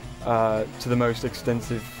to the most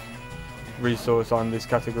extensive resource on this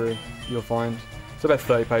category you'll find. It's about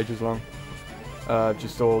 30 pages long.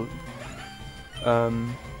 Just all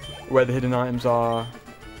where the hidden items are,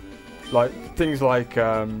 like things like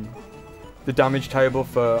the damage table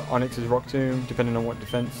for Onyx's Rock Tomb, depending on what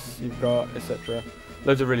defense you've got, etc.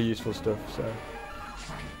 Loads of really useful stuff. So,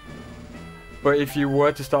 but if you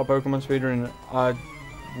were to start Pokemon speedrunning, I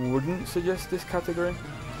wouldn't suggest this category.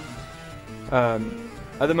 At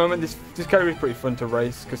the moment, this category is pretty fun to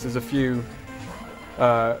race because there's a few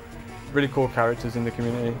really cool characters in the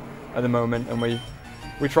community at the moment, and we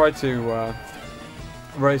try to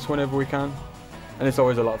race whenever we can, and it's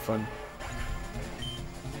always a lot of fun.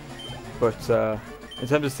 But in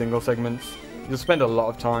terms of single segments, you'll spend a lot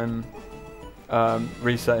of time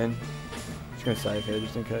resetting. Just gonna save here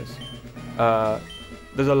just in case.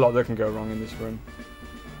 There's a lot that can go wrong in this run.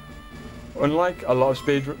 Unlike a lot of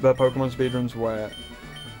Pokemon speedruns where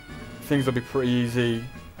things will be pretty easy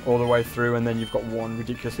all the way through and then you've got one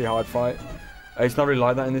ridiculously hard fight, it's not really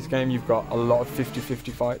like that in this game. You've got a lot of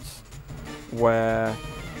 50-50 fights where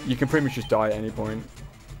you can pretty much just die at any point.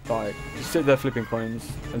 Like, just sit there flipping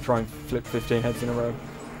coins and try and flip 15 heads in a row.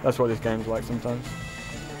 That's what this game's like sometimes.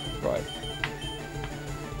 Right.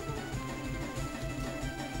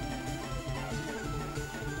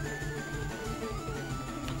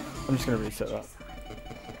 I'm just going to reset that.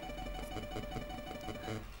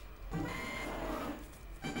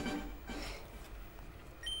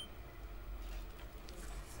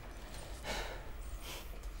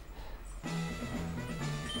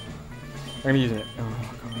 I'm going to use it.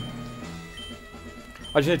 Oh, God.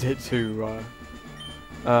 I just need to hit 2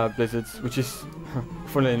 blizzards, which is,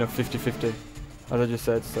 funnily enough, 50-50, as I just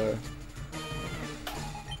said, so...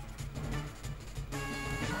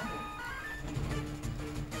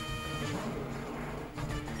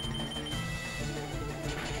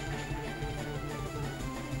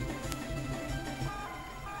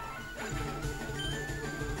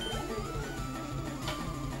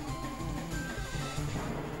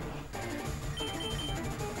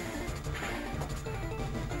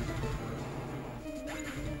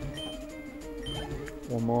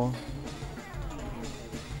 One more.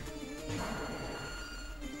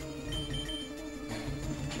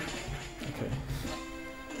 Okay.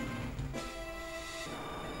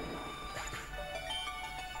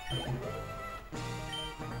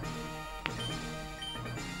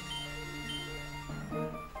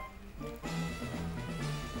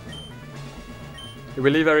 We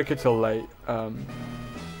leave Erica till late,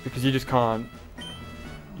 because you just can't.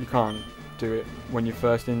 You can't do it when you're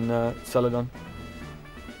first in Celadon.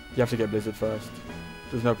 You have to get Blizzard first.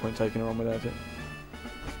 There's no point taking her on without it.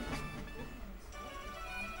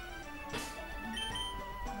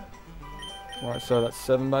 Right, so that's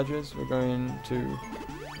 7 badges. We're going to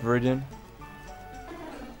Viridian.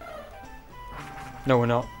 No, we're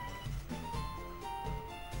not.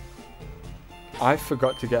 I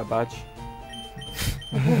forgot to get a badge.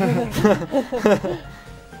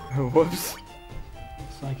 Whoops.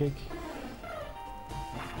 Psychic.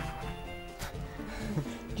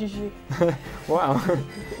 GG. Wow.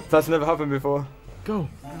 That's never happened before. Go.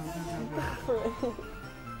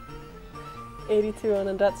 82 on,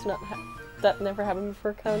 and that's not that never happened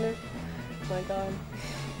before counter. Oh my god.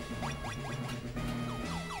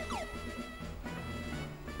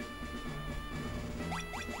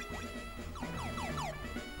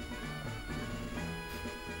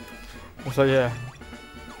 So yeah,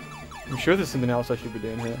 I'm sure there's something else I should be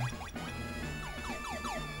doing here.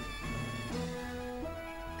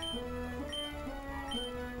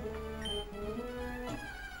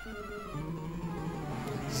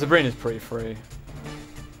 Sabrina's pretty free.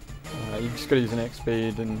 You just gotta use an X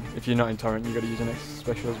speed, and if you're not in Torrent, you gotta use an X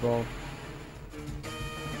special as well.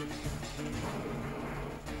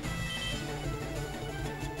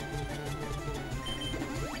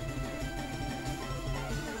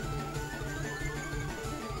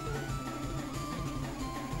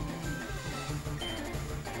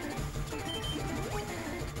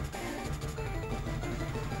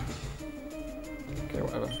 Okay,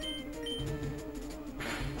 whatever.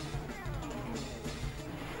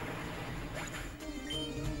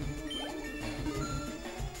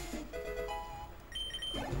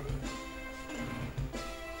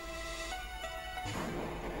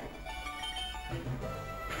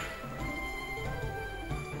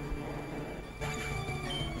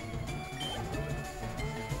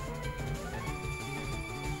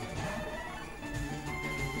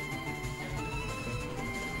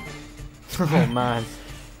 Oh man,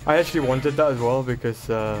 I actually wanted that as well because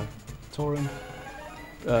Torrent.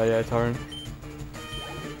 yeah, Torrent.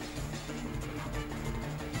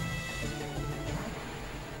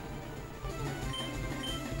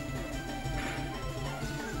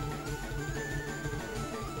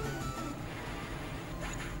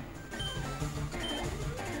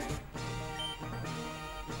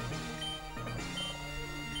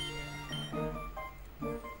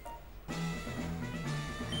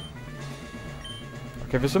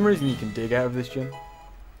 Okay, for some reason you can dig out of this gym.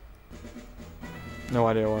 No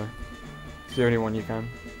idea why. It's the only one you can.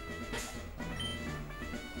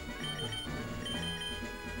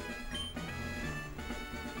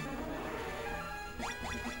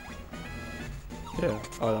 Yeah.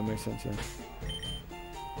 Oh, that makes sense, yeah.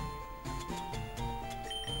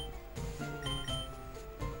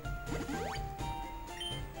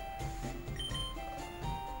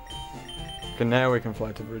 Okay, now we can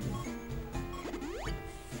fly to Viridian.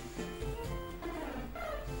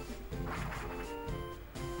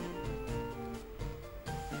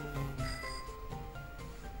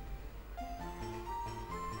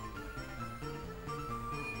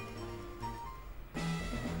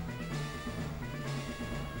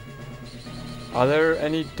 Are there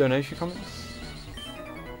any donation comments?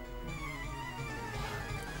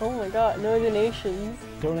 Oh my god, no donations.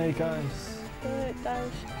 Donate, guys. Do it,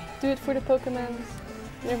 guys. Do it for the Pokémons.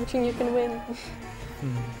 Everything you can win.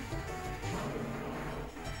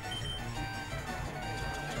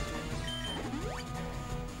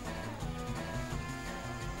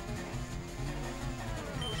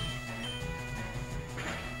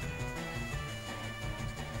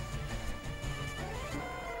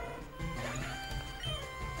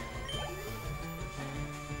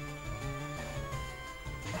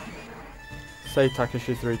 Say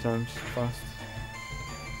Takashi 3 times fast.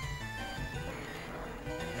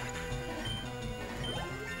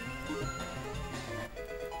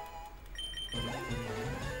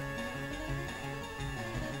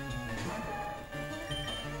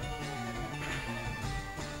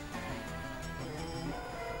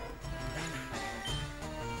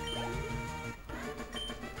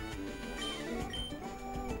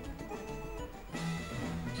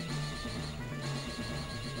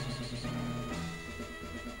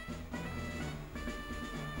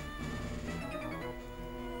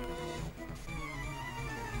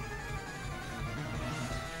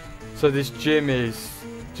 So this gym is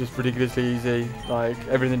just ridiculously easy, like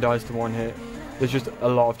everything dies to one hit. There's just a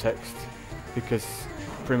lot of text because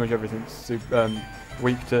pretty much everything's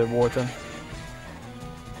weak to water.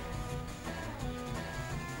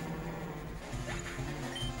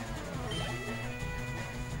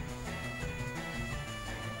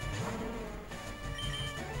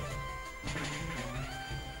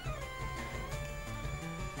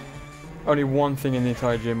 Only one thing in the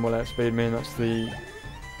entire gym will outspeed me, and that's the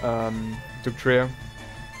Dugtrio.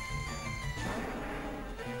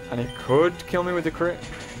 And it could kill me with the crit.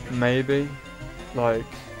 Maybe. Like,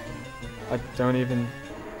 I don't even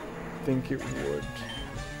think it would.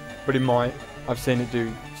 But it might. I've seen it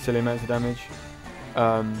do silly amounts of damage.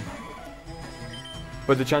 But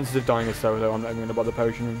the chances of dying are so low, I'm not even going to bother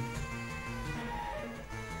potioning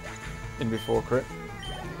in before crit.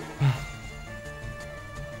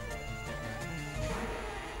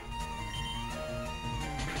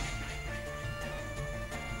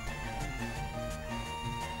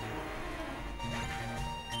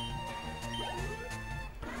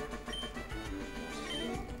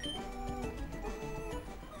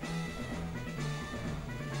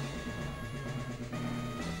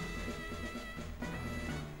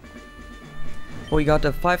 We got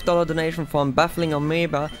a $5 donation from Baffling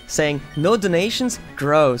Amoeba saying, no donations?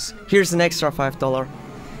 Gross. Here's an extra $5.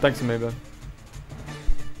 Thanks, Amoeba.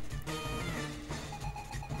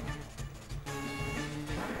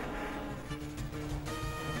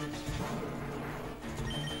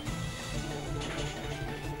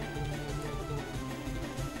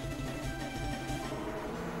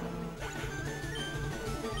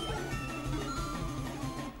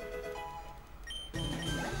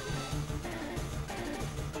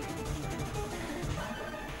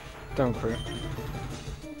 Don't crit.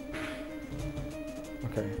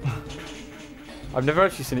 Okay. I've never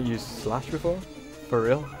actually seen it use slash before. For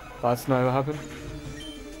real. That's never happened.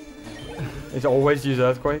 It's always used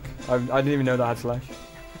earthquake. I didn't even know that had slash.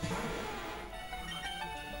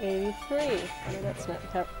 83. I mean,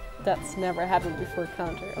 that's never happened before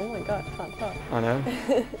counter. Oh my god, can't talk. I know.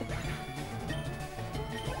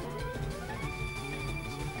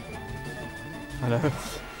 I know.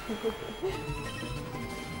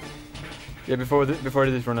 Yeah, before I did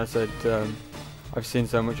this run, I said I've seen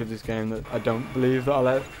so much of this game that I don't believe that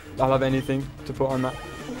I'll have anything to put on that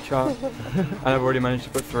chart, and I've already managed to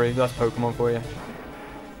put 3. That's Pokemon for you.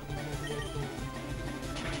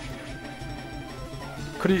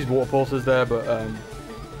 Could use water pulses there, but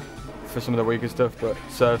for some of the weaker stuff, but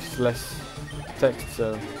serves less text,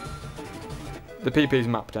 so the PP's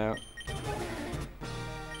mapped out.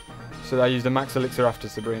 So I used a max elixir after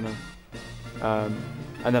Sabrina.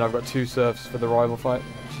 And then I've got 2 serfs for the rival fight,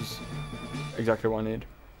 which is exactly what I need.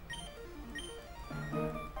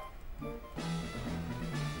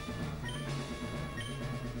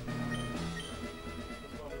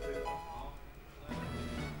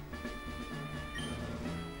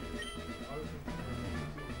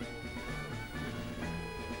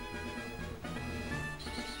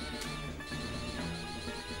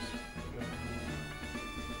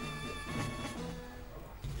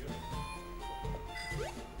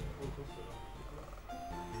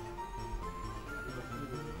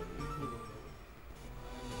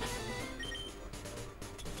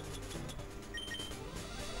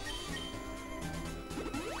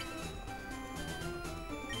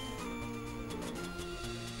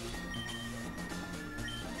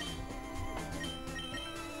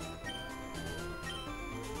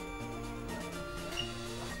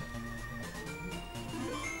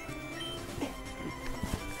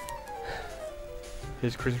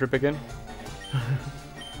 Here's Chris Rip again.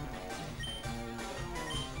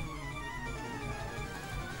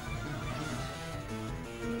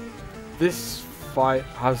 This fight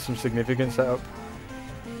has some significant setup.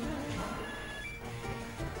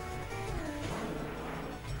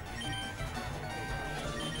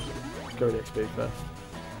 Let's go with XP first.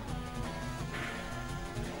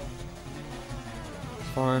 It's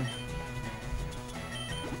fine.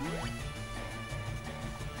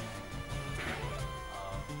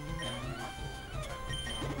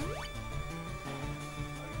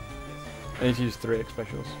 I need to use 3 X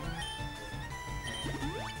specials.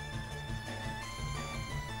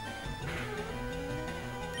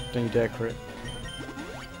 Don't you dare crit.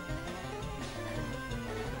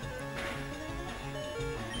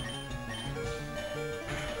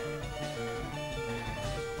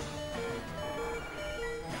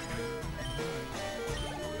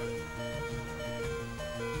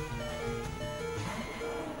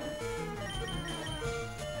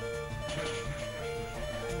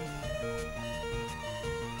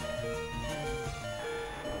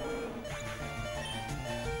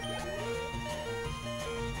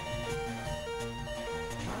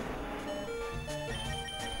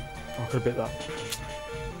 I could have bit that.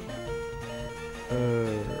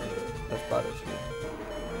 That's bad actually.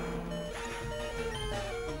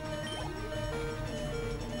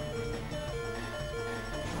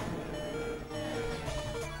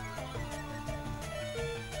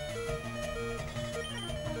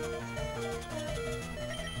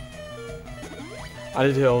 I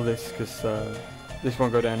did heal this because this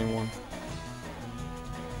won't go down in 1.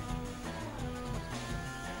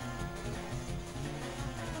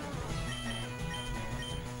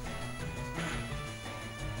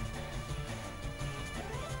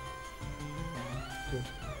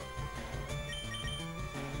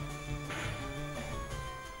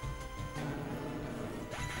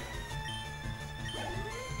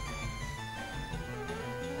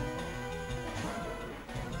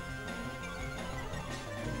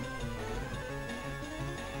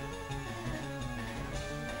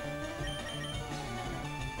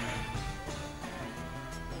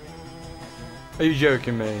 Are you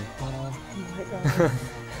joking me? Oh my god.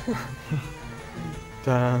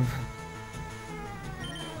 Damn.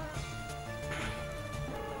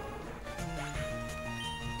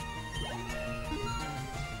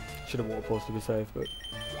 Should have water pulse to be safe, but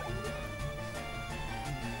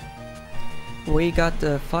We got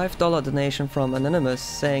a $5 donation from Anonymous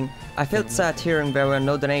saying, I felt sad hearing there were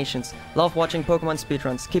no donations. Love watching Pokemon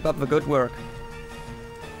speedruns. Keep up the good work.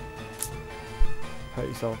 hurt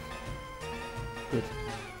yourself. Good.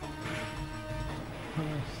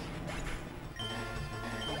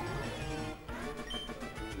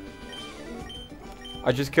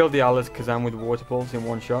 I just killed the Alice Kazam with water pulse in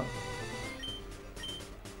one shot.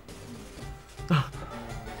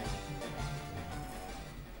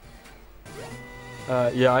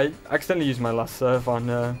 Yeah, I accidentally used my last surf on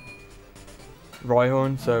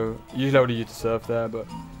Rhyhorn, so usually I would have used the surf there, but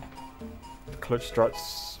the clutch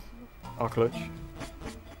struts are clutch.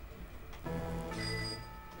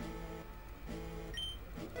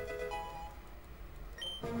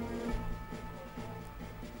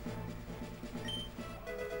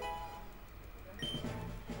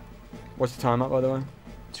 What's the time up, by the way?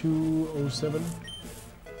 2:07.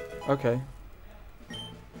 Okay.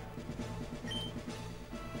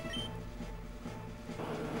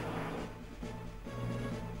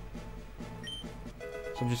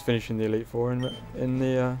 So I'm just finishing the Elite Four in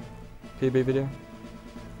the PB video.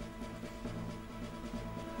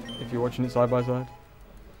 If you're watching it side by side.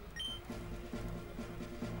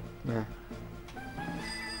 Yeah.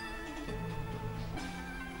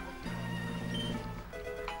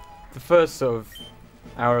 The first sort of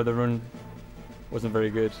hour of the run wasn't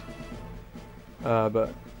very good,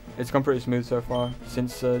 but it's gone pretty smooth so far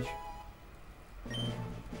since Surge.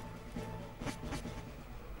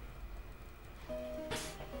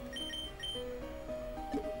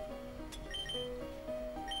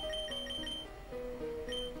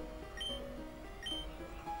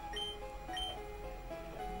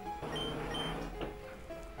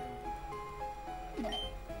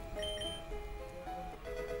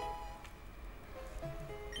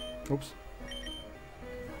 Oops.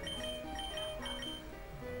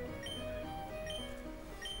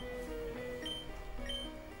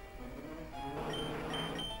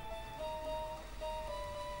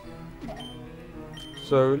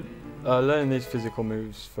 So, learning these physical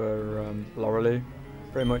moves for Lorelei,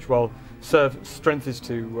 pretty much. Well, strength is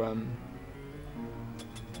to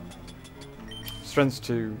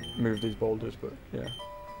move these boulders, but yeah,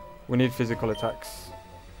 we need physical attacks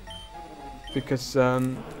because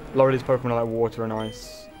Lorelei's Pokemon are like water and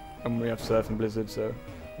ice, and we have Surf and Blizzard, so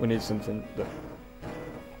we need something that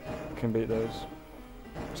can beat those.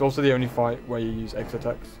 It's also the only fight where you use X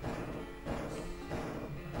attacks.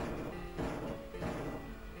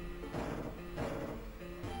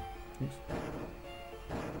 Oops.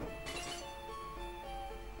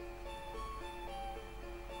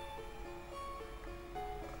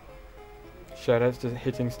 Shoutouts to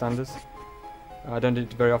hitting standards. I don't do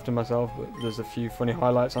it very often myself, but there's a few funny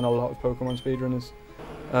highlights on a lot of Pokemon speedrunners.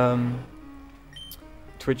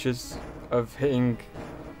 Twitches of hitting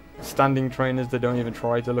standing trainers that don't even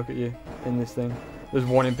try to look at you in this thing. There's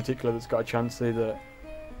one in particular that's got a Chansey that,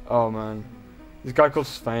 oh man. This guy called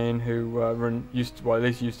Svein who at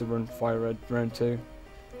least used to run Fire Red round 2,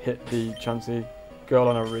 hit the Chansey girl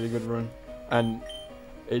on a really good run, and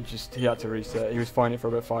he had to reset. He was fighting it for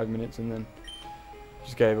about 5 minutes and then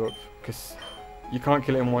just gave up because you can't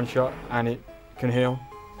kill it in one shot and it can heal,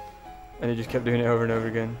 and he just kept doing it over and over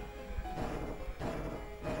again.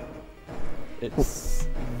 It's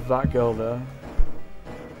that girl there.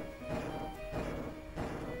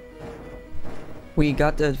 We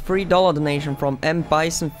got a $3 donation from M.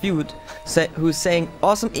 Bison Feud, who's saying,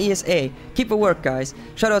 awesome ESA, keep the work guys.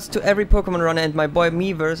 Shoutouts to every Pokemon runner and my boy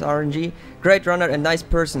MEvRNG, great runner and nice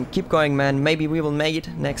person. Keep going man, maybe we will make it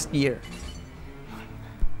next year.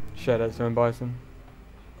 Shoutouts to M. Bison.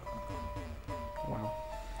 Wow.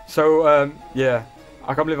 So, yeah,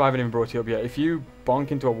 I can't believe I haven't even brought it up yet. If you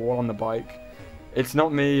bonk into a wall on the bike, it's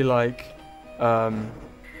not me like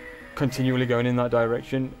continually going in that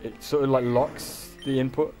direction. It sort of like locks the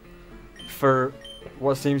input for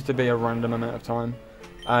what seems to be a random amount of time,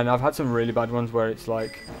 and I've had some really bad ones where it's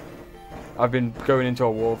like I've been going into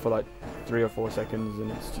a wall for like 3 or 4 seconds,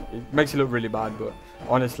 and it makes it look really bad, but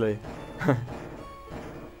honestly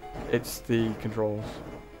it's the controls.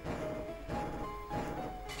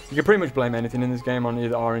 You can pretty much blame anything in this game on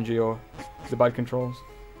either RNG or the bad controls.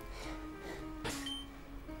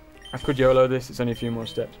 I could YOLO this, it's only a few more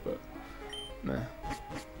steps, but meh.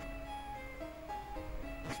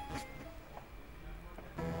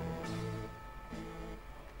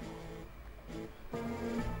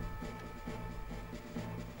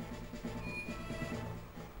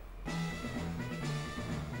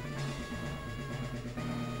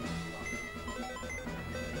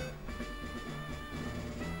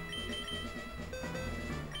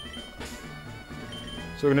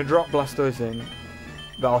 So we're going to drop Blastoise in.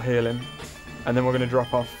 That'll heal him. And then we're going to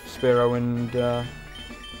drop off Spearow and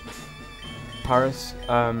Paris.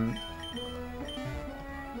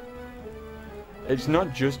 It's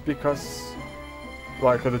not just because,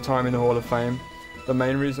 like, of the time in the Hall of Fame. The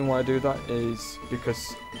main reason why I do that is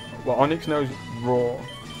because, well, Onyx knows Roar,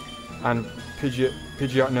 and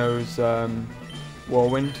Pidgeot knows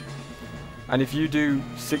Whirlwind. And if you do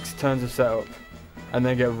 6 turns of setup and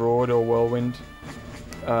then get Roared or Whirlwind,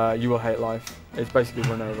 you will hate life. It's basically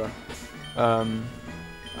run over.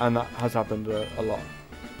 And that has happened a lot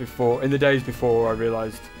before. In the days before, I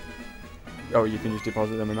realised, oh, you can just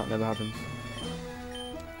deposit them, and that never happens.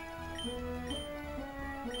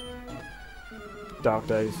 Dark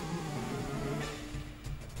days.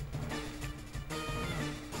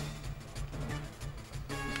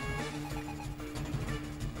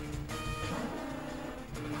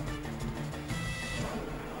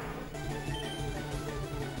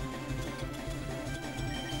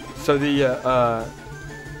 So the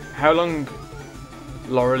how long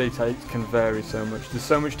Lorelei takes can vary so much. There's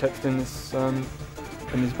so much text in this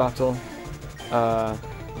battle.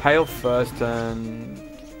 Hail first turn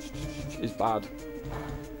is bad.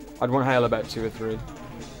 I'd want Hail about 2 or 3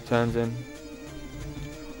 turns in,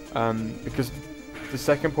 because the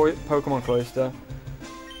second Pokemon Cloyster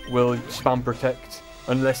will spam Protect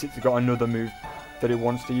unless it's got another move that it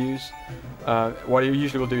wants to use. What it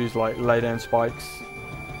usually will do is like lay down spikes,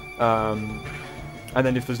 and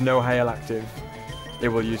then if there's no Hail active, it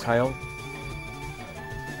will use Hail.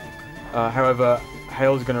 However,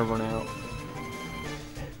 Hail's going to run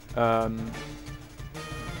out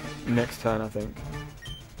next turn, I think.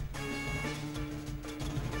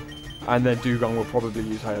 And then Dugong will probably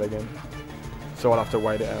use Hail again. So I'll have to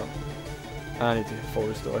wait it out. I need to full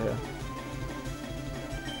restore here.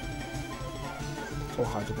 Or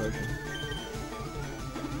Hydro Potion.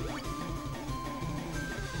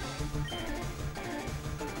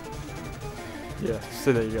 Yeah,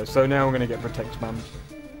 so there you go. So now I'm going to get Protect spammed.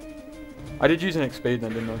 I did use an X-Speed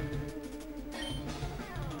then, didn't I?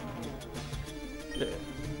 Yeah.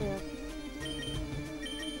 Yeah.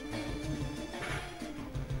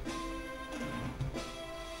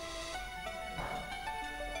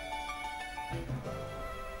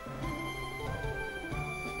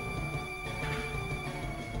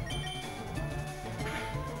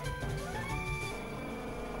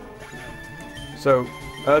 So,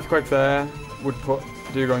 Earthquake there would put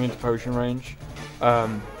Dugong into potion range.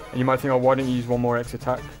 And you might think, oh, why don't you use one more X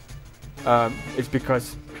attack? It's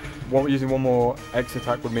because using one more X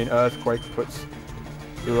attack would mean Earthquake puts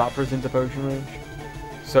Lapras into potion range.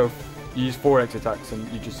 So you use 4 X attacks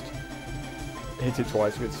and you just hit it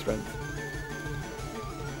twice with strength.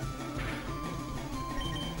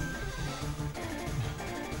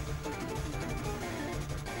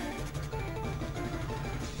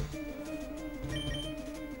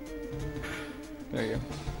 There you go.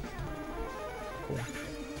 Cool.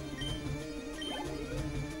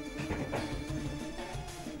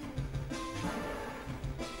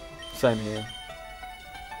 Same here.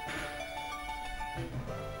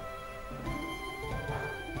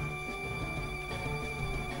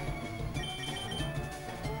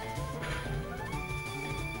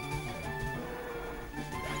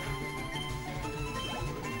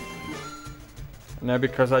 Now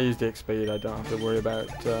because I use the X-Speed, I don't have to worry about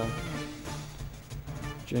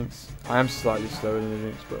Jinx. I am slightly slower than the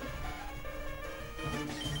Jinx, but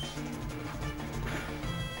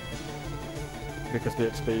because the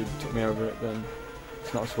X-Speed took me over it, then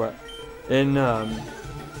it's not a sweat. In I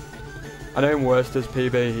know in Worcester's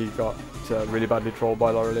PB he got really badly trolled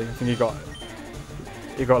by Lorelei. I think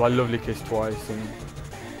he got like Lovely Kiss twice and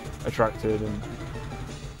Attracted, and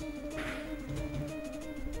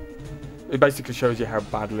it basically shows you how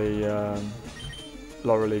badly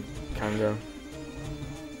Lorelei can go.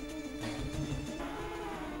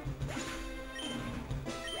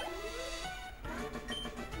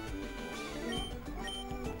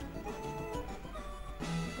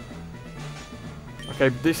 Okay,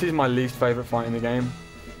 this is my least favourite fight in the game.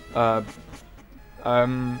 I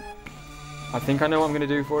think I know what I'm going to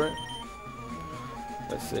do for it.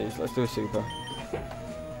 Let's see, let's do a super.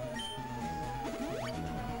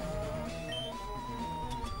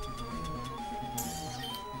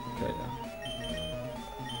 Okay, yeah.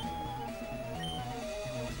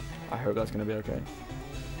 I hope that's going to be okay.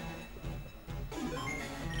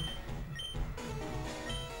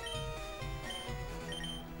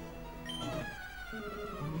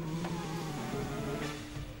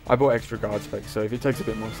 I bought extra guard specs, so if it takes a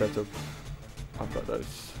bit more setup, I've got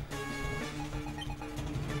those.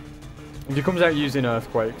 If he comes out using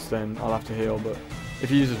Earthquakes, then I'll have to heal, but If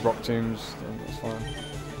he uses rock tombs, then that's fine.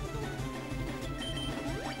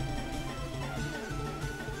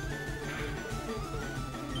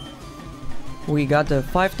 We got a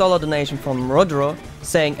 $5 donation from Rodro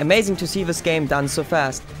saying, amazing to see this game done so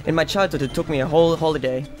fast. In my childhood it took me a whole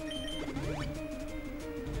holiday.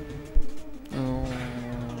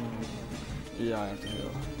 Yeah, I have to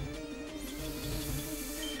heal.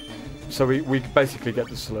 So we basically get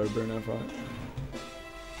the slow burn over, right?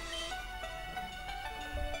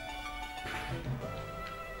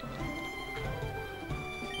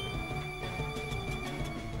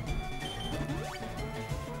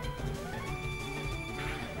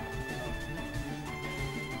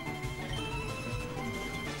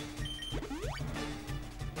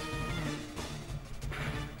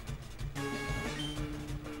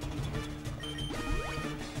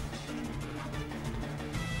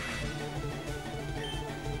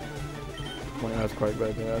 Point earthquake,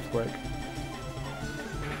 baby, earthquake.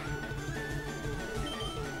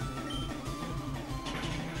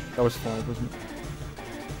 That was 5, wasn't it?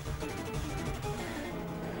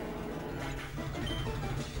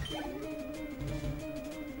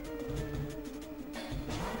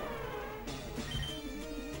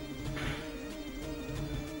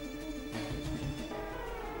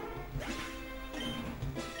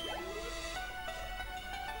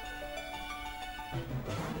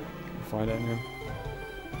 Find it in here.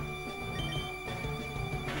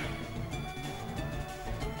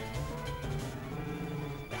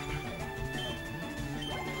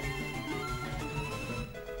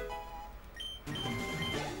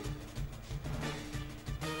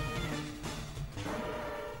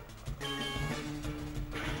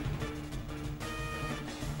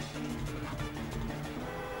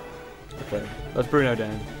 Okay, that's Bruno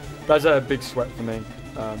down. That's a big sweat for me.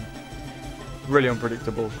 Really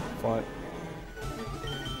unpredictable fight.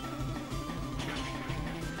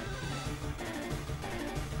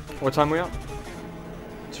 What time are we at?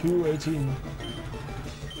 2:18.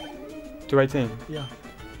 2:18? Yeah.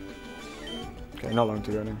 Okay, not long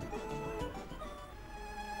to go now.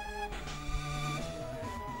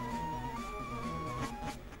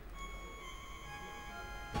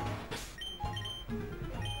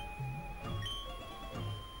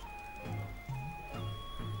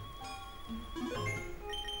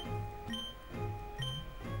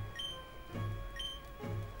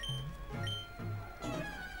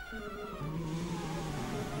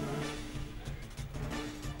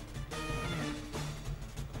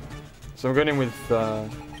 So I'm going in with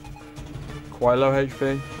quite low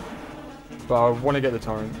HP, but I want to get the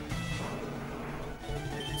torrent.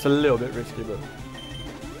 It's a little bit risky, but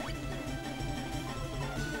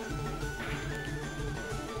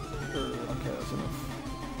okay, that's enough.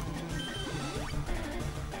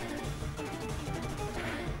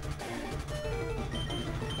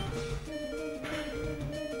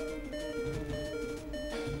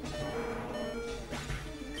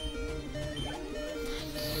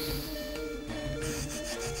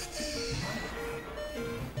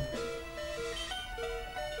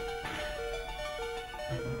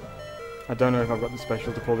 I don't know if I've got the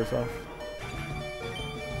special to pull this off.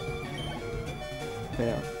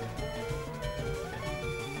 Yeah.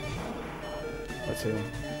 Let's see.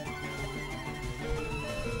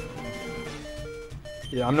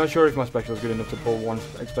 Yeah, I'm not sure if my special is good enough to pull one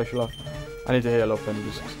X special off. I need to heal up and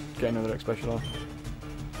just get another X special off.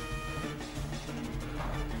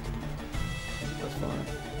 That's fine.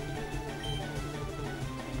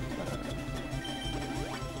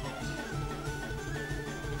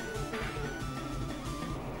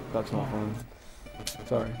 That's not fine.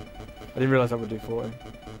 Sorry. I didn't realise that would do 40.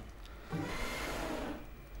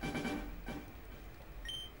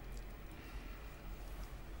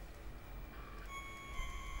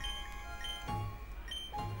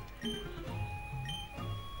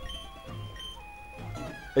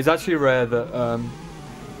 It's actually rare that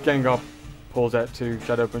Gengar pulls out 2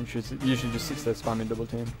 Shadow Punches. It usually just sits there spamming double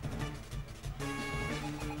team.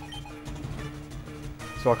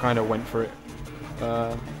 So I kind of went for it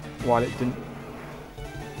while it didn't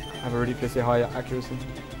have a ridiculously high accuracy.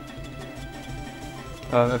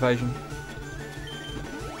 Evasion.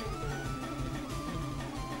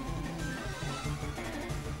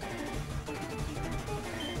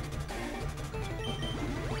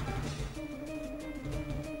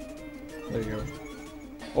 There you go.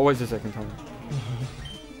 Always the second time.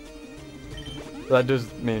 That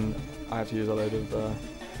does mean I have to use a load of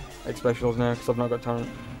X specials now because I've not got torrent.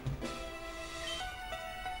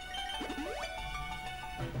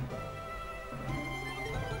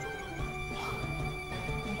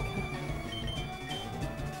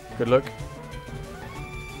 Good luck.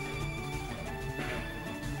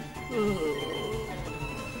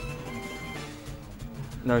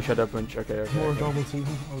 No shadow punch. Okay, okay. More Okay, double team.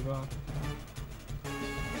 Oh god.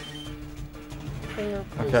 Finger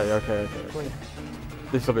okay, okay. Okay.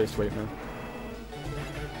 This will be a sweep now.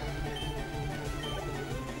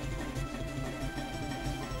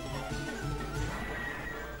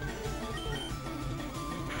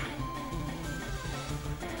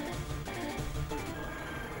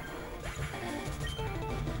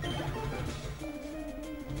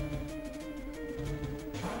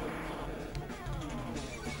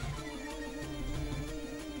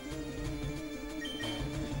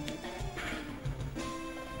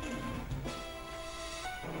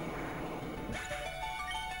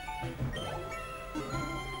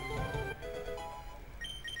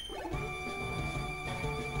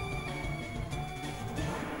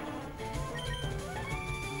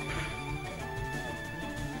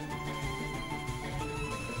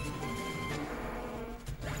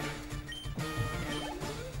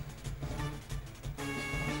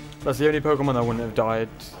 That's the only Pokemon that wouldn't have died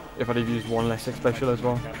if I'd have used one less special as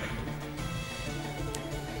well. Am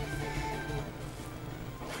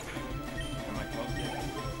I close yet?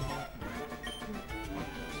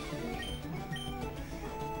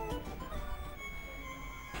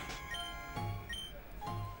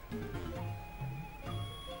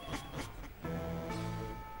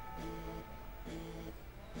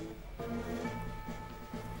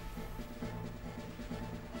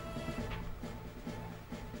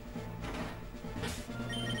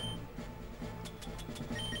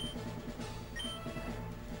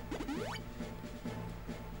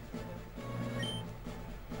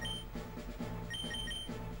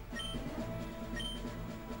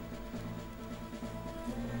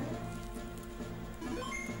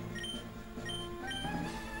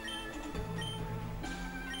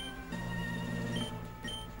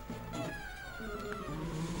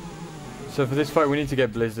 So for this fight we need to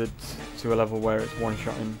get Blizzard to a level where it's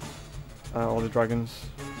one-shotting all the dragons.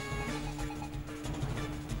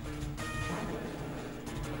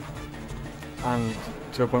 And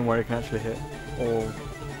to a point where it can actually hit all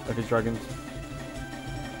of his dragons.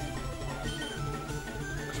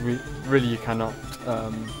 Because you cannot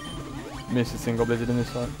miss a single Blizzard in this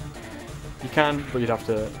fight. You can, but you'd have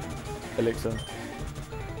to Elixir.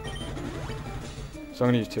 So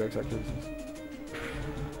I'm going to use 2 Executions.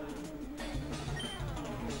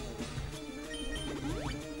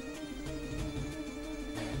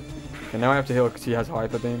 Okay, now I have to heal because he has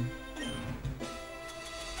Hyper Beam.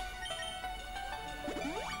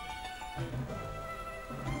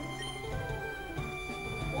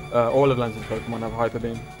 All of Lance's Pokemon have Hyper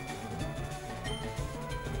Beam.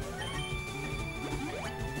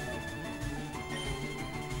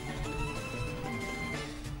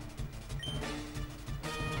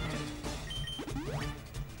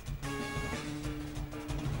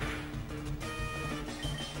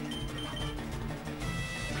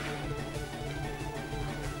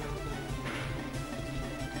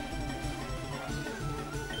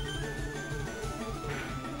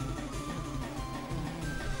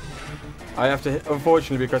 I have to,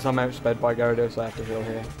 unfortunately, because I'm outsped by Gyarados, I have to heal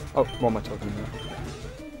here. Oh, what am I talking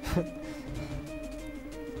about?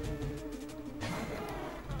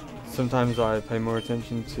 Sometimes I pay more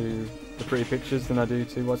attention to the pretty pictures than I do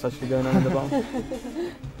to what's actually going on in the battle.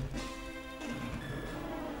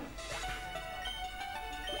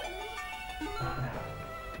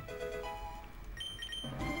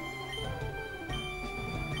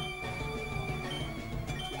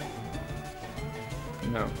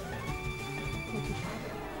 No.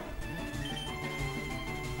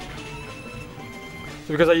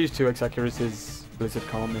 So because I use 2 X accuracies, Blizzard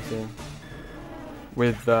can't miss here.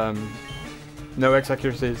 With no X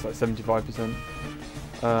accuracy, it's like 75%.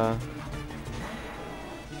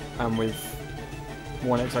 And with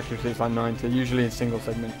 1 X accuracy, it's like 90. Usually in single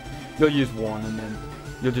segment, you'll use 1 and then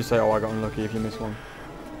you'll just say, oh, I got unlucky if you miss 1.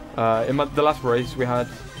 In the last race we had,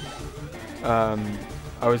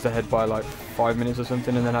 I was ahead by like 5 minutes or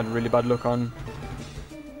something and then had really bad luck on.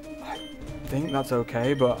 I think that's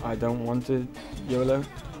okay, but I don't want to YOLO.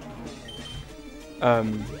 Yeah,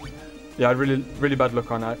 I had really bad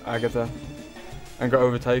luck on Agatha and got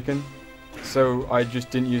overtaken, so I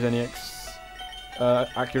just didn't use any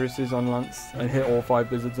accuracies on Lance and hit all 5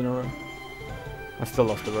 Blizzards in a row. I still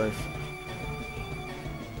lost the race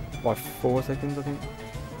by 4 seconds, I think.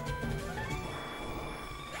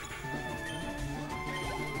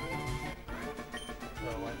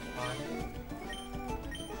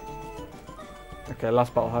 Okay,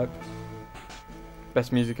 last battle hype.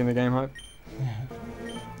 Best music in the game hype.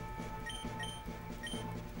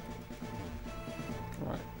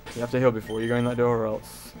 Right, you have to heal before you go in that door or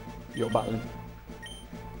else you're battling.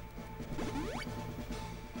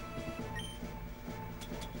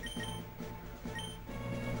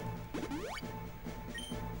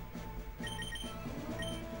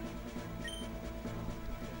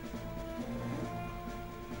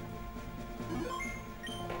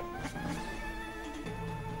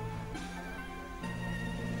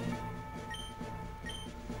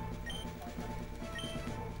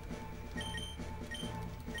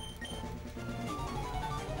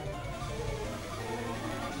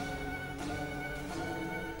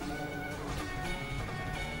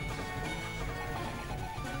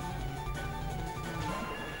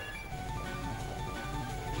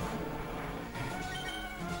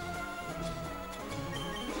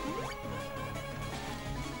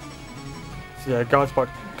 So yeah, guard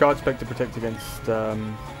spec to protect against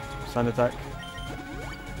sand attack.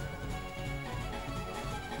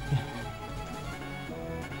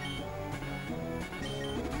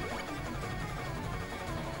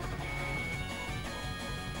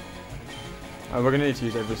 We're going to need to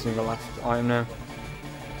use every single last item now.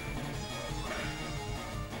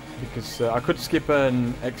 Because I could skip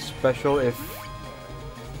an X special if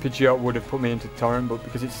Pidgeot would have put me into Torrent, but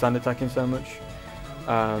because it's sand attacking so much,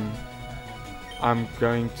 I'm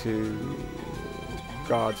going to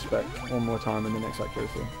guard spec one more time in the next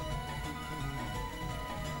accuracy.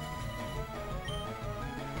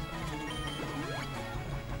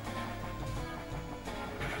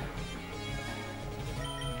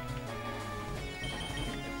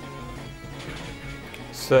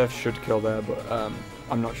 Surf should kill there, but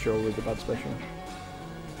I'm not sure with the bad special.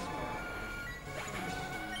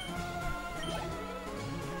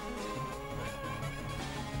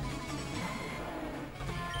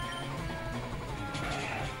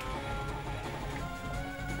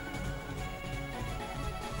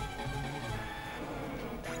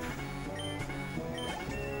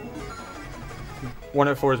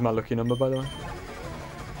 .104 is my lucky number, by the way.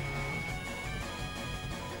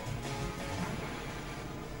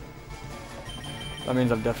 That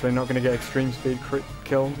means I'm definitely not going to get extreme speed crit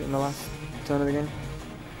killed in the last turn of the game.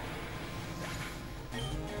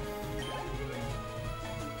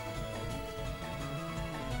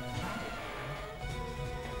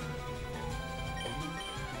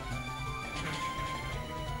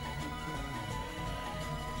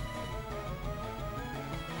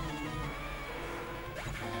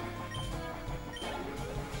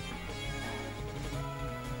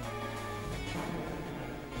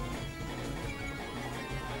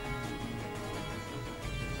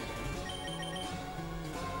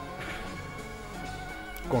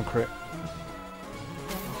 Go on, crit.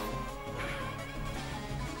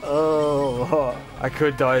 Oh, I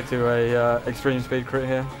could die to a extreme speed crit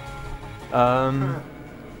here.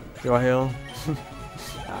 Do I heal?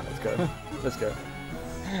 Let's go. Let's go.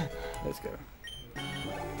 Let's go.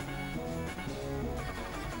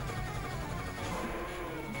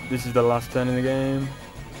 This is the last turn in the game.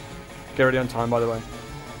 Get ready on time, by the way.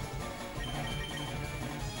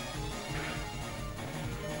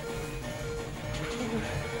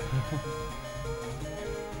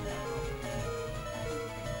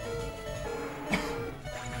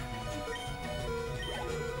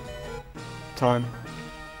 Time.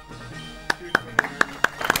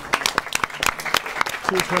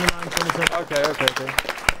 2:29:27. Okay.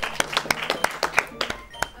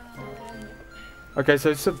 Okay,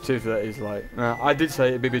 so sub 230 is like... I did say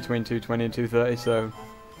it'd be between 220 and 230, so...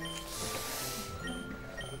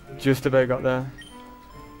 Just about got there.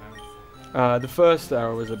 The first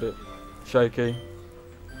arrow was a bit shaky.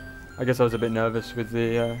 I guess I was a bit nervous with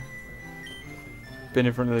the... being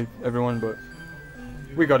in front of everyone, but...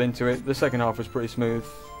 We got into it. The second half was pretty smooth.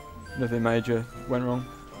 Nothing major went wrong.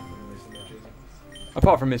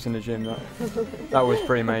 Apart from missing the gym, that was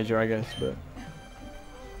pretty major, I guess, but...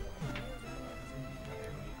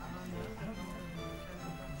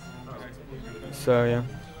 So yeah,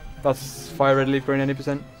 that's Fire Red Leaf growing any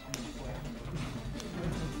percent.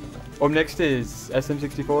 Up next is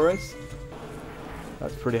SM64 race.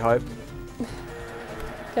 That's pretty hype.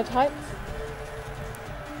 Get hype.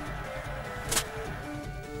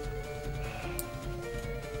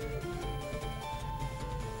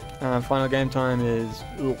 Final game time is...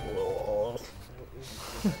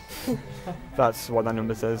 That's what that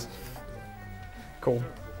number says. Cool.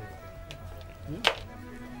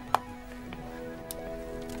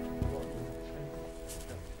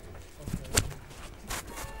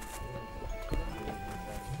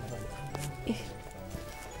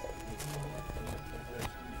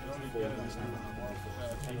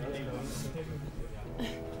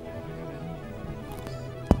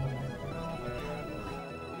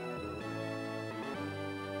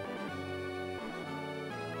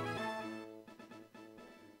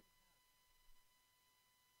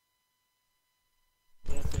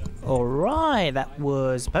 Alright, that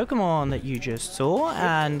was Pokemon that you just saw,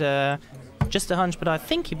 and just a hunch, but I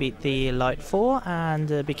think he beat the Elite Four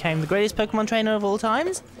and became the greatest Pokemon trainer of all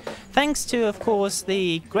times. Thanks to, of course,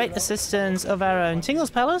 the great assistance of our own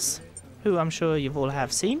Tingles Palace, who I'm sure you've all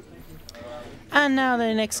have seen. And now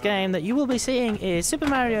the next game that you will be seeing is Super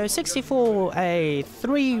Mario 64, a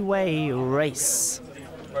three-way race.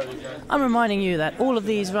 I'm reminding you that all of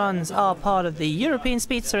these runs are part of the European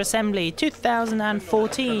Speedster Assembly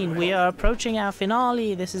 2014. We are approaching our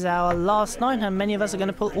finale. This is our last night, and many of us are going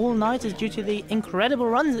to pull all-nighters due to the incredible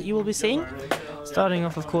runs that you will be seeing. Starting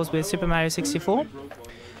off, of course, with Super Mario 64.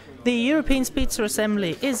 The European Speedster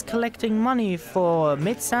Assembly is collecting money for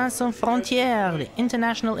Médecins Sans Frontières, the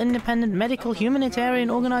international independent medical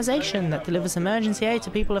humanitarian organization that delivers emergency aid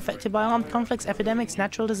to people affected by armed conflicts, epidemics,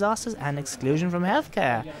 natural disasters, and exclusion from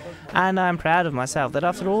healthcare. And I'm proud of myself that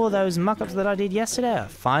after all those muck-ups that I did yesterday, I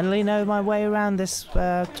finally know my way around this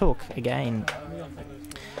talk again.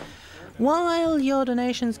 While your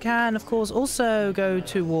donations can, of course, also go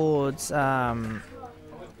towards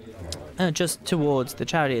just towards the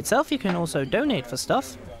charity itself, you can also donate for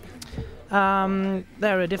stuff. There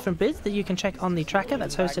are different bids that you can check on the tracker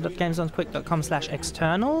that's hosted at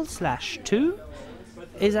gamesonsquick.com/external/2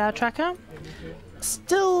 is our tracker.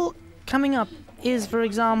 Still coming up is, for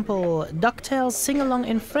example, DuckTales Sing-Along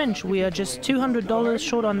in French. We are just $200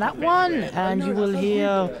 short on that one, and you will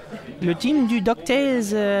hear Le Team du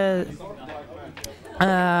DuckTales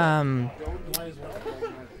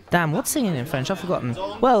damn, what's singing in French? I've forgotten.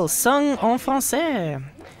 Well, sung en français.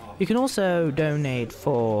 You can also donate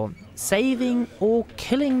for saving or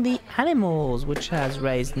killing the animals, which has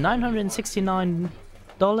raised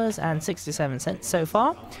 $969.67 so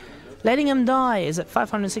far. Letting them die is at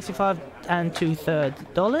 $565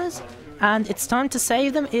 2/3, and it's time to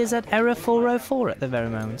save them is at error 404 at the very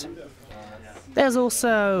moment. There's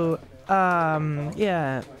also,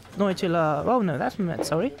 yeah, Noitula. Oh no, that's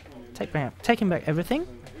sorry. Taking back everything.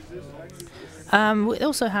 We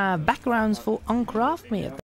also have backgrounds for Uncraft Me at